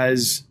much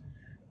as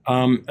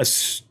a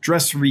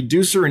stress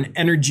reducer and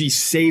energy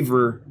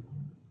saver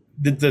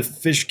that the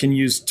fish can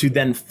use to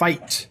then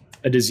fight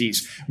a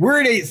disease.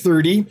 We're at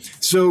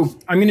 8:30, so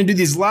I'm going to do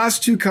these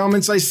last two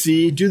comments I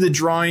see, do the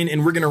drawing,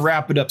 and we're going to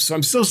wrap it up. So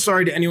I'm so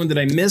sorry to anyone that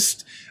I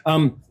missed.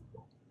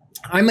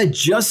 I'm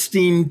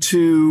adjusting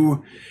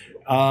to,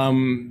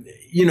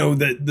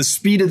 the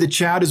speed of the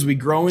chat as we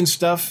grow and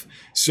stuff.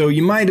 So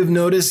you might have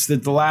noticed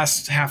that the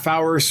last half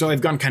hour or so,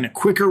 I've gone kind of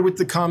quicker with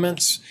the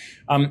comments.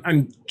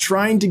 I'm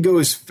trying to go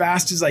as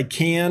fast as I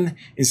can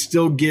and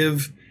still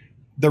give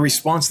the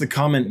response to the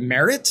comment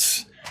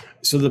merits,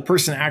 so the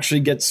person actually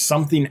gets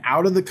something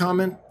out of the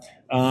comment.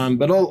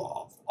 But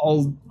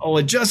I'll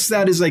adjust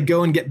that as I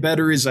go and get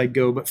better as I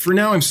go. But for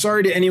now, I'm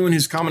sorry to anyone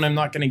whose comment I'm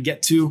not going to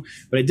get to,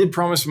 but I did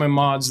promise my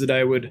mods that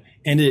I would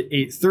end it at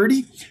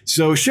 8:30.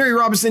 So Sherry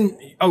Robinson,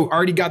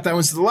 already got that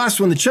one. So the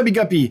last one, the Chubby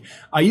Guppy.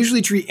 I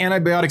usually treat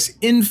antibiotics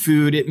in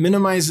food. It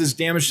minimizes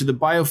damage to the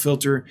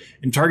biofilter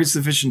and targets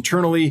the fish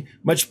internally.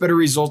 Much better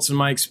results in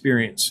my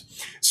experience.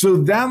 So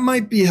that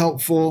might be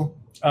helpful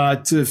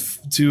to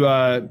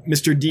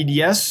Mr.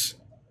 DDS.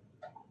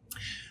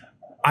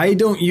 I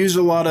don't use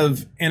a lot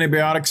of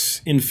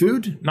antibiotics in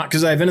food, not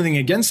because I have anything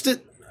against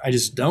it. I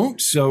just don't.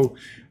 So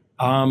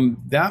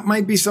that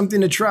might be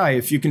something to try.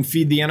 If you can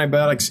feed the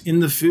antibiotics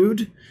in the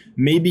food,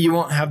 maybe you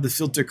won't have the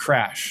filter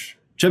crash.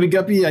 Chubby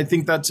Guppy, I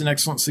think that's an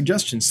excellent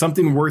suggestion.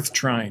 Something worth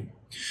trying.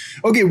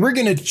 Okay, we're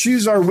going to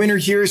choose our winner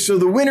here. So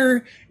the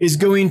winner is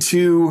going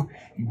to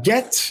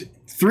get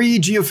 3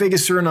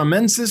 Geophagus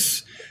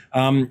surinamensis.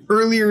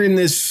 Earlier in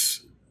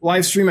this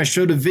live stream, I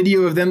showed a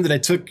video of them that I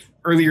took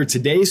earlier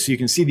today, so you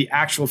can see the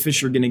actual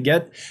fish you're going to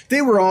get.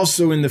 They were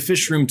also in the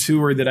fish room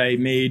tour that I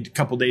made a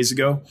couple days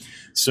ago,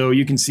 so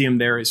you can see them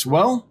there as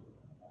well.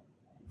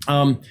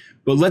 But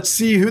let's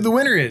see who the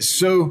winner is.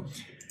 So,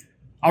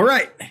 all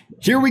right,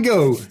 here we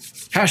go.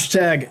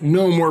 Hashtag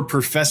no more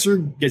professor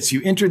gets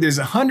you entered. There's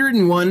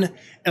 101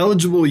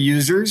 eligible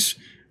users.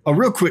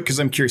 Real quick, because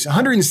I'm curious,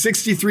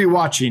 163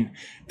 watching.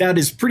 That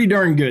is pretty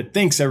darn good.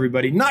 Thanks,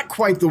 everybody. Not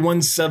quite the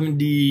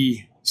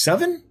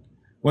 177,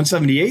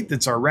 178.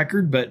 That's our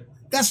record, but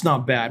that's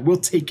not bad. We'll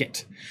take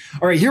it.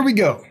 All right, here we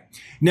go.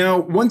 Now,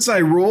 once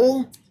I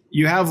roll,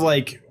 you have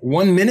like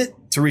 1 minute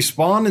to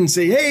respond and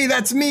say, hey,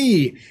 that's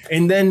me.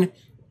 And then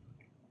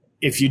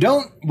if you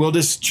don't, we'll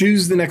just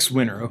choose the next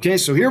winner. Okay,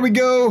 so here we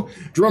go.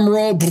 Drum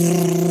roll.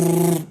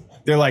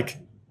 They're like,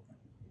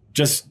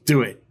 just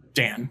do it,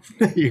 Dan.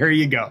 Here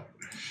you go.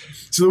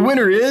 So the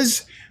winner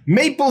is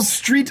Maple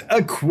Street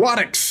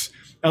Aquatics.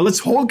 Let's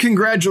hold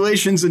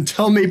congratulations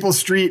until Maple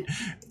Street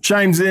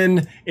chimes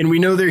in and we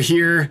know they're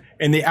here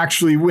and they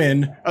actually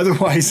win.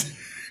 Otherwise,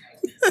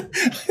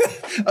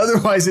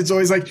 it's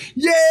always like,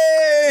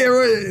 yay!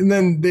 And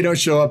then they don't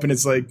show up and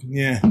it's like,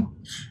 yeah.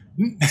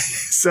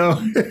 So,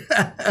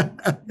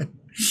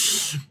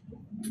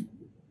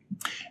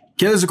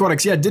 Kayla's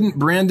Aquatics. Yeah, didn't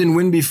Brandon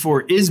win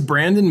before? Is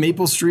Brandon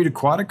Maple Street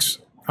Aquatics?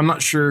 I'm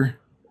not sure.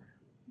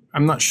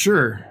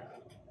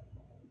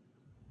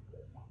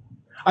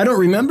 I don't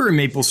remember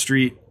Maple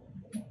Street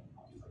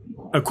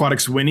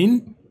Aquatics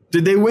winning.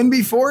 Did they win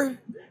before?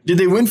 Did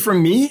they win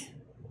from me?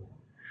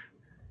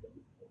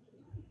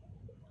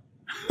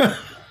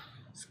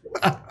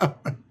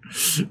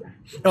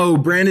 Oh,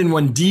 Brandon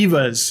won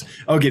Divas.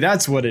 Okay,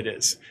 that's what it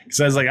is. Because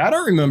I was like, I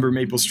don't remember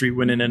Maple Street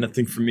winning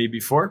anything from me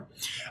before.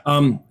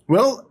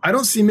 Well, I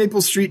don't see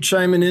Maple Street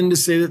chiming in to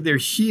say that they're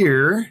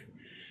here.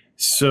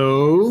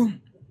 So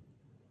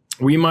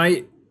we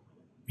might.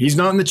 He's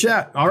not in the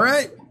chat. All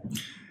right.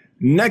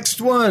 Next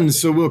one.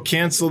 So we'll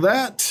cancel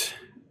that.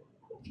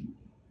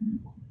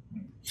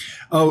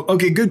 Oh,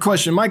 okay. Good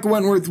question. Michael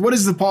Wentworth, what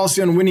is the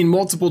policy on winning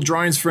multiple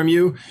drawings from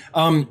you?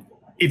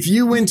 If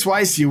you win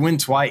twice, you win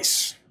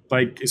twice.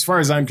 Like, as far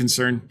as I'm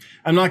concerned,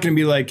 I'm not going to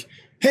be like,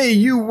 hey,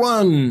 you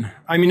won.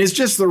 I mean, it's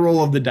just the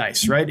roll of the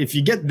dice, right? If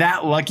you get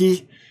that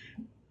lucky,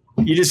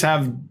 you just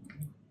have,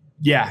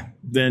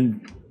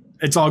 then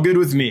it's all good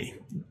with me.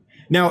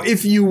 Now,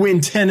 if you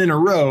win 10 in a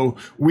row,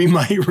 we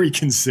might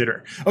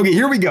reconsider. Okay,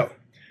 here we go.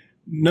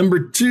 Number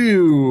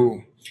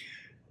 2.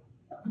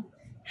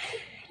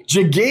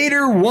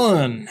 Jagator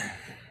 1.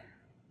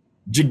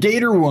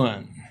 Jagator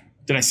 1.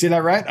 Did I say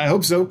that right? I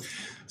hope so.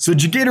 So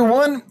Jagator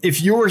 1,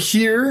 if you're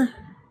here,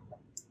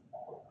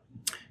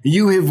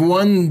 you have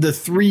won the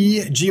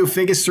 3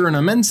 Geophagus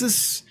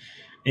surinamensis,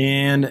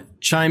 and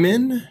chime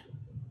in.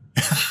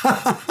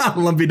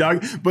 Lumpy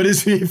dog. But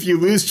if you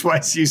lose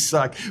twice, you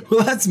suck.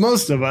 Well, that's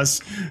most of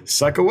us.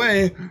 Suck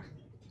away.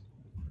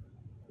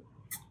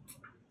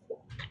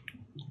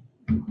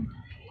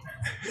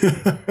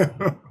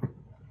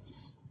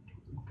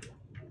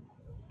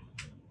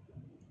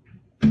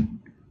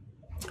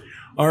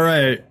 All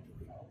right.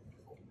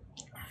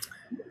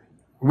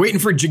 Waiting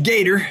for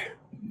Jagator.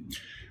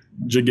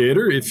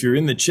 Jagator, if you're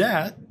in the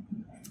chat,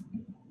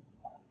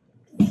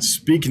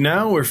 speak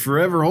now or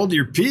forever hold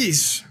your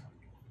peace.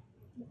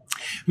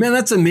 Man,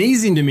 that's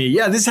amazing to me.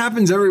 Yeah, this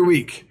happens every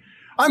week.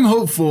 I'm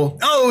hopeful.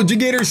 Oh,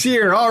 Jagator's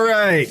here. All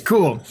right,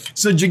 cool.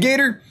 So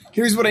Jagator,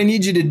 here's what I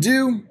need you to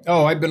do.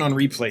 Oh, I've been on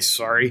replay.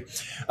 Sorry.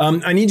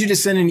 I need you to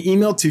send an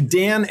email to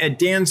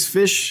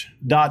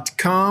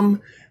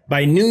dan@dansfish.com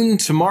by noon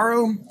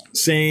tomorrow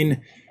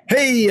saying,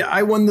 hey,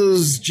 I won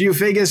those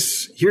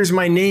Geophagus. Here's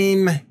my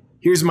name.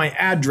 Here's my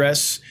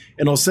address.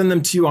 And I'll send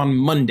them to you on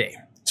Monday.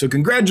 So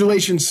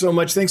congratulations so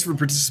much. Thanks for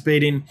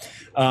participating.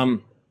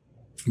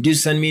 Do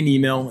send me an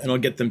email and I'll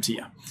get them to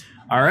you.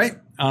 All right.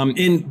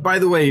 And by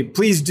the way,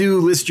 please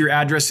do list your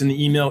address in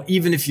the email,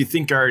 even if you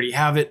think I already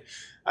have it.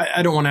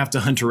 I don't want to have to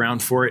hunt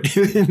around for it.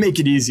 Make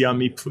it easy on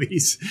me,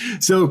 please.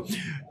 So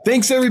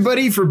thanks,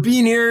 everybody, for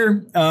being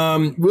here.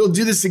 We'll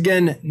do this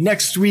again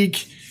next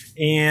week.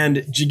 And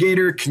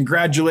Jagator,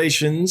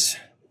 congratulations.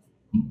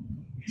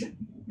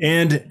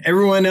 And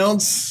everyone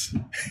else,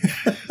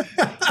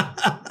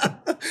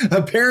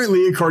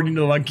 apparently, according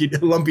to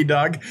Lumpy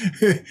Dog,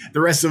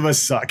 the rest of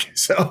us suck.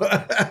 So,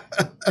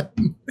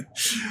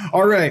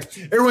 all right.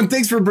 Everyone,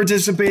 thanks for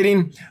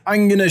participating.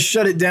 I'm going to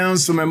shut it down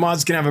so my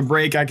mods can have a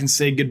break. I can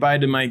say goodbye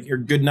to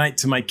good night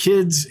to my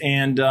kids.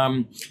 And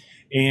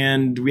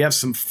we have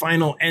some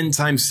final end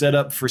time set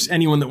up for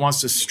anyone that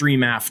wants to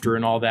stream after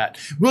and all that.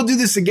 We'll do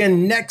this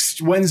again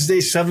next Wednesday,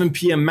 7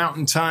 p.m.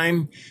 Mountain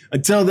Time.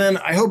 Until then,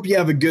 I hope you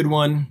have a good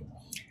one.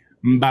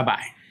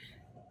 Bye-bye.